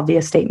really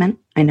obvious statement,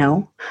 I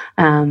know,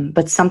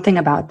 but something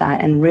about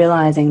that and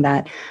realizing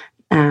that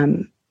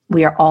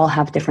we all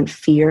have different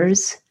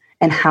fears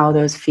and how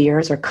those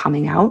fears are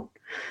coming out.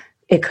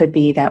 It could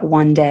be that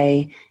one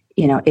day,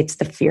 it's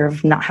the fear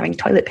of not having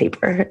toilet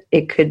paper.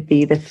 It could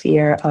be the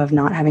fear of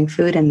not having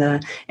food in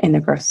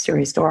the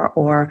grocery store,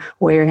 or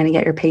where you're going to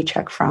get your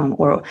paycheck from.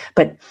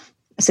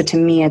 So to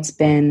me, it's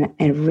been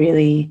a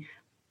really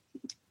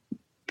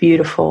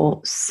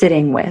beautiful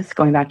sitting with,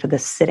 going back to the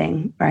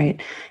sitting,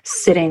 right?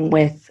 Sitting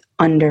with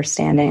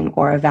understanding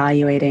or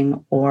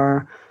evaluating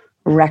or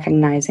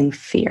recognizing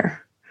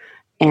fear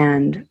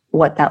and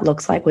what that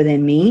looks like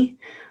within me.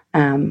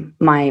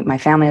 My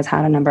family has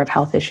had a number of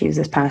health issues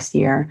this past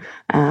year.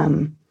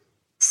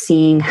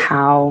 Seeing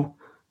how,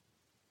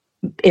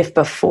 if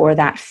before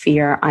that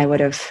fear I would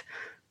have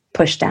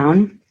pushed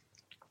down,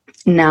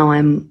 now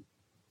I'm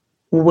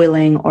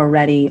willing or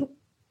ready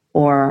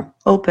or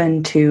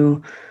open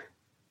to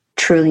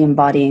truly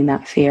embodying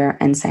that fear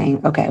and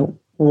saying, okay,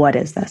 what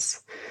is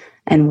this?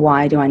 And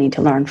why do I need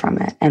to learn from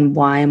it? And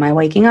why am I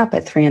waking up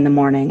at 3 a.m.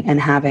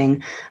 and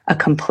having a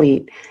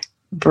complete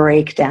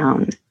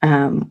breakdown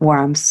where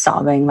I'm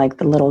sobbing like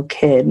the little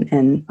kid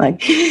and like,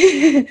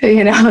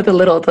 the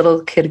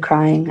little kid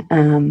crying.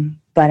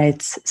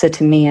 So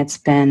to me, it's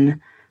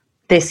been,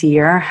 this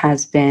year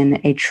has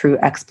been a true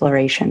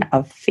exploration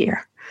of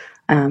fear.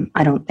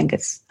 I don't think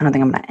I'm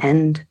going to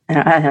end.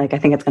 I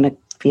think it's going to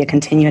be a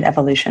continued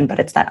evolution, but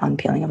it's that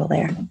unpeeling of a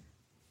layer.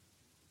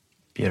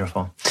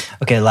 Beautiful.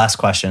 Okay, last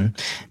question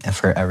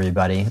for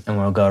everybody, and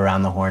we'll go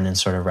around the horn in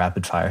sort of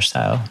rapid fire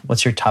style.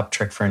 What's your top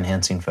trick for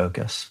enhancing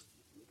focus?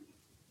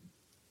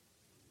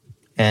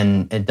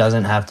 And it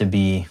doesn't have to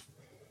be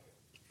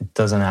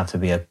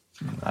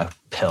a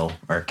pill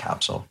or a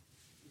capsule.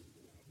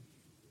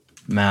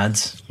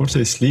 Mads? I would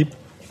say sleep.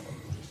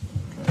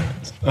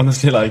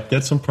 Honestly, like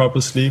get some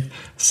proper sleep.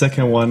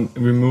 Second one,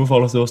 remove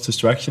all of those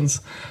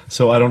distractions.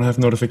 So I don't have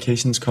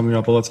notifications coming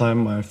up all the time.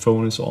 My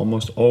phone is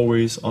almost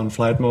always on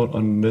flight mode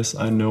unless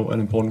I know an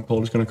important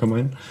call is going to come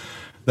in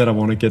that I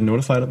want to get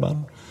notified about.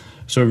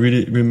 So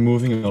really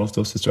removing all of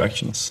those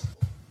distractions.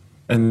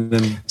 And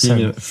then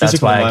being a physical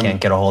that's why I environment.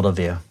 can't get a hold of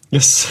you.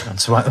 Yes.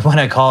 That's why when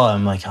I call,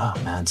 I'm like, oh,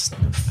 Mads.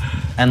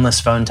 Endless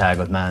phone tag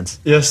with Mads.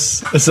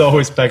 Yes, it's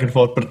always back and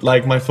forth. But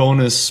like my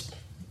phone is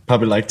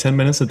probably like 10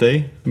 minutes a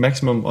day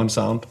maximum on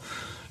sound.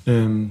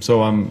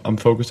 So I'm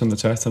focused on the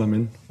task that I'm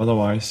in.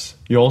 Otherwise,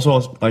 you're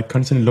also like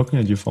constantly looking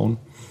at your phone.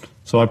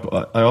 So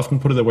I often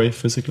put it away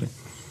physically.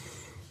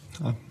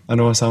 I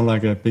know I sound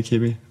like a big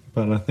hippie,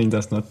 but I think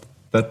that's not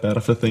that bad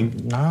of a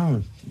thing.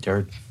 No,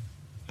 you're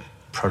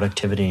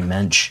productivity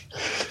mensch.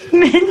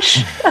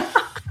 Minch.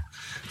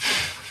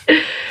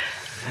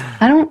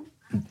 I don't.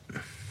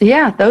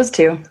 Yeah, those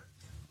two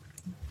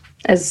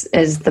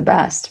is the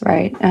best,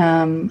 right?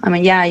 I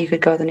mean, yeah, you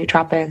could go the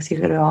nootropics, you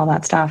could do all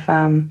that stuff.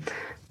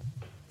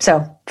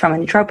 So from a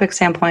nootropic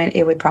standpoint,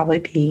 it would probably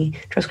be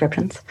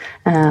Transcriptions,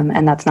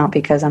 and that's not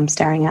because I'm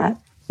staring at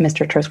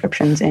Mr.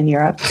 Transcriptions in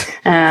Europe,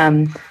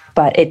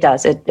 but it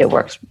does. It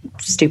works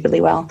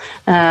stupidly well.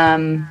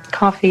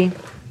 Coffee,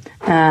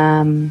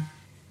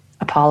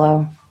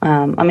 Apollo.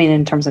 I mean,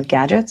 in terms of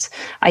gadgets,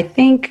 I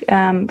think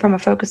from a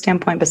focus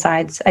standpoint,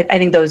 besides, I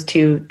think those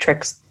two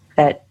tricks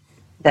that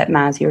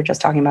Maz, you were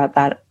just talking about,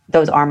 that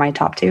those are my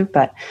top two,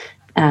 but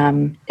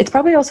it's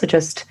probably also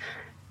just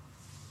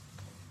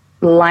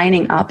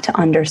lining up to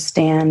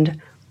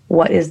understand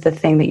what is the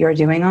thing that you're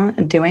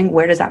doing,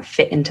 where does that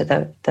fit into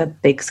the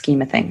big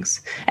scheme of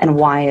things, and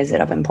why is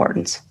it of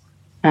importance?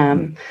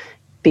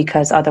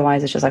 Because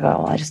otherwise it's just like,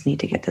 oh, well, I just need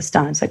to get this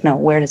done. It's like, no,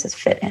 where does this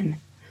fit in?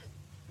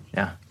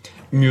 Yeah.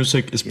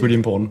 Music is pretty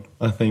important,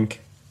 I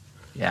think.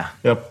 Yeah.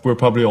 Yep, we're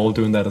probably all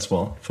doing that as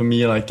well. For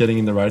me, like getting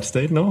in the right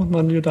state. No,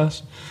 not you,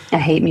 Dash. I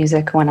hate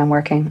music when I'm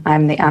working.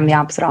 I'm the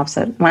opposite.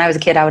 When I was a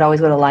kid, I would always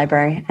go to the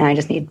library, and I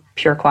just need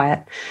pure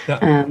quiet.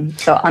 Yeah.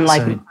 So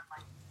unlike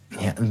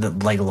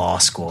like law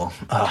school.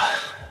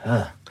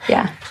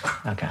 yeah,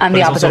 Okay. I'm But the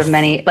it's opposite also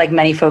of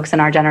many folks in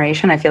our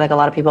generation. I feel like a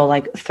lot of people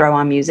like throw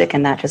on music,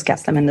 and that just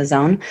gets them in the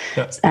zone.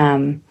 Yeah.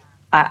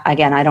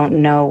 I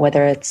don't know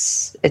whether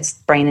it's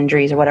brain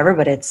injuries or whatever,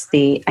 but it's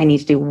I need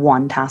to do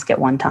one task at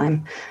one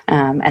time,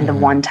 and the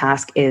one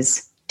task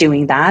is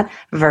doing that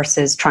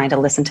versus trying to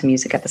listen to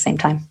music at the same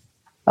time.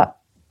 But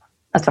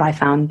that's what I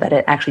found, that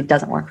it actually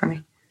doesn't work for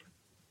me.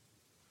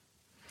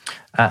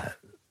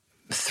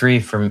 3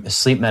 from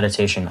sleep,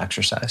 meditation,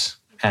 exercise.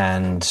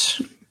 And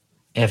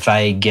if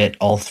I get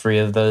all 3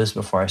 of those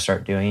before I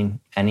start doing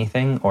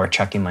anything or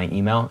checking my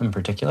email in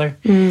particular,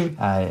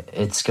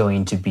 it's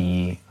going to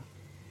be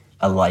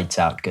a lights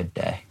out good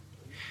day.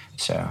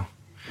 So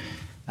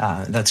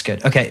that's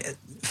good. Okay,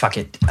 fuck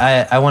it.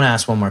 I want to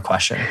ask one more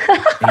question.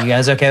 Are you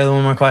guys okay with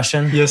one more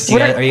question? Yes.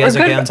 Are you guys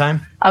We're okay good. on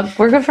time?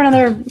 We're good for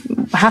another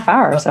half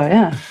hour, so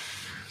yeah.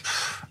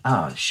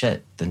 Oh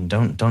shit! Then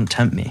don't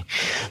tempt me.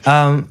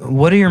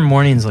 What do your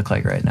mornings look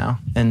like right now?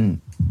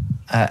 And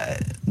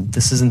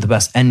this isn't the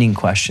best ending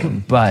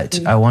question, but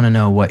I want to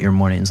know what your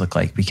mornings look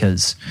like,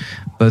 because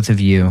both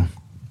of you,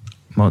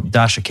 well,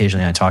 Dash,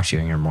 occasionally I talk to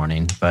you in your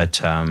morning, but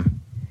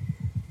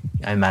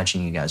I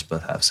imagine you guys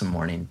both have some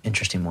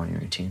interesting morning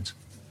routines.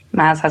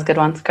 Maz has good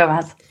ones. Go,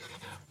 Maz.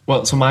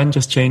 Well, so mine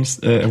just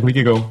changed a week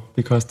ago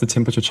because the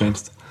temperature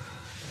changed.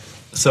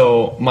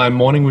 So my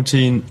morning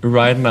routine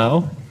right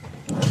now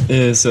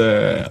is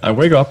I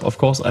wake up, of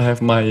course, I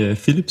have my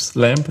Philips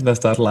lamp that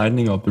starts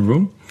lighting up the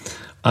room.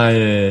 I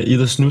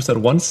either snooze at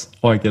once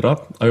or I get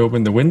up, I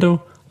open the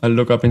window, I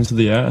look up into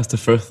the air as the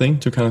first thing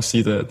to kind of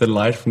see the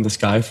light from the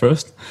sky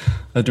first.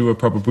 I do a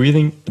proper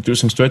breathing, I do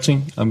some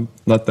stretching. I'm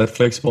not that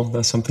flexible,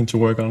 that's something to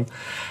work on.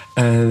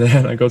 And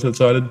then I go to the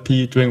toilet,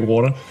 pee, drink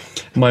water.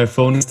 My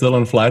phone is still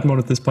on flight mode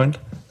at this point.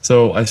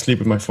 So I sleep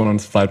with my phone on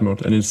flight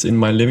mode, and it's in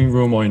my living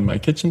room or in my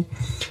kitchen.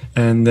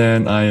 And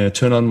then I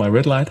turn on my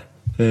red light,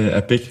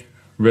 a big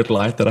red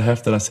light that I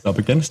have that I sit up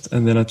against,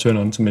 and then I turn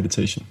on to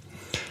meditation.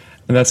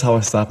 And that's how I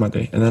start my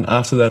day. And then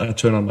after that, I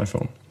turn on my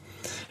phone.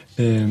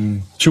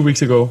 2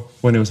 weeks ago,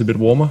 when it was a bit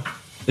warmer,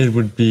 it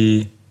would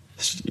be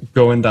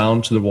going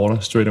down to the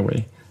water straight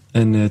away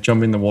and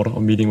jump in the water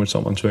or meeting with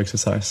someone to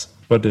exercise.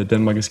 But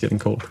Denmark is getting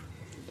cold.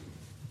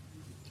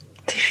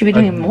 You should be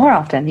doing it more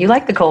often. You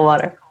like the cold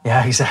water.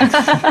 Yeah,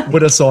 exactly.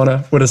 With a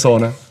sauna. With the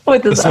sauna.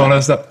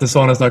 The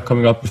sauna is not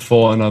coming up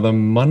before another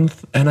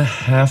month and a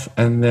half,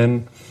 and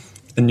then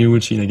a new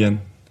routine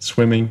again.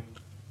 Swimming,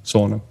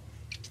 sauna.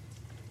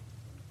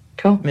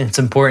 Cool. I mean, it's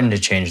important to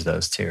change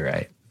those too,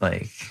 right?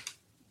 Like,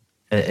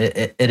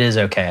 it is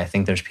okay. I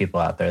think there's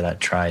people out there that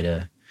try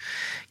to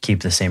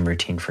keep the same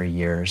routine for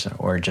years,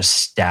 or just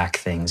stack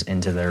things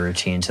into their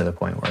routine to the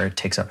point where it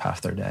takes up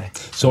half their day.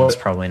 So it's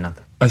probably not.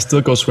 I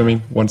still go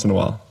swimming once in a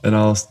while, and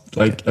I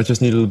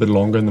just need a little bit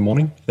longer in the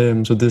morning.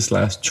 So this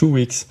last 2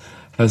 weeks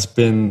has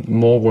been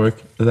more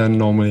work than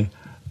normally.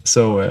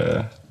 So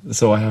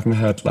I haven't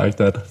had like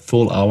that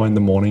full hour in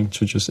the morning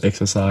to just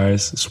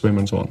exercise, swim,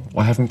 and so on.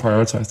 I haven't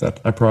prioritized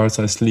that. I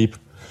prioritize sleep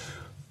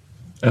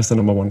as the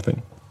number one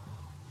thing.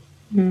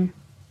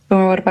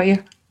 Boomer, what about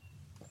you?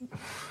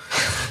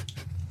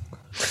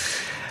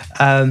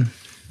 I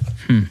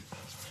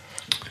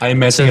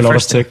imagine a lot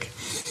of tech.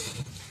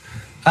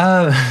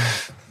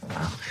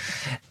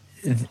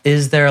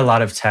 Is there a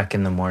lot of tech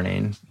in the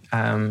morning?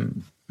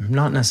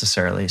 Not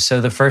necessarily.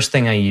 So the first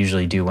thing I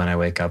usually do when I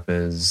wake up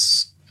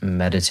is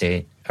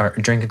meditate or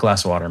drink a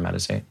glass of water,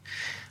 meditate.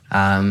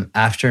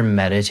 After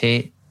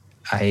meditate,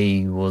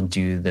 I will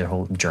do the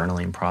whole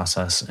journaling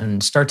process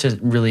and start to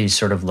really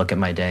sort of look at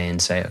my day and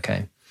say,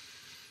 okay,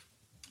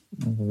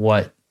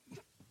 what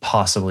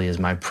possibly is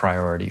my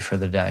priority for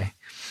the day?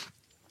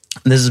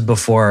 This is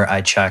before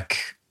I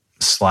check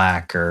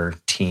Slack or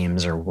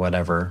Teams or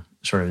whatever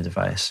sort of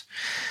device.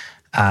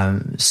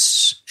 And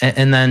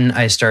then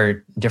I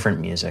start different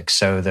music.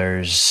 So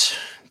there's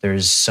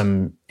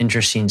some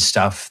interesting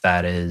stuff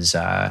that is,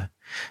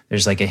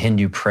 there's like a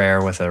Hindu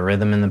prayer with a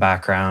rhythm in the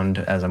background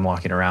as I'm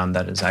walking around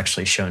that is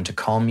actually shown to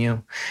calm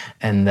you.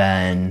 And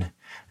then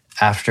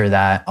after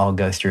that, I'll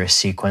go through a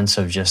sequence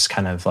of just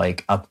kind of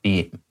like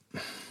upbeat,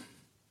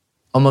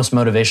 almost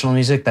motivational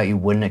music that you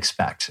wouldn't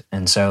expect.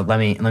 And so let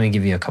me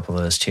give you a couple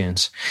of those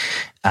tunes.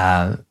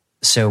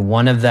 So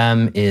one of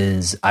them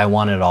is I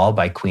Want It All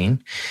by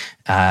Queen.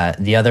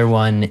 The other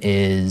one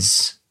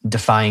is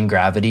Defying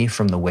Gravity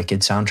from the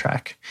Wicked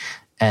soundtrack.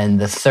 And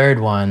the third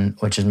one,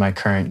 which is my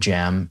current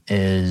jam,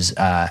 is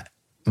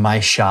My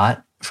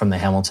Shot from the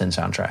Hamilton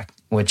soundtrack,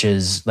 which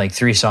is like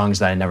 3 songs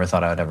that I never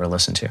thought I would ever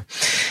listen to.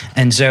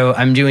 And so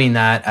I'm doing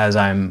that as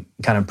I'm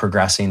kind of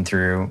progressing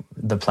through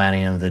the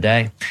planning of the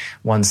day.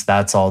 Once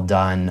that's all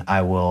done,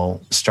 I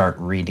will start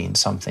reading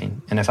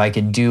something. And if I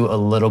could do a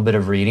little bit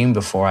of reading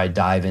before I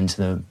dive into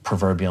the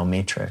proverbial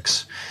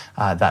matrix,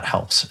 that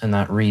helps. And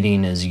that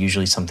reading is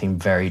usually something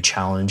very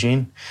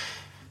challenging,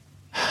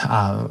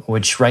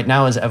 which right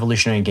now is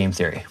evolutionary game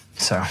theory.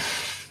 So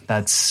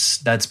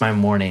that's my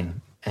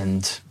morning.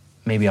 And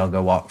maybe I'll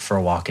go for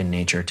a walk in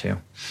nature too.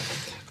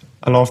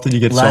 I love that you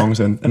get songs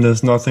and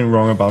there's nothing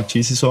wrong about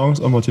cheesy songs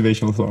or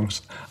motivational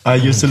songs. I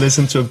used to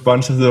listen to a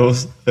bunch of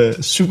those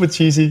super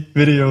cheesy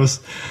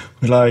videos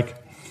with like,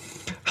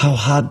 how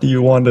hard do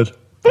you want it?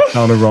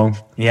 Down the wrong.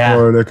 Yeah.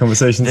 Or the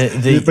conversations.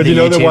 But you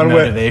know the one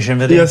motivation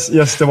where, video?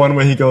 Yes, the one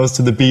where he goes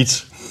to the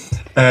beach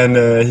and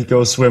he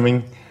goes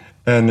swimming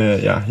and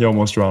he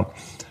almost drowned.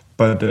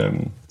 But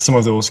some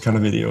of those kind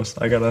of videos,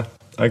 I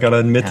gotta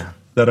admit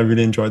that I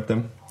really enjoyed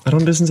them. I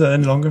don't listen to that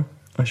any longer.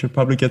 I should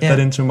probably get that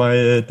into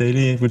my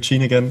daily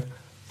routine again.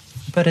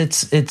 But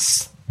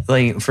it's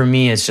like, for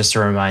me, it's just a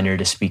reminder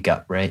to speak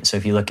up, right? So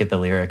if you look at the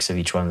lyrics of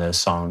each one of those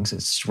songs,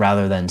 it's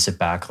rather than sit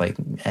back like,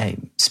 hey,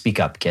 speak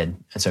up, kid.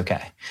 It's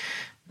okay.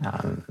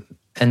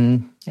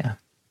 And yeah,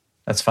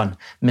 that's fun.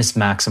 Miss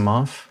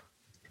Maximoff.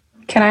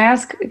 Can I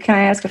ask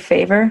a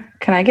favor?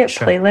 Can I get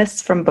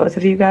playlists from both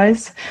of you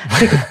guys?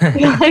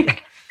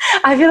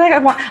 I feel like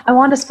I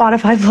want a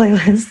Spotify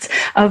playlist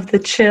of the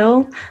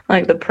chill,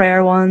 like the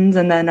prayer ones,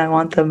 and then I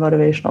want the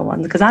motivational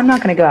ones, because I'm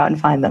not going to go out and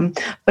find them,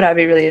 but I'd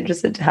be really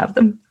interested to have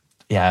them.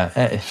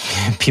 Yeah,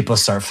 people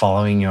start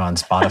following you on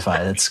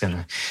Spotify. It's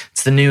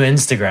the new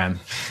Instagram.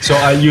 So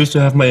I used to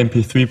have my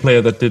MP3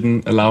 player that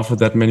didn't allow for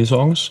that many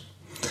songs.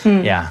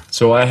 Yeah.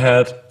 So I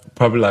had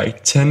probably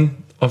like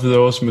 10 of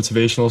those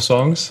motivational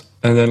songs,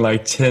 and then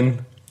like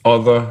 10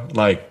 other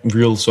like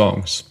real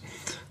songs.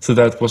 So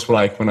that was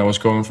like when I was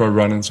going for a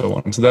run and so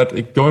on. So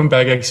that, going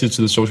back actually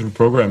to the social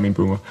programming,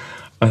 Boomer,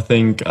 I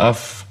think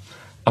I've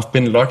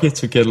been lucky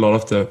to get a lot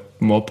of the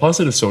more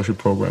positive social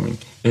programming.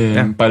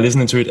 By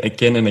listening to it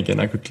again and again,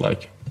 I could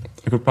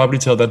probably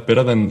tell that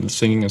better than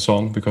singing a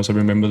song, because I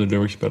remember the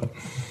lyrics better.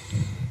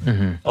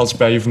 Mm-hmm. I'll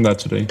spare you from that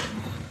today.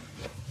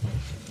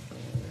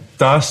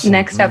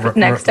 Next episode,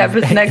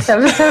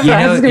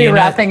 I'm going to be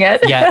wrapping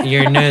it. Yeah,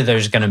 you know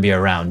there's going to be a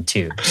round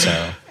 2,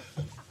 so...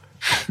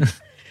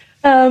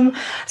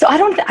 So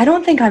I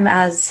don't think I'm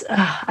as,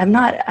 I'm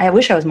not, I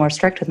wish I was more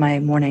strict with my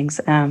mornings,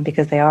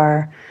 because they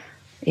are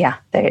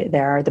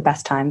the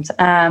best times.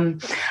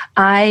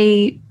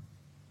 I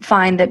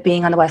find that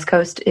being on the West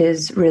Coast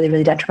is really,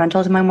 really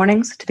detrimental to my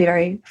mornings, to be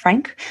very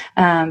frank,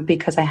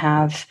 because I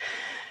have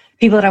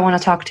people that I want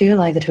to talk to,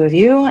 like the two of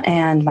you,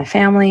 and my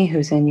family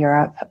who's in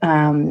Europe,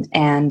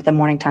 and the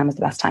morning time is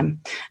the best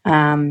time.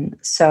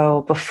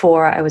 So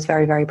before, I was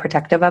very, very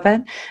protective of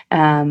it.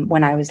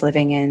 When I was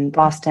living in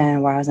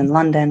Boston, where I was in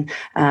London,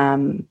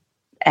 and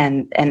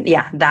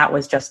that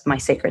was just my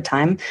sacred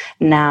time.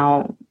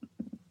 Now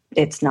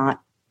it's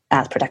not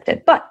as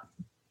protected, but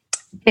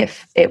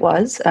if it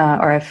was,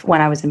 or if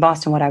when I was in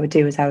Boston, what I would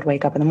do is I would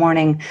wake up in the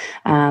morning,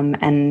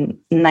 and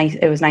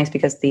it was nice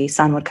because the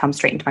sun would come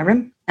straight into my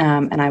room,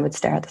 and I would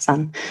stare at the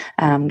sun.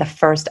 The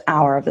first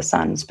hour of the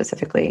sun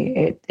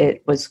specifically,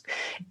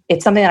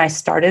 it's something that I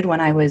started when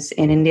I was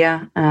in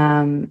India,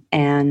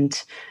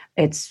 and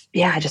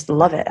I just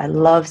love it. I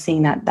love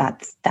seeing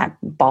that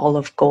ball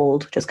of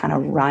gold just kind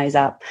of rise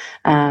up,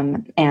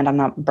 and I'm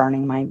not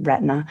burning my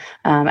retina.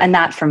 And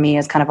that for me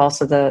is kind of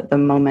also the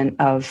moment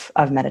of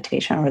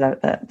meditation, or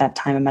that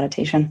time of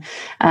meditation.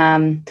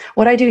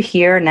 What I do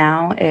here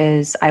now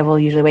is I will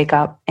usually wake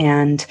up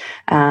and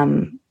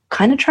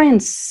kind of try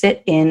and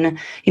sit in,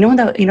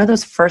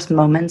 those first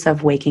moments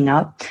of waking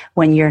up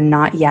when you're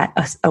not yet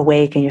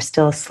awake and you're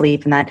still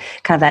asleep, and that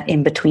kind of that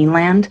in between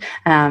land,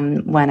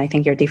 when I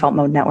think your default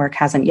mode network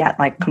hasn't yet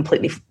like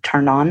completely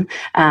turned on.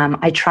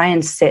 I try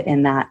and sit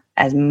in that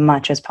as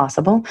much as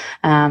possible,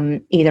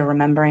 either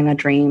remembering a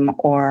dream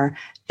or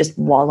just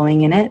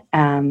wallowing in it.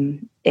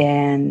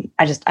 And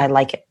I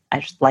like it.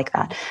 I just like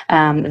that.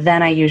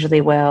 Then I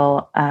usually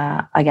will,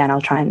 again, I'll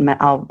try and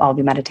I'll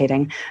be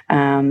meditating,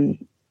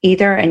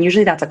 either, and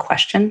usually that's a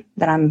question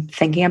that I'm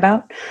thinking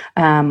about,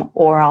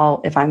 or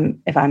if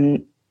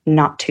I'm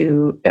not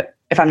too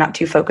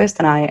focused,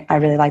 then I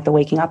really like the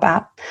Waking Up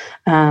app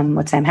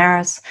with Sam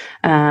Harris.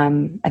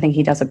 I think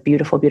he does a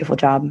beautiful, beautiful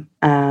job.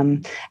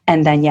 And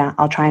then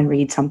I'll try and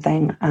read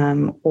something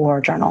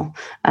or journal,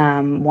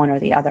 one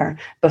or the other,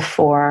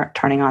 before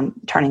turning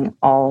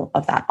all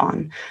of that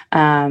on.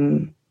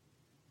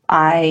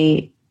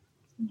 I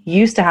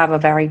used to have a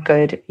very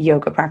good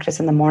yoga practice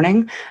in the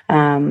morning.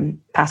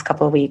 Past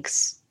couple of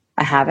weeks,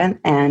 I haven't,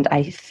 and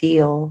I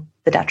feel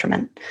the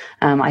detriment.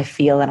 I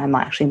feel that I'm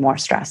actually more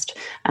stressed.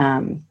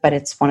 But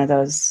it's one of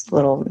those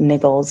little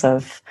niggles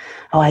of,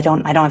 I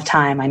don't have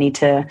time. I need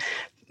to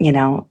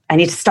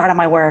start on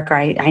my work, or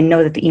I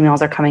know that the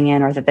emails are coming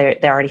in, or that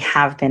they already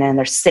have been in,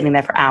 they're sitting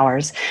there for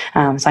hours.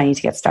 So I need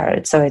to get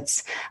started. So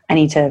I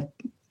need to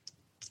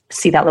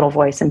see that little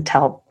voice and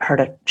tell her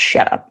to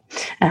shut up,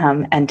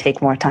 and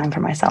take more time for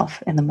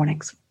myself in the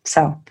mornings.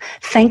 So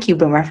thank you,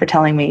 Boomer, for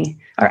telling me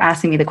or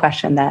asking me the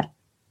question that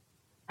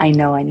I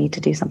know I need to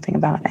do something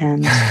about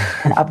and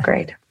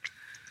upgrade.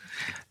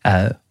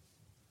 What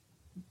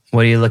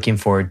are you looking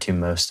forward to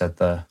most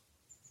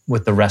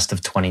with the rest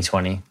of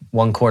 2020?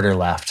 1 quarter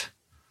left.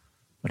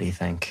 What do you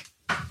think?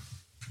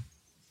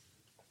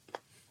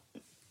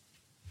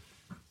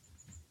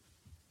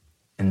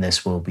 And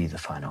this will be the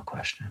final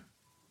question.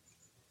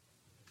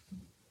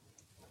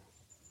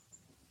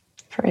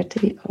 For it to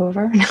be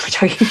over? No, I'm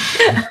joking.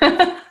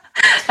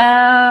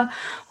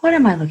 What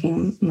am I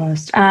looking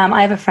most?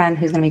 I have a friend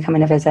who's going to be coming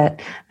to visit,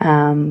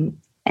 and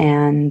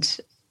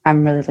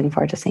I'm really looking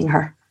forward to seeing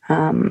her.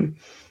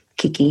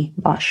 Kiki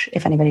Bosch,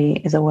 if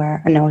anybody is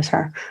aware or knows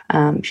her.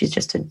 She's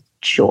just a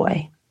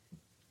joy.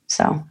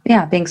 So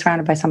being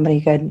surrounded by somebody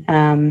good.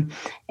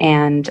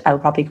 And I will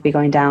probably be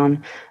going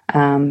down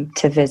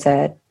to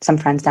visit some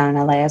friends down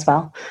in LA as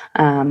well.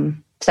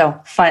 So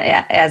fun,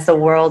 as the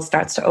world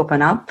starts to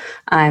open up,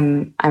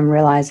 I'm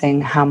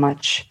realizing how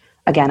much,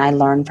 again, I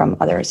learn from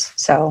others.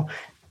 So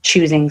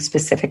choosing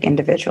specific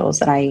individuals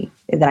that I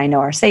know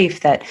are safe,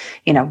 that,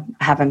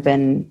 haven't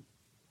been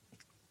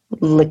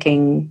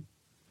licking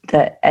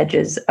the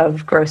edges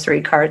of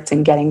grocery carts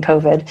and getting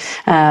COVID.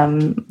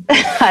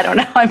 I don't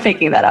know. I'm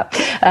making that up.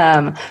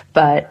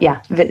 But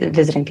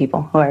visiting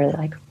people who I really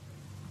like.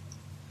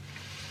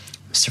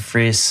 Mr.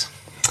 Fries.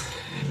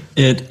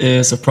 It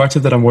is a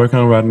project that I'm working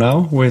on right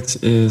now,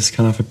 which is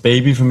kind of a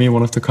baby for me,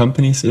 one of the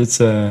companies. It's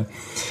a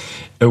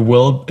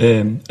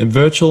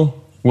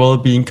virtual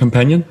well-being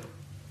companion.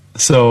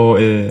 So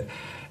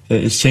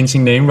it's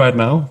changing name right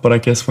now, but I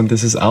guess when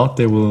this is out,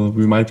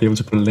 we might be able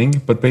to put a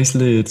link. But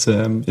basically, it's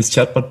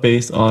chatbot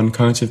based on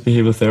cognitive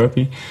behavioral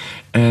therapy,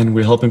 and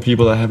we're helping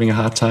people that are having a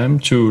hard time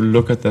to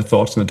look at their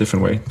thoughts in a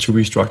different way, to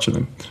restructure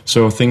them.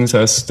 So things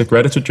as the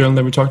gratitude journal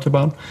that we talked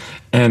about,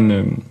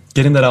 and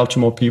getting that out to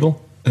more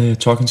people.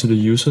 Talking to the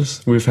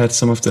users. We've had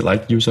some of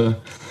the user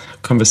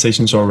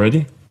conversations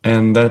already,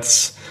 and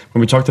that's when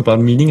we talked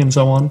about meaning and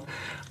so on.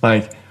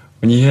 Like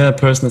when you hear a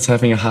person that's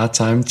having a hard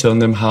time, telling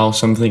them how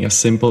something as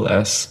simple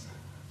as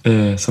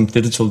some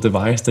digital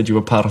device that you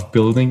were part of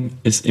building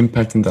is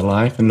impacting their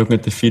life, and looking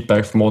at the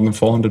feedback from more than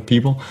 400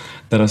 people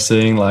that are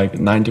saying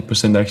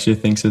 90% actually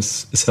thinks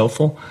is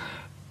helpful.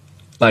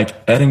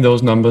 Adding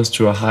those numbers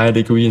to a higher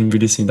degree and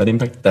really seeing that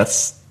impact,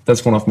 that's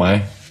one of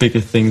my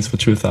biggest things for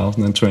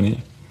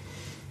 2020.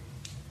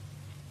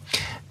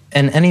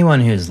 And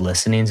anyone who's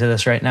listening to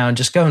this right now,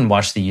 just go and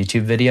watch the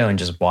YouTube video and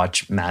just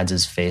watch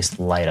Mads' face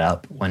light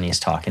up when he's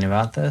talking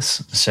about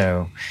this.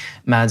 So,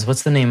 Mads,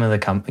 what's the name of the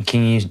company?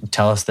 Can you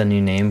tell us the new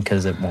name?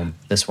 Because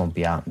this won't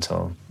be out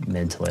until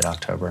mid to late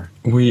October.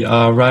 We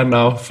are right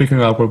now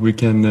figuring out what we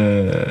can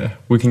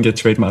get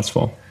trademarks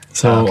for.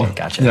 So, okay,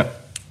 gotcha. Yeah,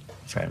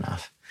 fair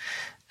enough.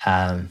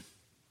 All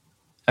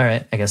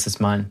right, I guess it's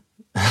mine.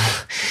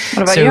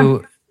 What about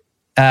you?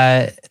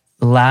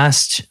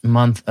 Last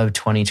month of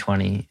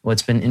 2020,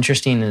 what's been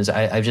interesting is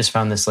I've just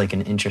found this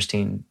an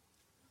interesting...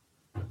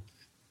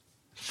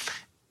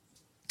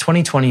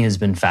 2020 has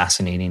been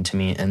fascinating to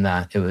me in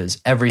that it was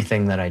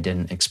everything that I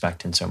didn't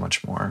expect and so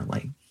much more.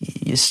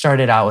 You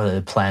started out with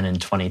a plan in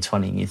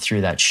 2020, you threw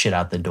that shit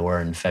out the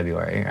door in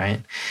February, right?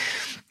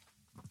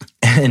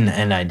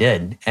 And I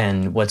did.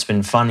 And what's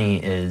been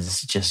funny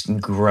is just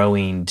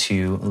growing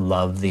to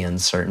love the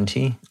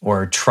uncertainty,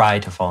 or try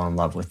to fall in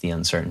love with the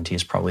uncertainty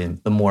is probably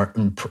the more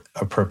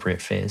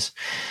appropriate phase.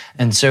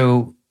 And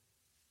so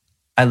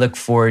I look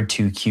forward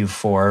to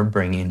Q4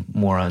 bringing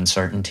more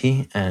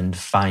uncertainty and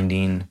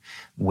finding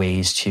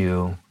ways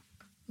to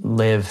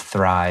live,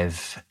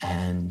 thrive,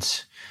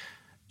 and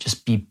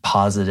just be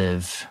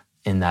positive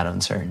in that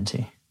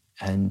uncertainty.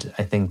 And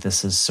I think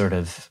this is sort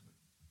of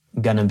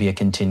going to be a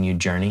continued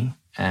journey.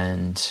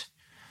 And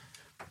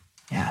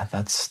yeah,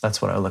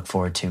 that's what I look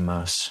forward to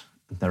most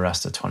the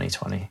rest of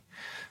 2020.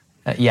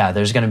 Yeah,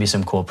 there's going to be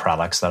some cool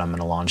products that I'm going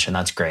to launch, and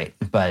that's great.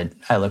 But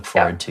I look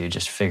forward to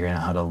just figuring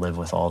out how to live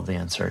with all of the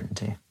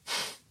uncertainty.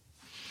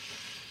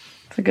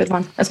 It's a good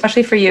one,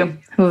 especially for you,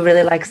 who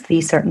really likes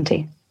the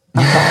certainty.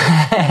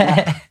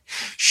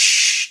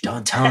 Shh,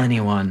 don't tell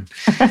anyone.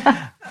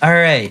 All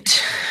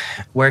right.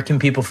 Where can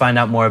people find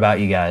out more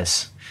about you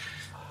guys?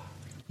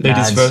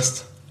 Ladies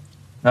first.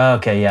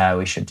 Okay, yeah,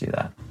 we should do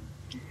that.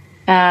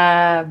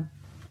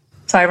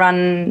 So I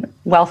run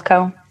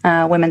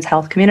WealthCo, Women's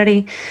Health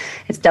Community.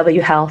 It's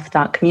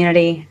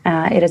whealth.community.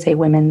 It is a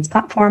women's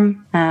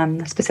platform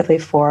specifically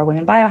for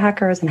women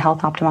biohackers and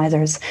health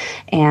optimizers.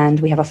 And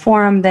we have a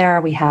forum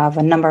there. We have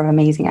a number of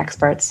amazing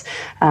experts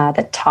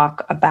that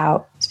talk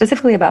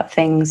specifically about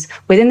things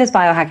within this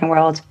biohacking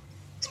world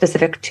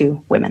specific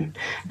to women.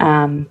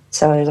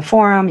 So there's a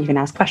forum, you can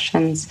ask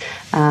questions.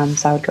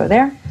 So I would go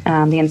there.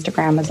 The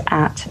Instagram is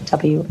at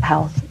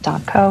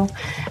whealth.co.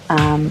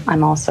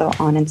 I'm also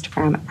on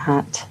Instagram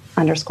at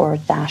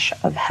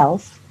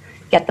 _-of-health.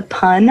 Get the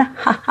pun.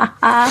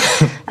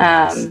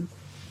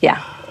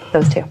 Yeah,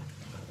 those two.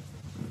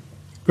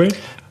 Great.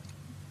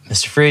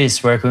 Mr.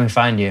 Friis, where can we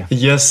find you?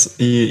 Yes,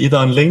 either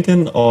on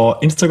LinkedIn or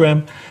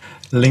Instagram.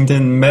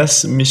 LinkedIn,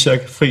 Mads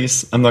Mishak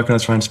Friis. I'm not going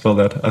to try and spell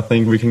that. I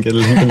think we can get a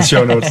link in the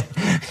show notes.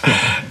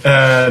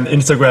 And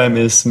Instagram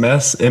is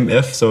Mads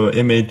MF, so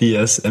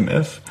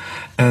MADSMF.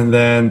 And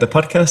then the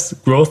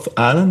podcast, Growth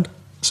Island.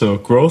 So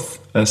growth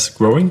as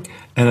growing,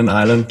 and an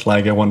island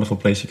like a wonderful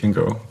place you can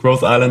go.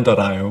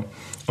 growthisland.io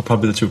are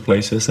probably the two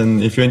places.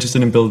 And if you're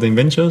interested in building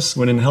ventures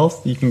within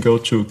health, you can go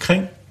to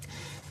Kring.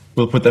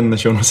 We'll put that in the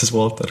show notes as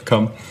well,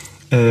 .com.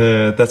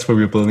 That's where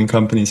we're building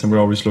companies, and we're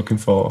always looking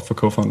for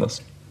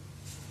co-founders.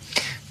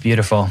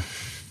 Beautiful.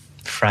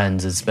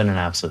 Friends, it's been an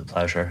absolute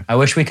pleasure. I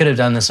wish we could have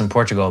done this in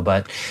Portugal,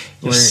 but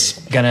we're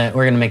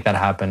gonna make that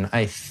happen.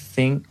 I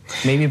think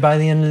maybe by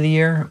the end of the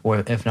year,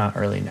 or if not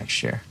early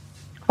next year.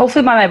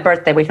 Hopefully by my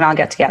birthday, we can all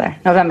get together.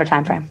 November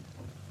timeframe.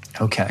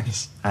 Okay.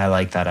 I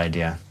like that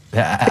idea.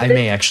 I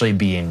may actually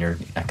be in your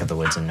neck of the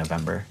woods in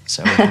November,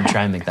 so we can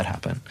try and make that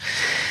happen.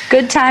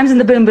 Good times in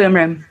the Boom Boom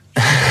Room.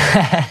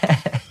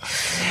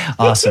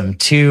 Awesome.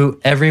 To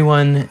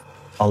everyone,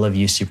 all of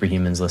you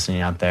superhumans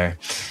listening out there,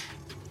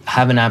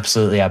 have an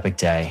absolutely epic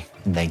day,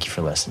 and thank you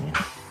for listening.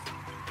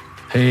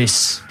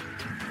 Peace.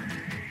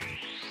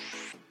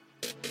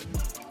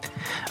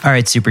 All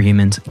right,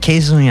 superhumans,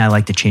 occasionally I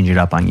like to change it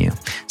up on you.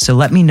 So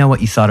let me know what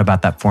you thought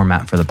about that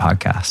format for the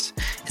podcast.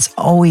 It's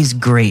always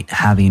great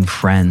having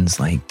friends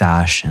like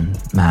Dash and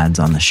Mads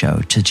on the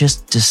show to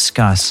just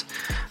discuss,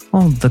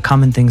 well, the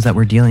common things that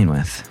we're dealing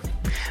with.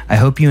 I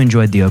hope you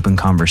enjoyed the open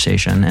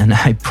conversation, and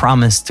I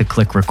promise to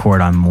click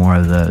record on more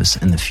of those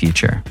in the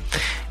future.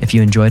 If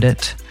you enjoyed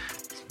it,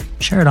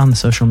 share it on the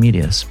social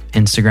medias,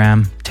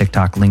 Instagram,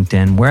 TikTok,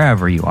 LinkedIn,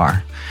 wherever you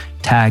are.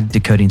 Tag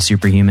Decoding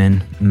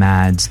Superhuman,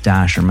 Mads,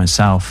 Dash, or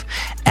myself,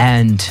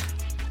 and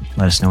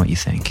let us know what you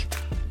think.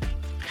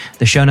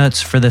 The show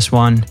notes for this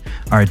one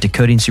are at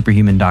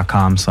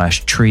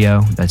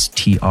decodingsuperhuman.com/trio. That's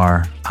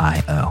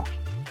TRIO.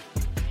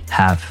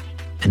 Have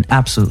an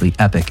absolutely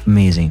epic,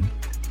 amazing,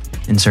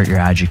 insert your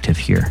adjective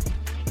here,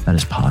 that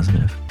is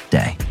positive,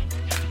 day.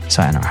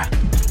 Sayonara.